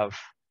you have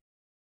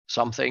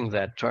something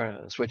that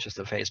switches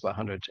the phase by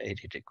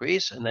 180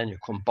 degrees, and then you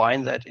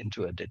combine that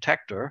into a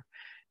detector,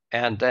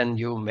 and then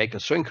you make a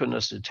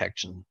synchronous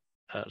detection.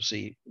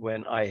 See,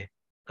 when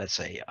let's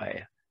say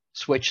I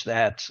switch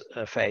that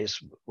phase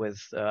with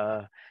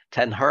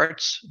 10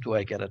 hertz, do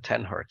I get a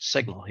 10 hertz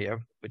signal here,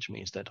 which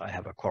means that I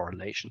have a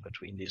correlation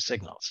between these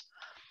signals.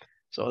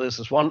 So this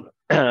is one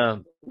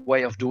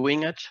way of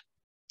doing it.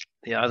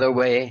 The other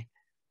way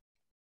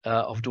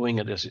of doing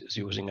it is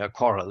using a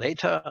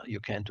correlator.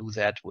 You can do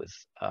that with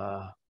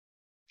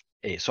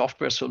a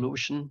software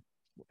solution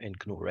in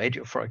GNU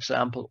Radio, for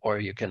example, or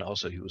you can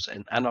also use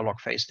an analog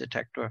phase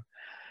detector.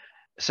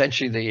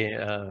 Essentially,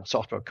 the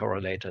software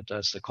correlator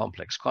does the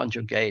complex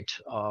conjugate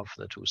of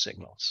the two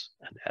signals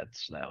and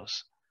adds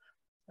those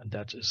And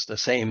that is the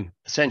same,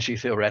 essentially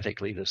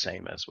theoretically the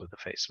same as with the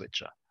phase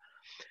switcher.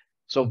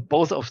 So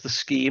both of the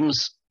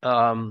schemes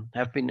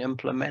have been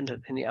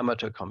implemented in the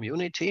amateur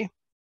community.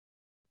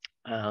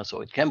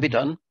 So it can be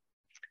done.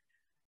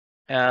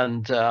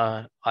 And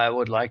I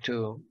would like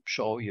to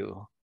show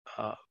you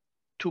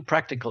two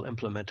practical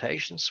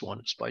implementations. One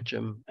is by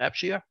Jim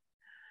Abshire,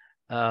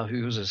 who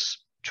uses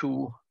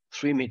two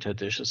 3-meter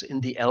dishes in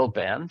the L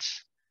band.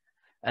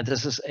 And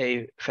this is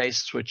a phase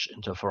switch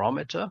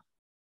interferometer.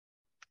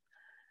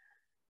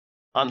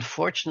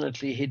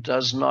 Unfortunately, he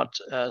does not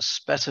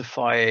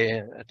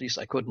specify, at least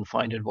I couldn't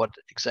find it, what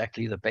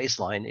exactly the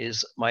baseline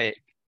is. My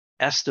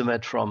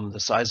estimate from the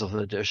size of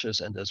the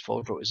dishes and this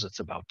photo is it's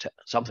about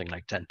something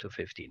like 10 to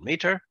 15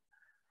 meter.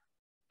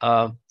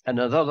 And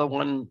another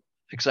one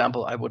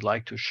example I would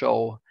like to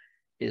show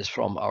is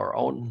from our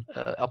own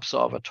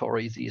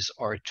observatory. These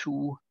are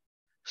two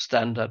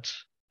standard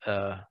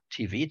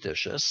TV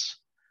dishes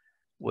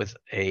with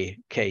a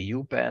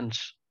KU band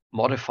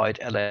modified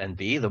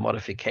LNB. The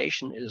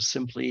modification is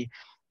simply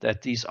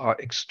that these are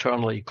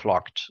externally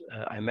clocked.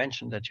 I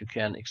mentioned that you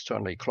can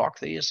externally clock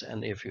these,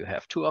 and if you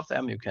have two of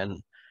them, you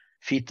can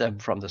feed them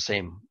from the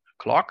same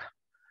clock.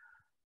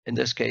 In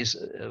this case,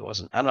 it was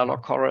an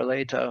analog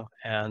correlator,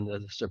 and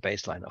it's a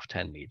baseline of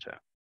 10 meter.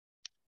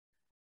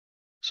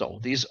 So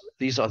these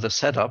are the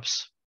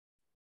setups.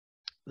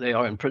 They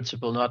are in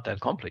principle not that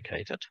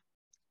complicated.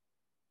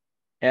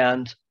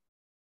 And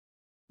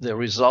the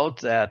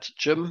result that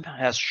Jim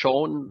has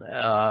shown,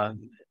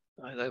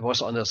 it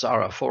was on the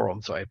SARA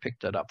forum, so I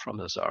picked it up from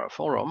the SARA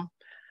forum,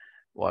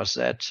 was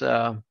that,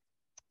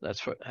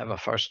 let's have a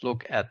first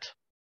look at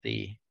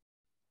the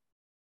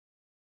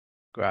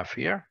graph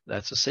here.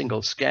 That's a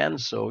single scan,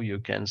 so you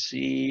can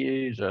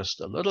see just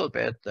a little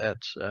bit that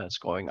it's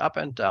going up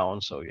and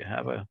down, so you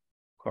have a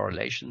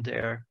correlation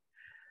there.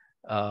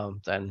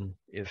 Then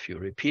if you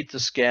repeat the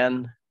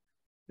scan,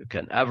 you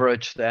can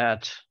average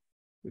that,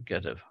 you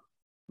get a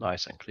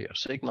nice and clear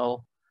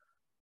signal,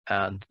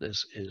 and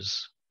this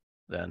is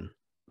then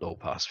low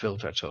pass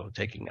filter, so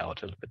taking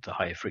out a little bit the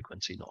high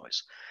frequency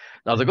noise.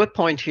 Now the good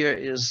point here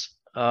is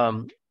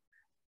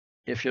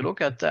if you look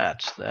at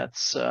that,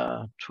 that's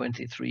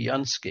 23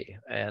 Jansky,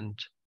 and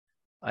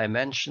I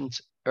mentioned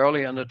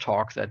earlier in the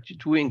talk that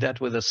doing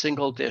that with a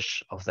single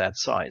dish of that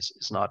size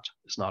is not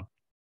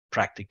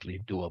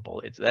practically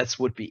doable. That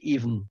would be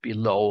even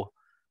below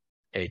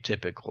a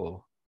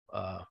typical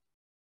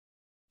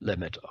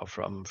limit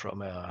from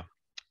a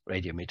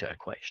radiometer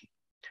equation.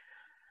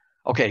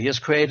 Okay, he's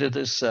created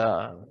this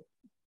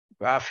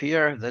graph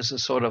here. This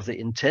is sort of the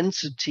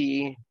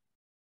intensity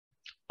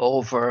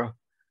over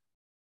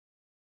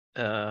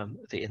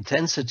the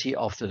intensity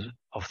of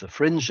the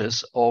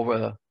fringes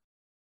over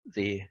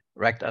the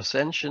rect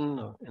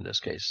ascension, in this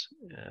case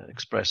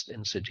expressed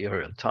in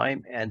sidereal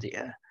time, and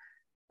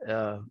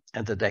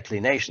the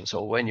declination.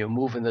 So when you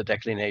move in the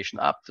declination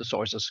up, the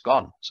source is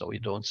gone, so you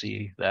don't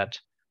see that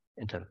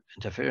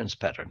interference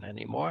pattern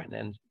anymore. And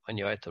then when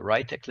you're at the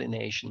right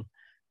declination,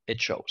 it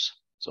shows.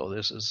 So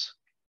this is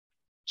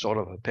sort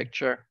of a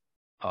picture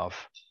of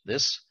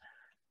this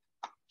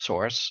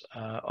source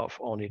of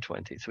only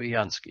 23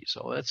 Jansky.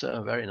 So it's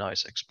a very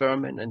nice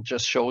experiment and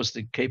just shows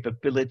the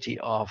capability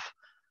of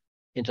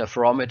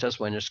interferometers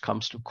when it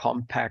comes to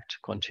compact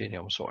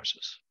continuum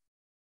sources.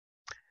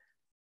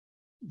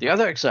 The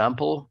other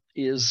example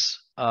is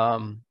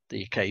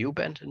the KU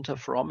band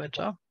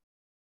interferometer.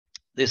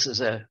 This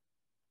is a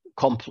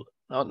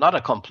not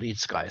a complete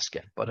sky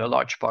scan, but a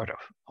large part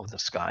of the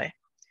sky.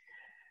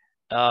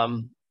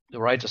 The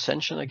right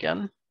ascension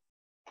again,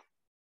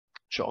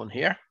 shown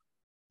here,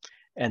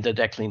 and the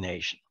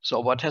declination.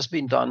 So what has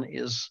been done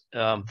is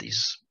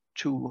these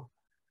two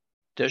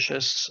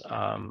dishes,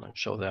 I'll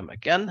show them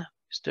again.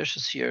 These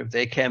dishes here,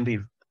 they can be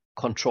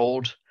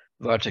controlled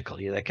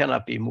vertically. They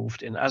cannot be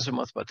moved in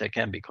azimuth, but they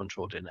can be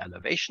controlled in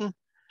elevation.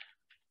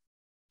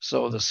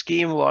 So the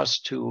scheme was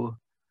to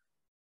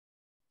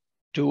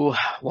do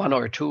 1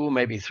 or 2,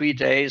 maybe 3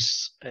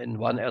 days in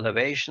one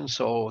elevation,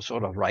 so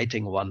sort of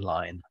writing one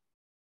line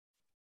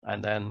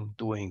and then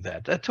doing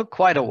that. That took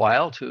quite a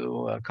while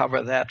to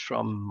cover that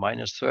from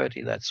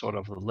 -30, that's sort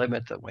of the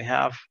limit that we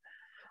have,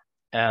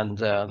 and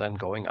then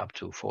going up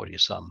to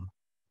 40-some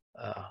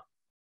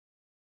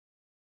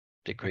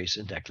degrees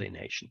in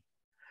declination.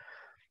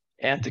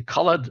 And the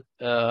colored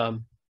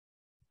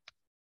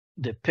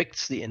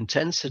depicts the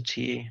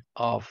intensity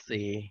of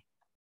the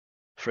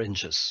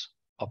fringes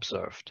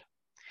observed.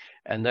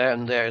 And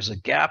then there's a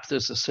gap.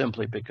 This is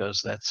simply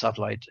because that's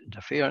satellite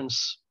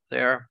interference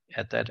there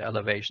at that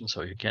elevation,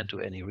 so you can't do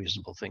any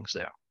reasonable things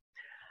there.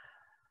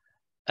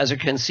 As you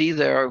can see,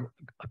 there are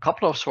a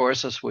couple of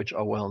sources which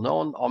are well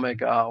known: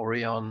 Omega,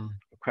 Orion,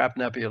 Crab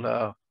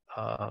Nebula,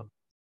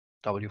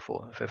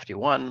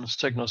 W451,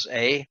 Cygnus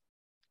A.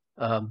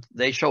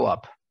 They show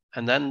up.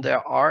 And then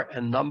there are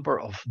a number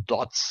of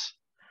dots,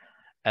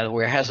 and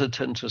we're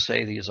hesitant to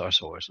say these are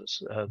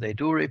sources. They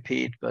do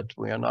repeat, but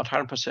we are not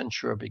 100%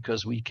 sure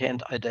because we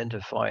can't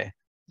identify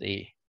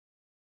the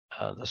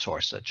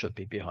source that should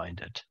be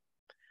behind it.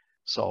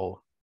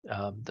 So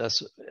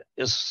This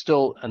is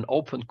still an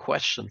open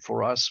question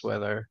for us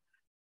whether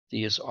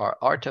these are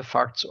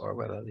artifacts or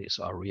whether these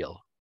are real.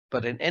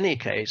 But in any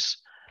case,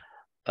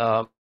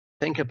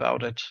 think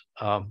about it.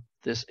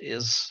 This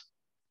is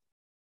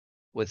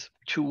with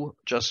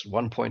just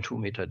 1.2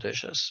 meter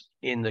dishes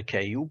in the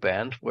Ku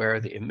band, where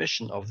the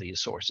emission of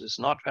these sources is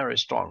not very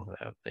strong.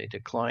 They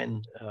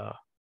decline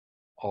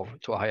over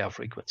to higher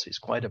frequencies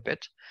quite a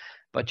bit,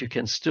 but you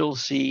can still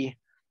see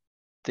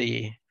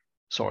the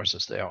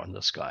sources there in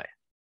the sky.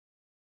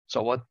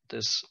 So what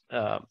this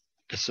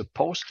is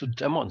supposed to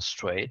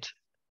demonstrate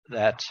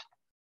that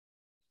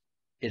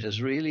it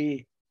is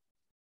really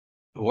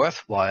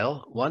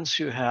worthwhile, once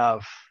you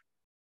have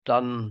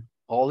done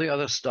all the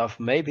other stuff,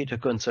 maybe to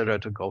consider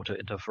to go to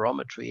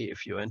interferometry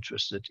if you're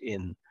interested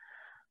in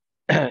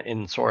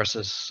in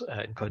sources,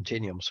 in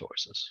continuum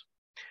sources.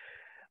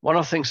 One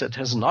of the things that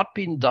has not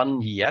been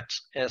done yet,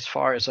 as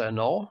far as I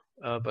know,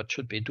 but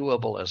should be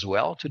doable as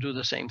well, to do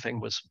the same thing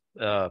with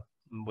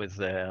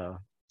the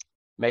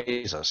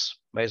mesas.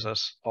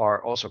 Mesas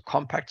are also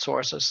compact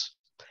sources.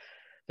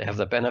 They have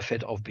the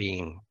benefit of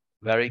being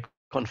very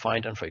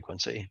confined in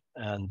frequency,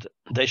 and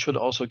they should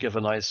also give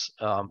a nice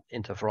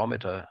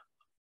interferometer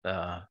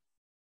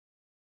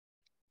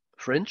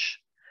fringe,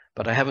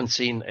 but I haven't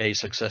seen a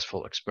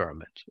successful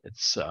experiment.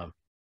 It's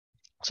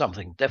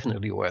something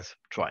definitely worth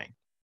trying.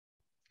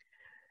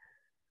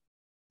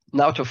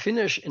 Now, to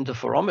finish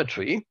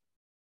interferometry,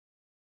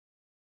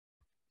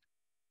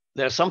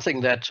 there's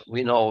something that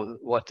we know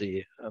what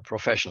the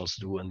professionals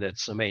do, and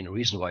that's the main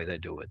reason why they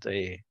do it.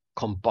 They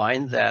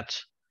combine that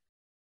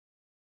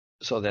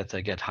so that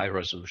they get high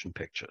resolution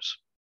pictures.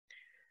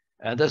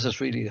 And this is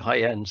really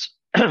high end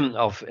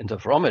of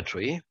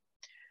interferometry.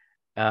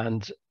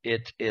 And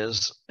it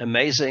is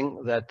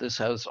amazing that this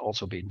has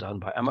also been done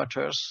by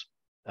amateurs.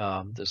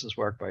 This is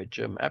work by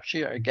Jim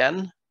Abshire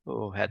again,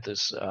 who had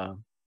this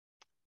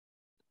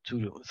 2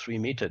 to 3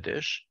 meter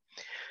dish.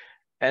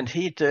 And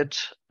he did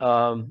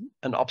an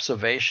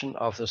observation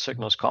of the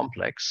signals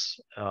complex,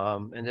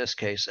 in this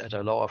case at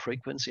a lower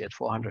frequency at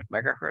 400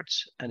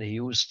 megahertz. And he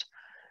used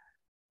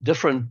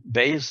different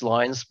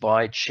baselines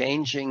by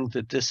changing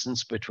the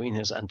distance between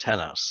his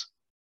antennas.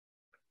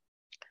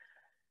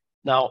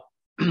 Now,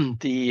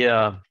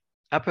 the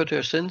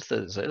aperture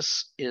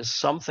synthesis is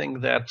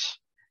something that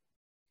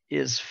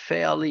is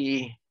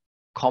fairly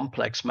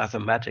complex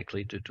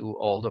mathematically to do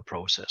all the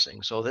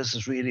processing. So this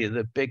is really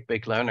the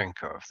big learning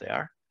curve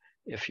there,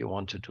 if you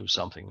want to do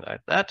something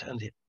like that. And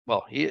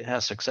he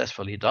has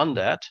successfully done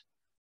that.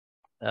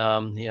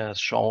 He has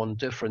shown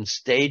different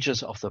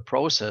stages of the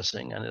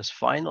processing, and his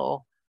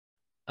final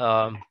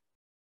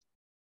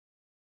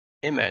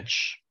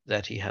image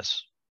that he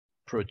has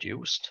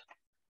produced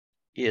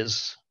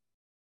is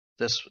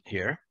this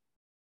here.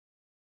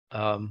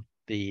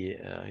 He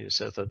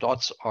said the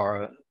dots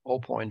are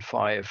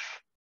 0.5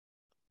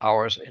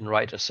 hours in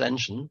right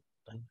ascension.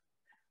 And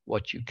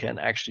what you can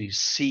actually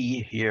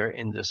see here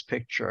in this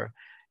picture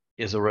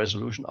is a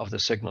resolution of the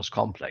signals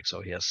complex.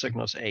 So he has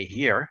signals A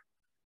here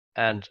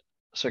and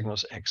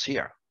signals X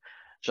here.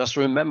 Just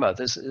remember,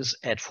 this is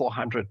at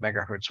 400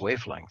 megahertz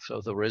wavelength. So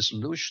the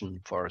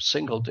resolution for a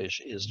single dish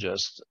is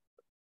just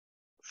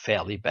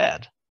fairly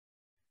bad.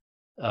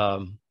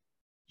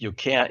 You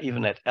can't,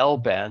 even at L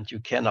band, you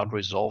cannot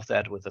resolve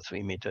that with a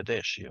 3 meter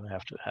dish. You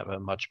have to have a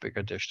much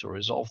bigger dish to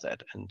resolve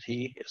that. And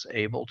he is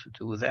able to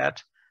do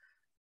that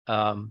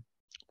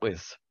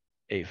with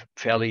a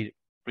fairly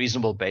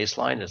reasonable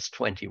baseline. It's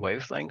 20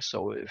 wavelengths.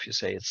 So if you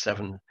say it's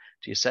 70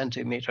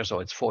 centimeters, so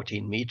it's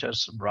 14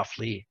 meters,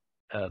 roughly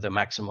the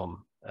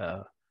maximum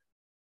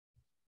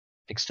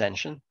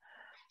extension.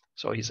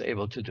 So he's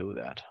able to do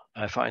that.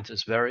 I find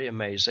this very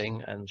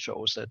amazing and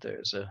shows that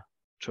there's a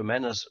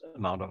tremendous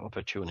amount of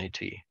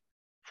opportunity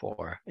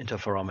for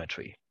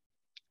interferometry,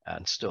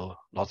 and still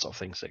lots of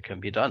things that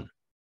can be done.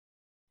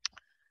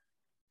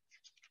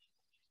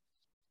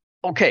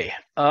 Okay,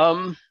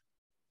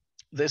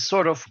 this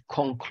sort of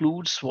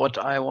concludes what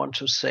I want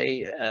to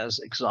say as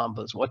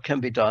examples. What can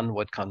be done,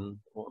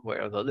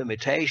 where are the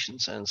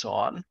limitations, and so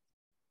on.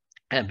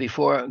 And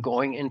before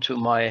going into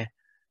my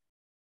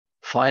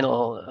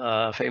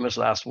final famous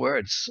last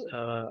words,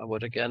 I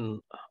would again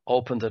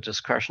open the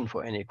discussion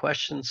for any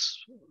questions,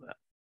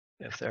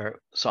 if there are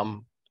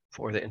some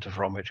for the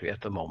interferometry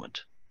at the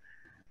moment.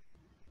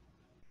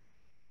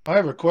 I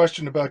have a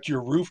question about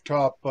your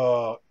rooftop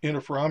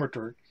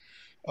interferometer.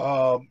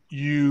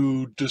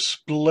 You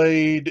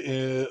displayed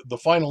the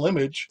final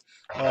image,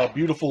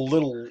 beautiful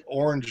little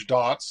orange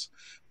dots.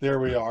 There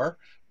we are.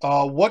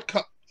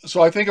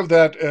 So I think of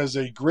that as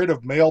a grid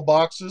of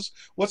mailboxes.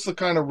 What's the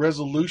kind of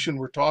resolution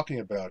we're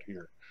talking about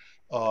here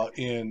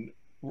in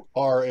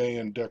RA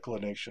and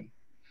declination?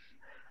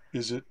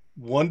 Is it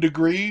 1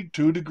 degree,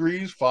 2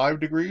 degrees, 5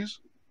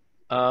 degrees?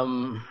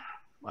 I'm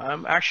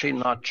actually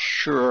not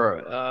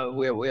sure.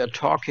 We are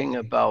talking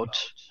about,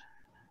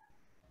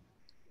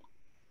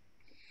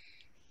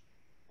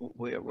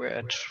 we're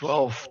at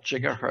 12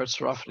 gigahertz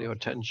roughly, or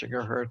 10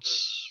 gigahertz.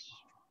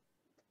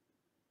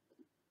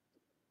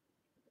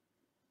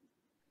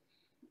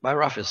 My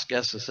roughest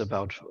guess is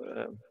about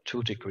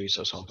 2 degrees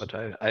or something,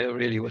 but I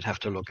really would have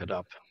to look it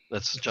up.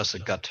 That's just a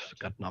gut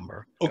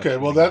number. Okay,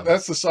 well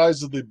that's the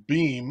size of the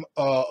beam.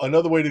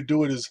 Another way to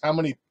do it is how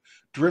many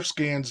drift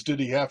scans did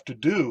he have to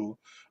do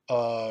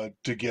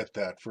to get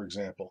that, for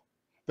example?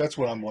 That's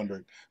what I'm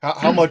wondering.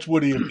 How much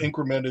would he have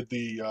incremented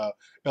the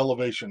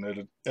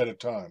elevation at a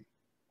time?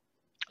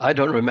 I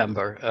don't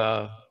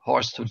remember.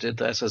 Horst, who did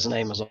this, his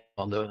name is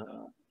on the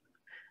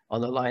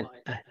line.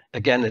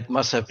 Again, it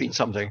must have been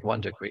something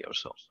 1 degree or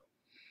so.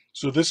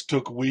 So this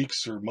took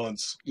weeks or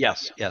months?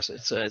 Yes,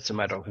 it's a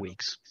matter of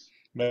weeks.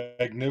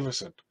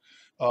 Magnificent.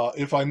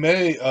 If I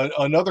may,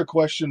 another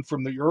question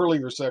from the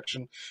earlier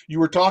section. You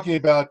were talking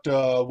about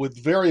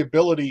with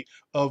variability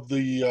of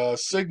the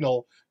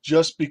signal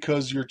just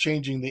because you're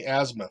changing the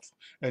azimuth,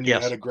 and you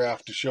had a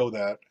graph to show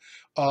that.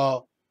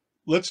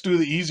 Let's do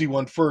the easy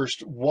one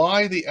first.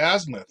 Why the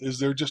azimuth? Is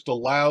there just a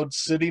loud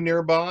city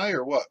nearby,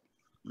 or what?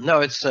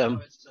 No, it's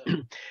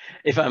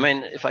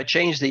if I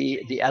change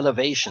the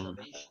elevation,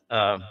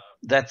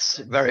 that's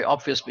very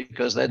obvious,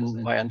 because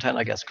then my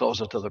antenna gets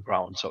closer to the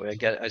ground. So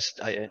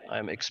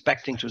I'm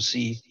expecting to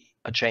see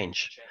a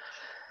change.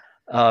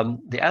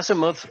 The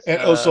azimuth.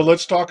 And so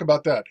let's talk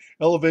about that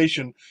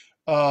elevation.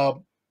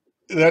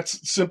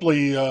 That's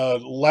simply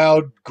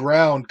loud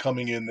ground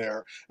coming in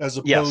there, as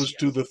opposed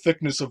to the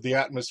thickness of the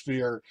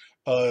atmosphere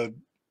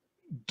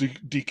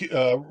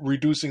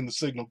reducing the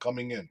signal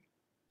coming in.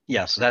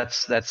 Yes,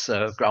 that's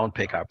ground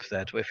pickup.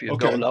 That if you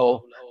go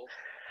low,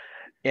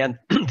 and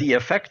the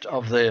effect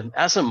of the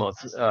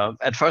azimuth,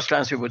 at first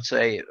glance you would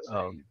say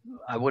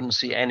I wouldn't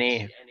see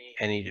any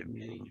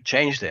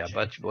change there,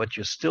 but what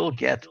you still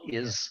get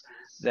is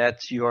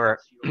that your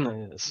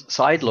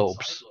side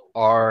lobes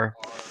are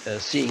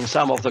seeing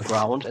some of the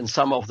ground and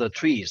some of the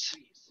trees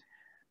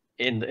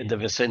in the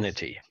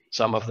vicinity,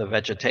 some of the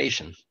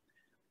vegetation.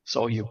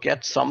 So you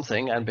get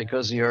something, and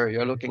because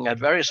you're looking at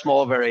very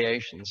small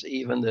variations,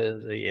 even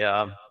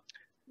the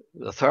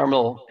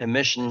thermal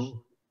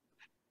emission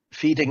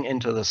feeding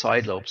into the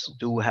side lobes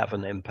do have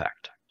an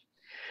impact.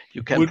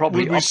 You can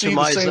probably would we optimize see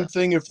the same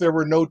thing if there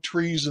were no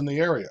trees in the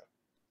area?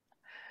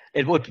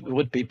 It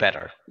would be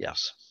better,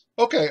 yes.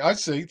 Okay, I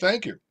see.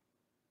 Thank you.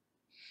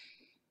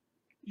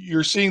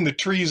 You're seeing the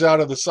trees out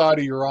of the side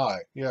of your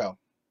eye. Yeah.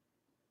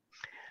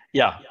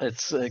 Yeah,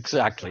 it's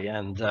exactly.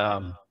 And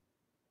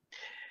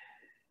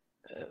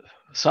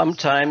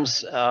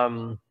sometimes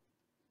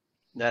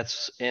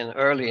that's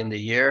early in the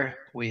year,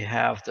 we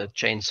have the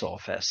Chainsaw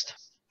Fest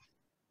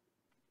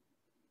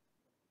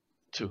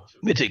to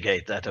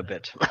mitigate that a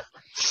bit.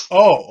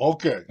 Oh,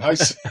 okay. I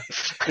see.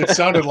 It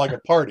sounded like a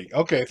party.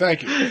 Okay,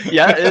 thank you.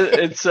 Yeah,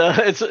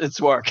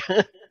 it's work.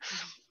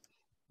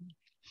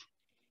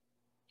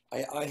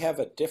 I have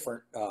a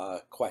different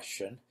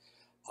question.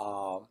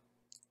 I've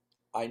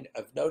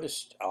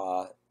noticed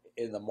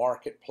in the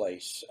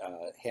marketplace,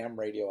 ham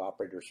radio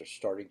operators are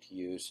starting to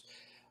use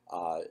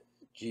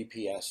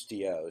GPS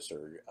DOs,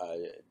 or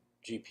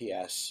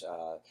GPS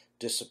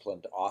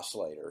disciplined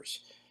oscillators,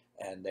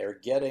 and they're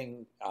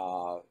getting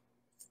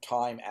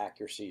time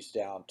accuracies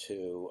down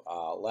to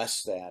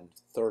less than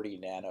 30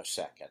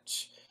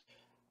 nanoseconds,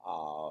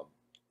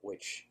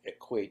 which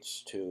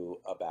equates to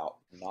about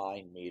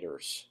 9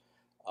 meters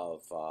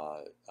of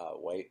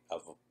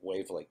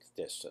wavelength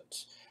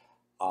distance.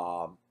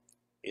 Have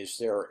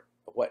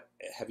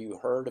you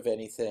heard of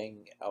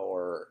anything,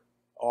 or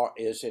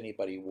is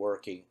anybody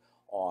working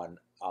on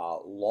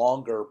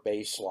longer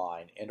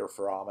baseline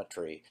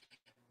interferometry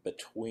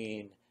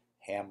between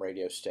ham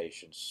radio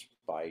stations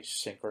by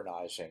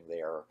synchronizing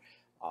their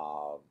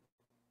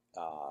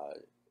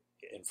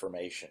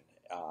information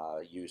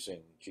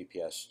using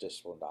GPS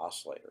disciplined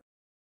oscillator?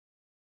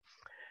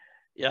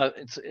 Yeah,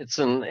 it's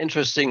an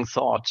interesting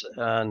thought,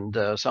 and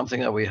something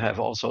that we have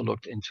also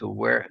looked into.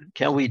 Where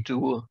can we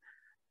do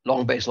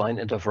long baseline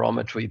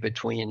interferometry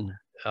between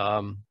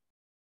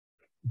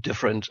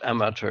different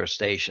amateur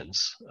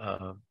stations,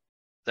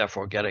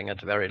 therefore getting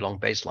at very long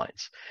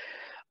baselines?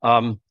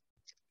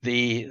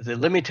 The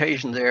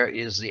limitation there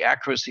is the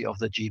accuracy of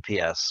the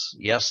GPS.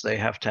 Yes, they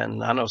have 10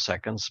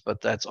 nanoseconds, but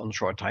that's on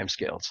short time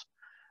scales.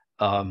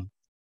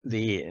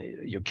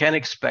 You can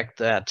expect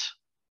that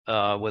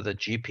with a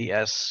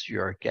GPS,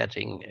 you're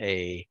getting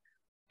a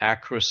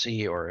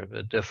accuracy or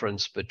a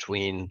difference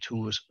between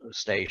two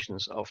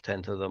stations of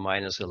 10 to the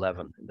minus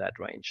 11 in that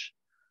range.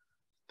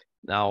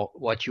 Now,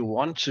 what you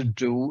want to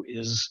do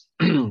is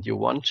you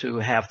want to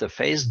have the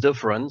phase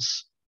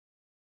difference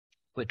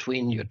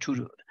between your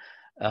two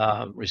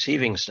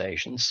receiving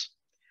stations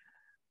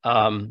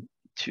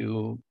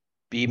to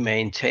be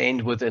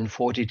maintained within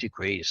 40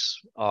 degrees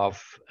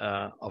of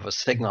a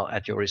signal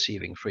at your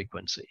receiving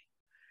frequency.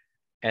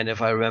 And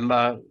if I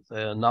remember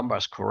the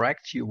numbers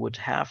correct, you would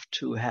have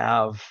to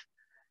have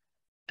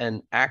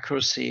an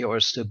accuracy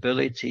or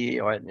stability,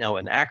 or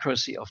an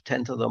accuracy of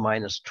 10 to the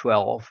minus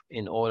 12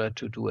 in order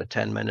to do a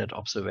 10-minute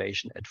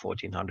observation at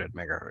 1400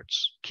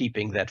 megahertz,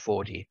 keeping that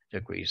 40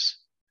 degrees.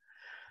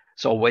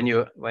 So when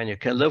you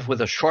can live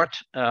with a short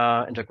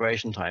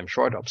integration time,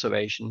 short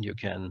observation, you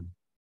can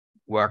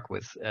work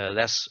with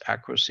less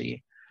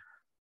accuracy.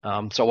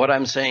 So what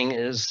I'm saying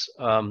is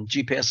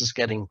GPS is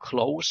getting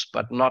close,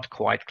 but not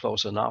quite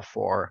close enough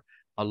for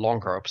a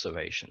longer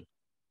observation.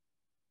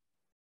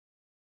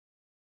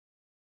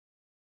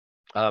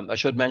 I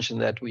should mention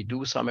that we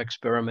do some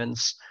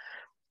experiments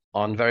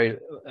on very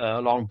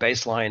long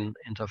baseline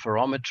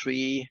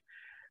interferometry,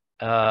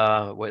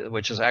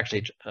 which is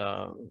actually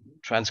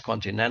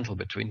transcontinental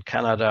between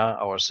Canada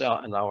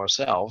and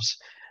ourselves.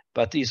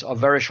 But these are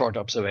very short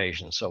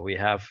observations. So we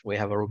have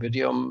a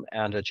rubidium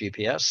and a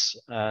GPS,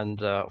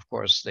 and of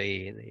course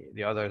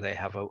the other, they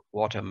have a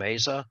water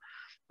maser.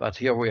 But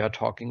here we are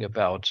talking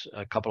about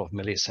a couple of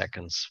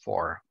milliseconds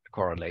for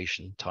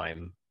correlation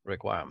time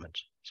requirement.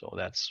 So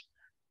that's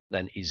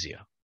then easier.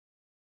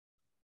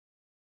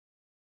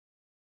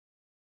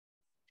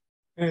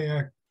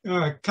 Hey,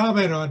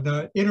 comment on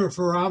the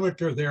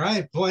interferometer there. I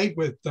had played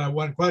with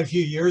one quite a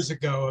few years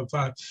ago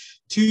of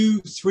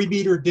 2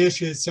 3-meter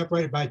dishes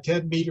separated by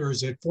 10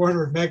 meters at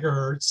 400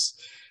 megahertz,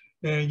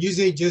 and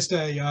using just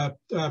a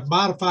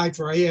modified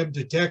for AM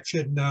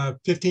detection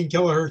 15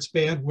 kilohertz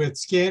bandwidth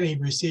scanning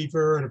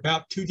receiver and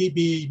about 2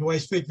 dB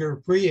noise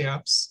figure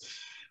preamps.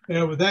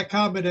 And with that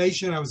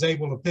combination, I was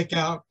able to pick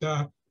out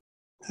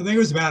I think it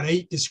was about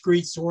 8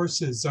 discrete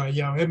sources,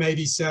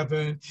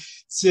 M87,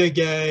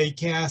 SIG-A,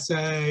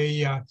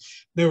 CAS-A.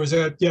 There was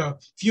a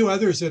few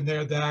others in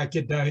there that I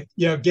could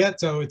get.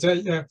 So it's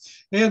and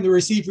the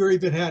receiver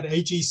even had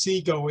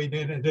AGC going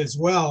in it as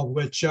well,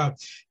 which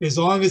as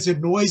long as the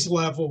noise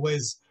level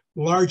is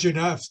large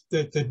enough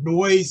that the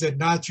noise and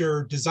not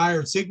your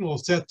desired signal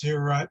set to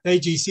your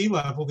AGC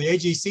level, the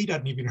AGC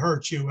doesn't even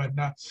hurt you. And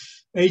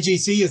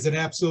AGC is an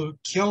absolute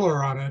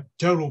killer on a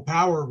total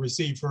power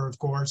receiver, of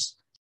course.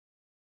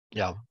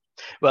 Yeah,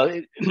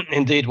 well,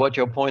 indeed, what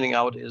you're pointing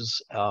out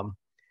is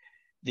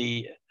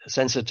the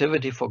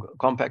sensitivity for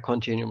compact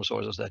continuum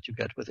sources that you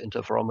get with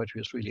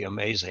interferometry is really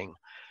amazing.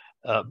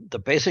 The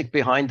basic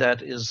behind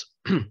that is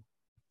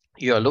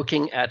you're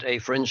looking at a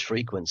fringe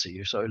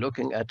frequency. So you're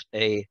looking at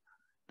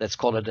let's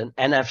call it an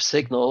NF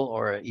signal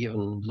or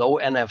even low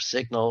NF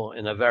signal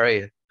in a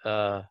very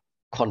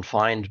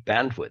confined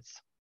bandwidth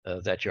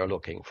that you're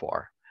looking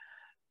for.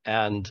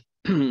 And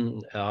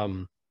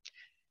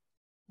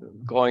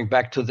going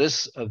back to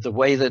this, the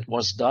way that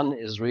was done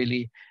is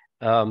really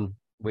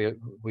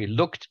we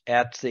looked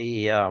at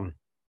the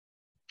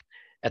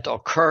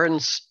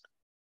occurrence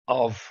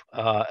of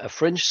a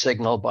fringe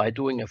signal by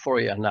doing a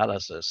Fourier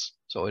analysis.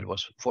 So it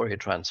was Fourier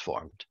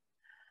transformed,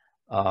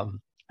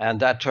 and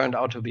that turned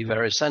out to be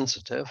very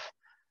sensitive.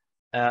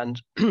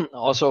 And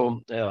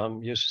also,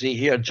 you see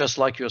here, just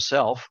like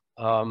yourself,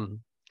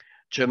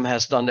 Jim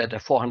has done that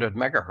at 400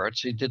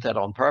 megahertz. He did that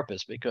on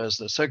purpose because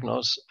the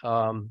signals,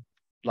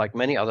 like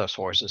many other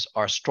sources,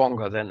 are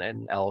stronger than at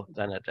L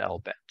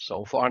band.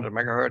 So 400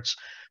 megahertz,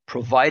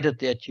 provided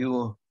that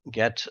you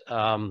get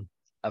a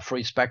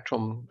free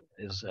spectrum,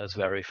 is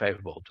very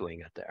favorable doing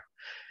it there.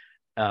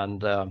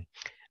 And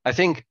I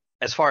think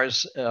as far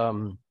as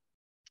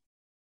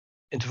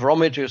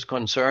interferometry is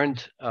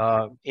concerned,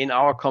 in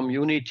our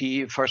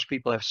community, first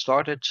people have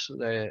started.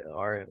 There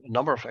are a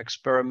number of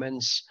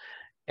experiments,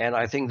 and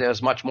I think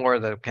there's much more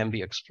that can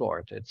be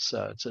explored. It's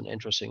an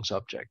interesting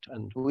subject,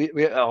 and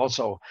we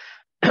also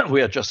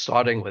we are just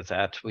starting with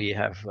that. We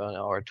have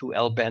our 2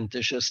 L-band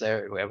dishes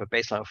there. We have a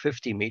baseline of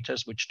 50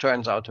 meters, which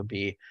turns out to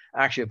be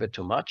actually a bit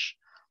too much.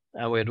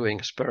 And we're doing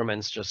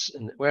experiments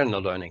we're in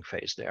the learning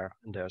phase there.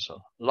 And there's a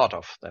lot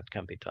of that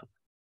can be done.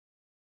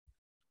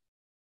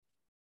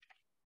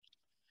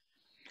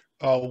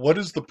 What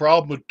is the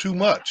problem with too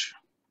much?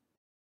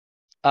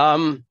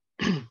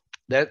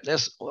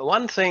 There's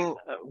one thing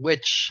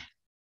which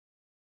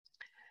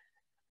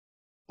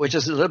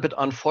is a little bit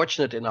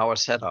unfortunate in our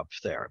setup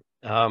there.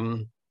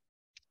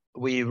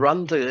 We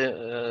run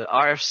the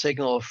RF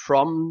signal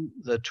from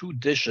the 2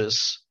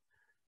 dishes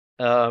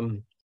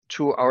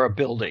to our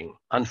building.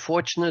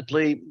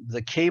 Unfortunately,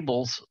 the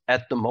cables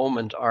at the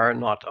moment are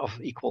not of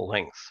equal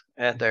length,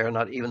 and they're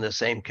not even the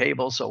same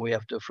cable, so we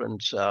have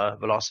different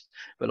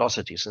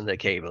velocities in the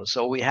cable.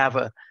 So we have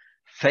a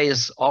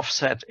phase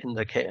offset in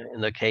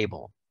the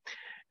cable.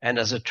 And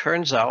as it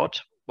turns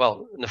out,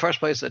 well, in the first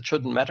place, it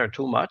shouldn't matter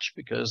too much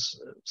because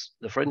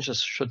the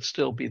fringes should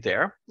still be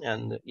there.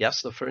 And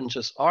yes, the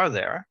fringes are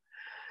there.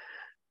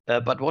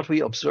 But what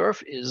we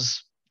observe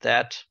is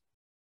that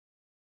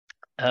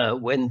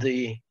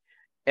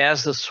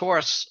as the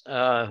source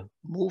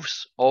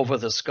moves over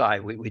the sky,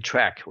 we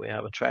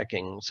have a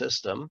tracking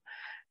system.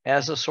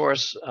 As the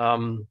source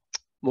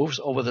moves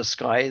over the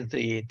sky,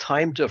 the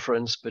time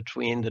difference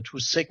between the 2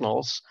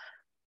 signals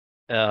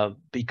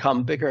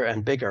become bigger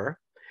and bigger.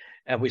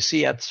 And we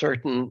see at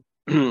certain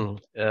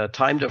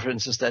time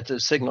differences that the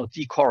signal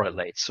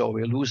decorrelates. So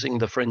we're losing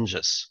the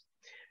fringes.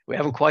 We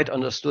haven't quite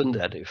understood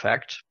that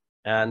effect.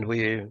 And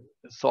we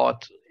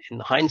thought, in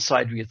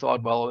hindsight,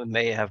 well, it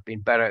may have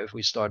been better if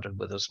we started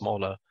with a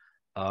smaller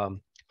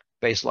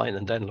baseline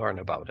and then learn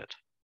about it.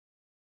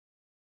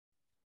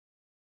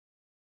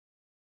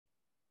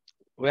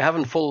 We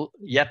haven't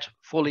yet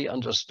fully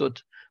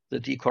understood the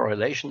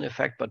decorrelation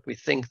effect, but we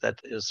think that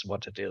is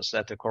what it is,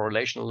 that the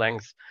correlation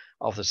length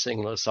of the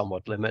signal is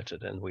somewhat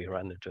limited, and we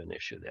run into an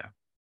issue there.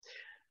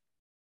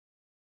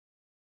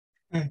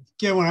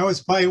 Again, when I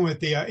was playing with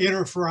the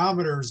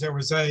interferometers, there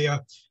was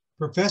a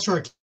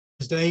professor,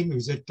 his name,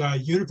 who's at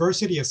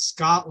University of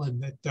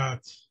Scotland,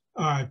 that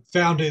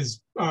found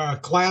his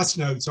class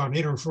notes on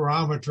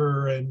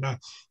interferometer and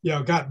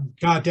got in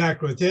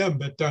contact with him.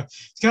 But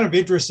it's kind of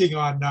interesting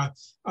on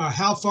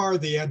how far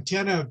the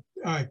antenna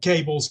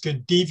cables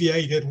can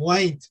deviate in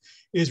length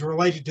is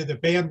related to the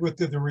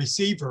bandwidth of the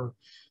receiver.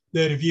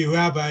 That if you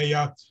have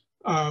a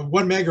 1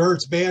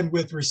 megahertz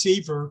bandwidth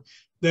receiver,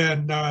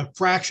 then a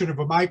fraction of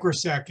a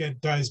microsecond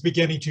is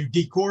beginning to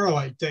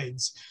decorrelate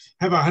things.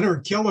 Have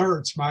 100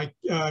 kilohertz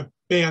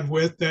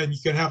bandwidth, then you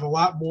can have a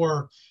lot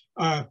more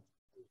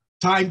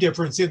time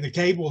difference in the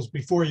cables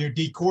before you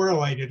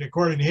decorrelate it,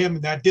 according to him.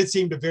 And that did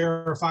seem to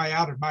verify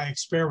out in my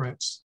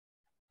experiments.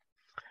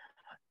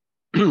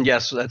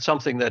 Yes, that's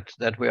something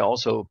that we're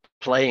also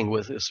playing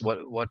with, is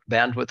what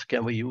bandwidth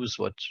can we use?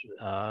 What,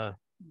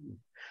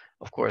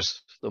 of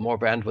course, the more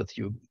bandwidth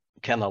you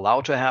can allow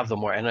to have, the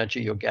more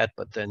energy you get,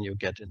 but then you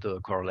get into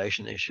a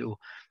correlation issue.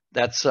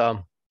 That's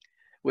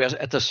we're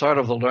at the start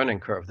of the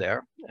learning curve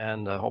there,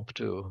 and I hope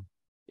to,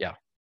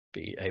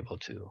 be able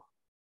to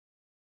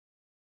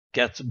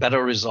get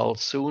better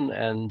results soon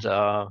and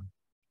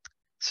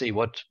see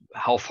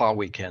how far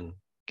we can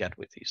get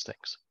with these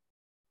things.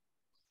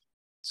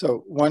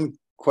 So one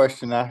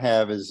question I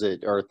have is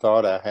or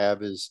thought I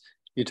have is,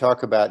 you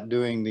talk about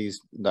doing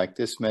these, like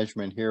this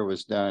measurement here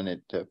was done at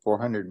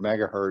 400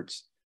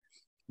 megahertz,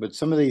 but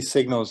some of these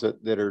signals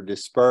that are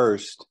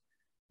dispersed,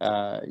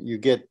 you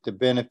get the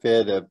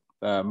benefit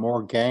of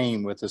more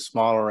gain with a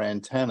smaller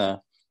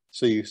antenna,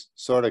 so you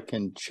sort of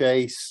can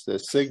chase the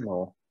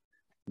signal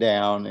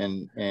down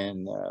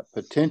and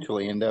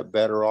potentially end up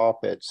better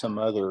off at some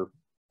other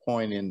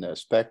point in the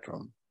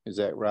spectrum. Is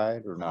that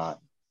right or not?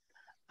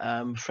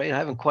 I'm afraid I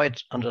haven't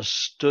quite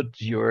understood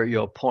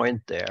your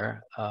point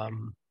there.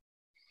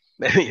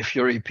 Maybe if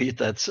you repeat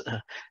that,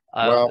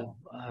 I'll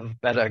have a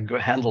better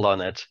handle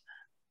on it.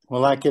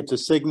 Well, like if the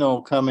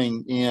signal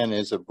coming in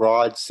is a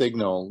broad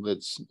signal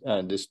that's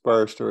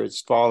dispersed, or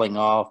it's falling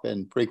off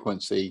in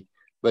frequency,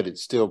 but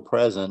it's still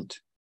present,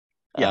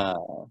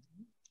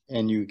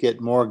 and you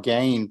get more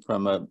gain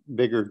from a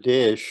bigger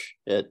dish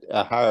at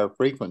a higher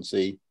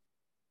frequency,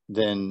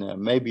 then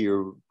maybe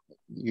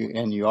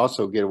you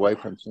also get away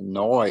from some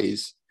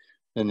noise,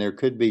 then there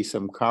could be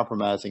some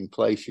compromising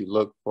place you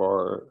look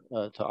for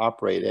to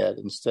operate at,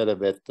 instead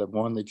of at the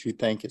one that you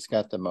think it's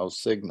got the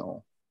most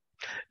signal.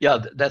 Yeah,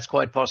 that's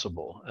quite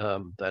possible,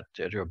 that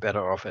you're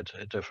better off at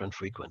different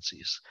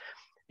frequencies.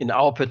 In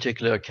our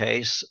particular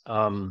case,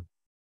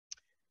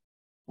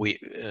 we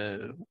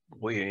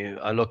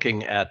are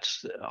looking at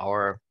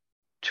our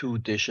 2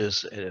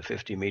 dishes at a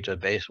 50-meter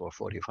base or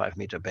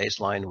 45-meter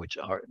baseline, which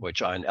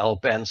are in L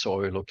band. So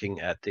we're looking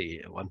at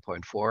the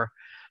 1.4,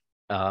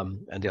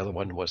 and the other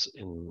one was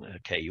in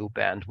KU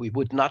band. We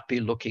would not be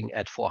looking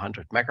at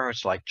 400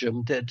 megahertz like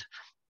Jim did,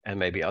 and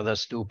maybe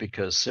others do,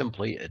 because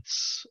simply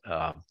it's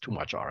too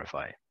much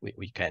RFI.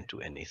 We can't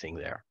do anything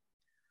there.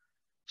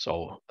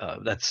 So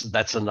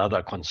that's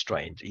another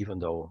constraint, even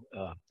though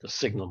the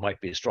signal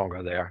might be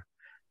stronger there.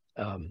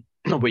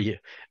 We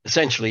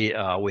essentially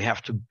we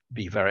have to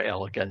be very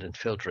elegant in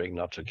filtering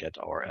not to get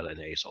our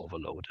LNAs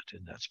overloaded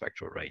in that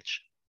spectral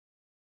range.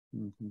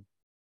 Mm-hmm.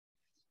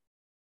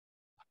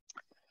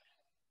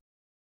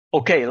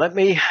 Okay, let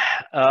me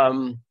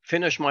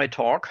finish my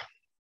talk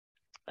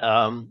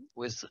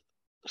with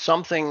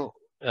something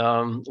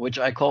which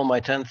I call my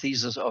 10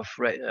 thesis of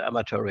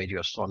amateur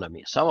radio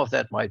astronomy. Some of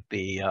that might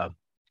be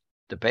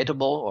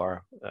debatable,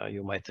 or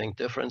you might think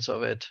different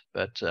of it,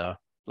 but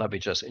let me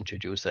just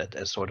introduce that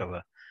as sort of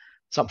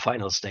some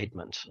final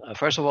statement.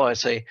 First of all, I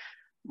say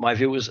my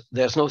view is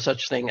there's no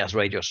such thing as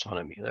radio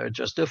astronomy. There are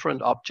just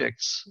different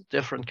objects,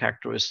 different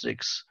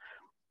characteristics,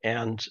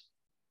 and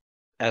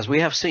as we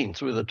have seen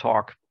through the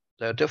talk,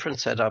 there are different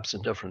setups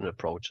and different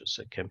approaches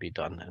that can be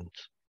done, and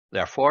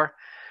therefore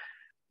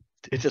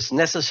it is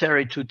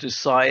necessary to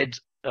decide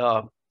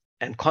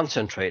and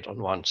concentrate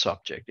on one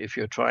subject. If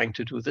you're trying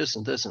to do this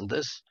and this and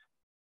this,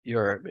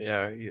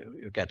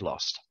 you get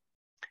lost.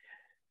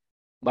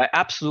 My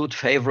absolute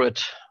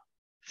favorite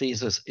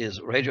thesis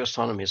is radio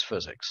astronomy is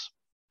physics.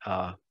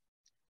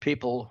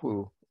 People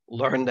who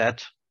learn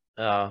that,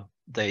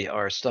 they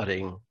are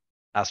studying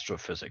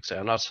astrophysics. They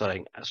are not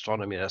studying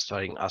astronomy, they're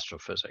studying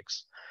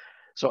astrophysics.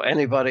 So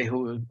anybody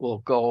who will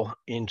go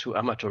into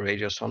amateur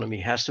radio astronomy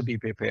has to be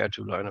prepared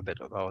to learn a bit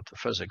about the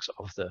physics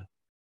of the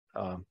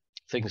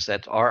things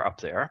that are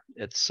up there.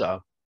 It's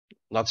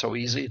not so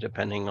easy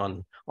depending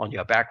on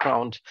your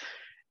background.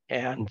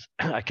 And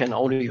I can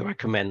only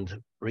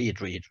recommend read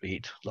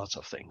lots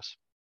of things.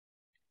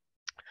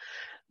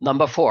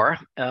 Number 4,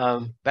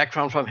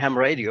 background from ham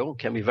radio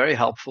can be very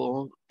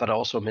helpful, but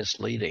also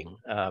misleading,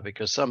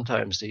 because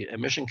sometimes the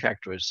emission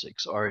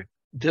characteristics are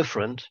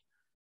different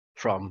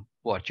from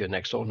what your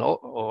next door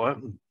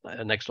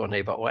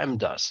neighbor OM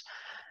does.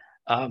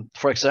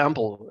 For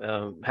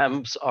example,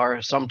 hams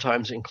are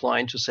sometimes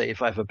inclined to say,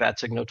 if I have a bad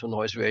signal to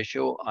noise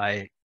ratio,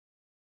 I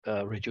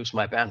reduce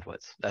my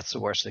bandwidth. That's the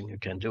worst thing you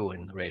can do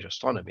in radio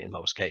astronomy in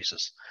most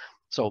cases.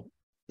 So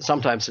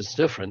sometimes it's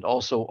different.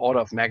 Also, order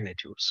of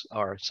magnitudes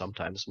are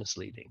sometimes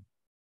misleading.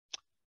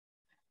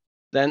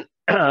 Then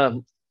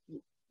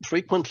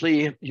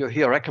frequently you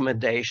hear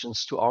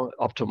recommendations to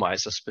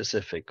optimize a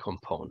specific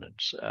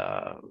component.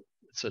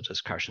 It's a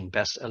discussion,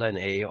 best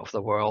LNA of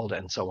the world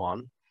and so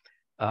on.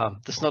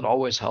 That's not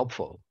always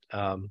helpful.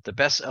 The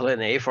best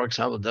LNA, for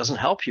example, doesn't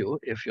help you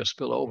if your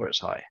spillover is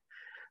high.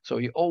 So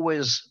you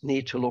always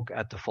need to look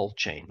at the full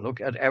chain,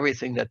 look at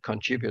everything that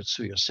contributes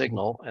to your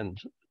signal, and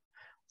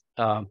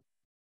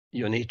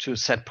you need to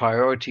set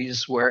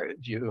priorities where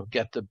you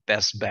get the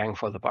best bang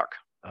for the buck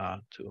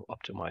to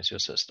optimize your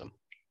system.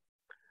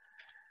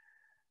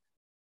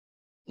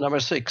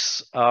 Number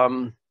 6,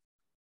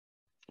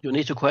 you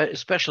need to,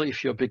 especially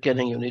if you're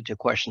beginning, you need to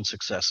question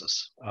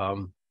successes.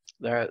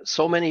 There are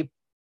so many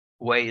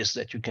ways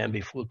that you can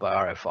be fooled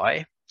by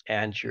RFI,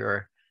 and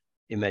your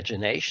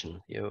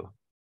imagination, you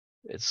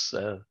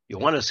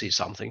want to see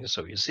something,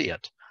 so you see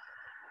it.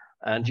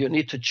 And you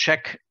need to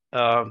check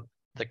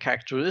the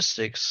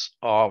characteristics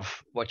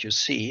of what you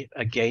see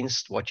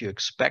against what you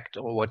expect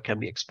or what can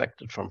be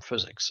expected from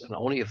physics. And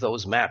only if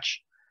those match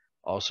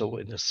also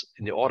in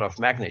the order of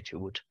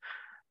magnitude,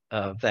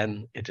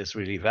 then it is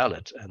really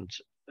valid.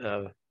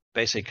 And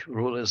basic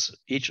rule is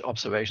each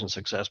observation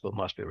successful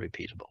must be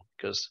repeatable,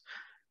 because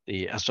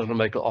the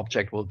astronomical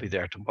object will be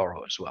there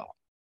tomorrow as well.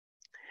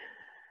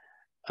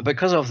 And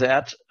because of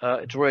that,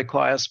 it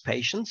requires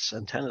patience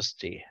and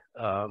tenacity.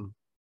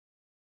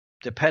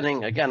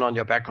 Depending, again, on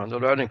your background, the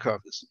learning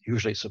curve is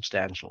usually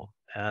substantial.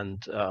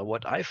 And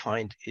what I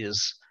find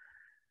is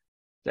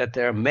that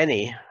there are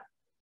many,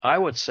 I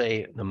would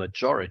say the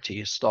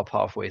majority, stop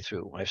halfway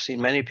through. I've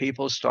seen many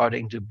people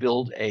starting to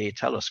build a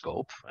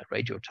telescope, a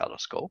radio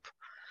telescope.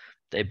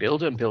 They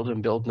build and build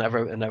and build,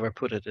 never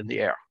put it in the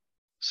air.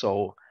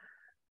 So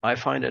I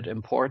find it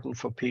important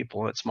for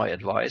people, it's my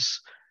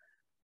advice,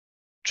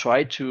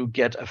 try to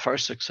get a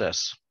first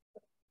success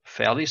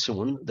fairly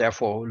soon.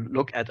 Therefore,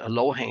 look at a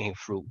low-hanging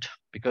fruit,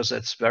 because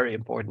that's very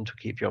important to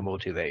keep your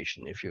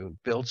motivation. If you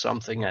build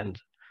something and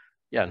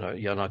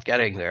you're not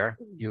getting there,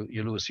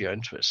 you lose your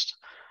interest.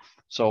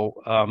 So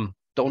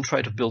don't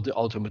try to build the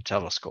ultimate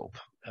telescope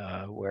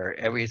where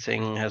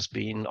everything has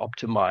been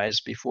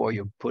optimized before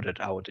you put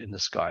it out in the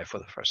sky for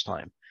the first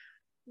time.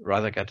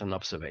 Rather get an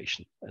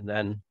observation. And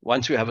then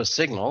once you have a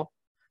signal,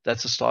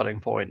 that's a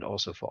starting point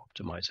also for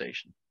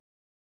optimization.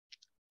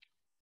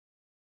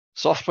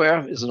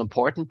 Software is an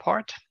important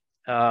part.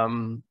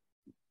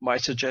 My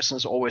suggestion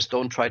is always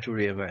don't try to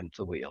reinvent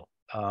the wheel.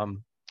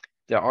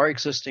 There are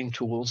existing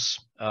tools.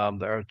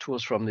 There are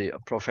tools from the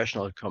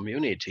professional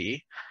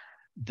community.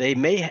 They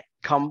may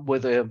come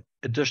with an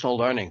additional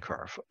learning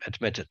curve,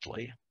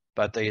 admittedly,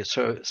 but they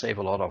save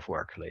a lot of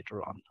work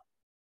later on.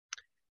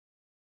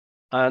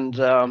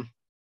 And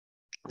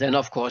then,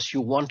 of course,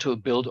 you want to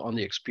build on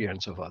the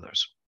experience of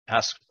others.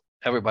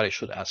 Everybody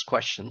should ask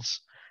questions,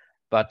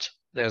 but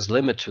there's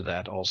limit to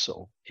that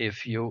also.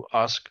 If you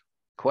ask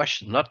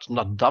questions,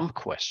 not dumb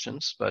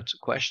questions, but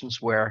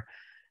questions where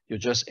you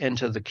just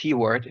enter the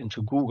keyword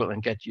into Google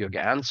and get your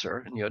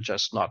answer, and you're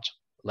just not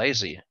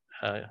lazy,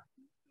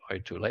 or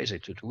too lazy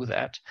to do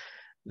that,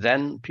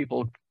 then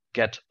people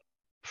get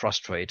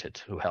frustrated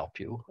to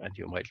help you and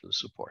you might lose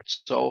support.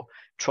 So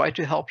try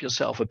to help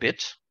yourself a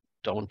bit.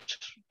 Don't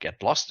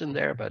get lost in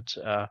there, but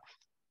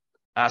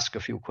ask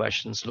a few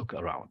questions, look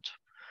around.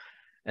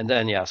 And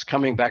then, yes,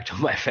 coming back to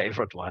my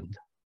favorite one,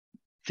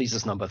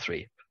 thesis number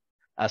 3,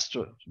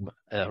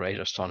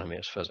 radio astronomy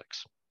as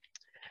physics.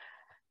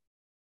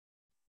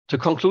 To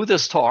conclude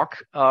this talk,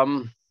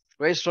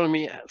 radio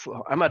astronomy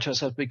for amateurs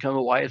has become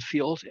a wide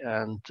field,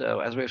 and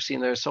as we've seen,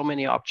 there are so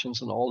many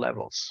options on all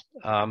levels.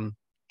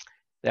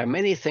 There are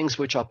many things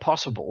which are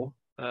possible,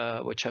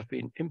 which have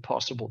been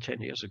impossible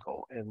 10 years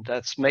ago, and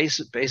that's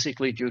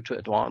basically due to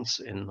advance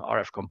in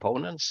RF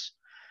components,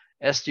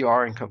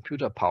 SDR and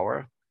computer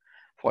power.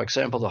 For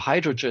example, the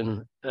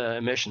hydrogen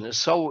emission is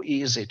so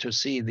easy to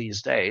see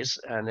these days,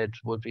 and it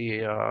would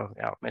be,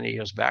 many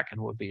years back, it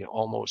would be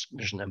almost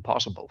mission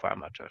impossible for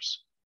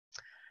amateurs.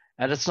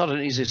 And it's not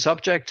an easy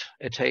subject.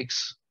 It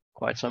takes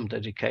quite some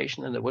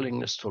dedication and the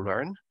willingness to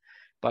learn.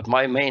 But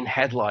my main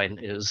headline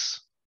is,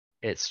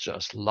 it's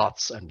just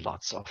lots and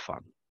lots of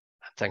fun.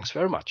 Thanks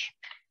very much.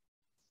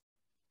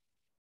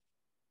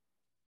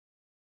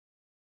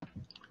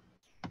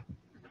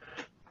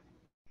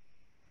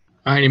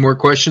 Any more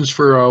questions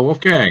for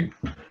Wolfgang?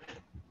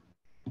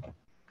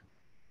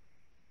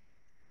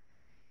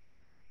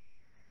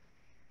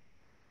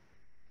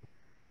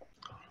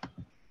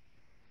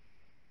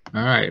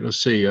 All right, let's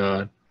see.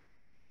 I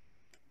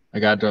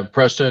got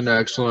Preston,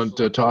 excellent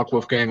talk,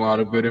 Wolfgang, a lot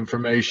of good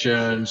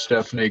information.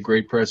 Stephanie,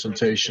 great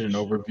presentation and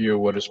overview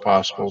of what is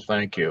possible.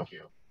 Thank you.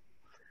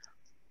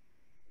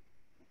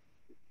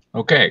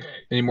 Okay,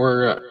 any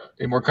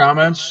more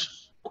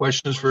comments,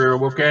 questions for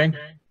Wolfgang?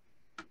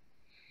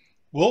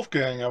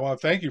 Wolfgang, I want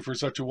to thank you for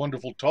such a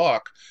wonderful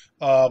talk.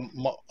 I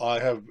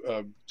have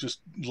just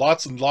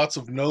lots and lots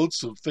of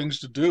notes of things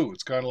to do.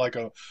 It's kind of like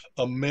a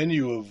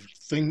menu of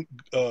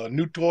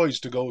new toys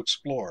to go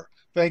explore.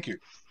 Thank you.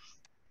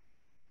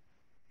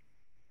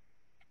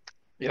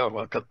 You're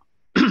welcome.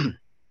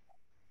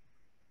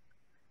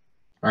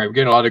 All right, we're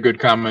getting a lot of good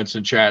comments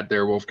in chat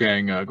there,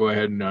 Wolfgang. Go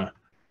ahead and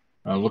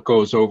look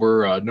those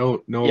over.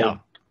 No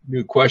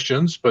new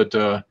questions, but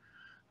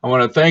I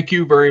want to thank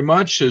you very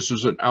much. This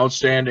was an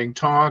outstanding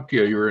talk.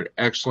 You're an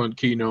excellent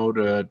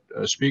keynote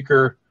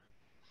speaker.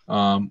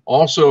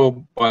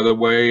 Also, by the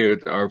way,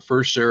 our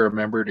first SARA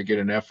member to get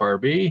an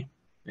FRB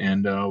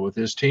and with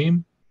his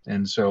team.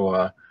 And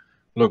so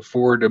look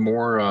forward to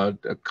more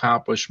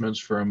accomplishments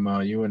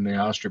from you and the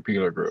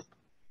Astropeiler group.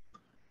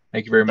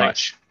 Thank you very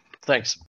much. Thanks.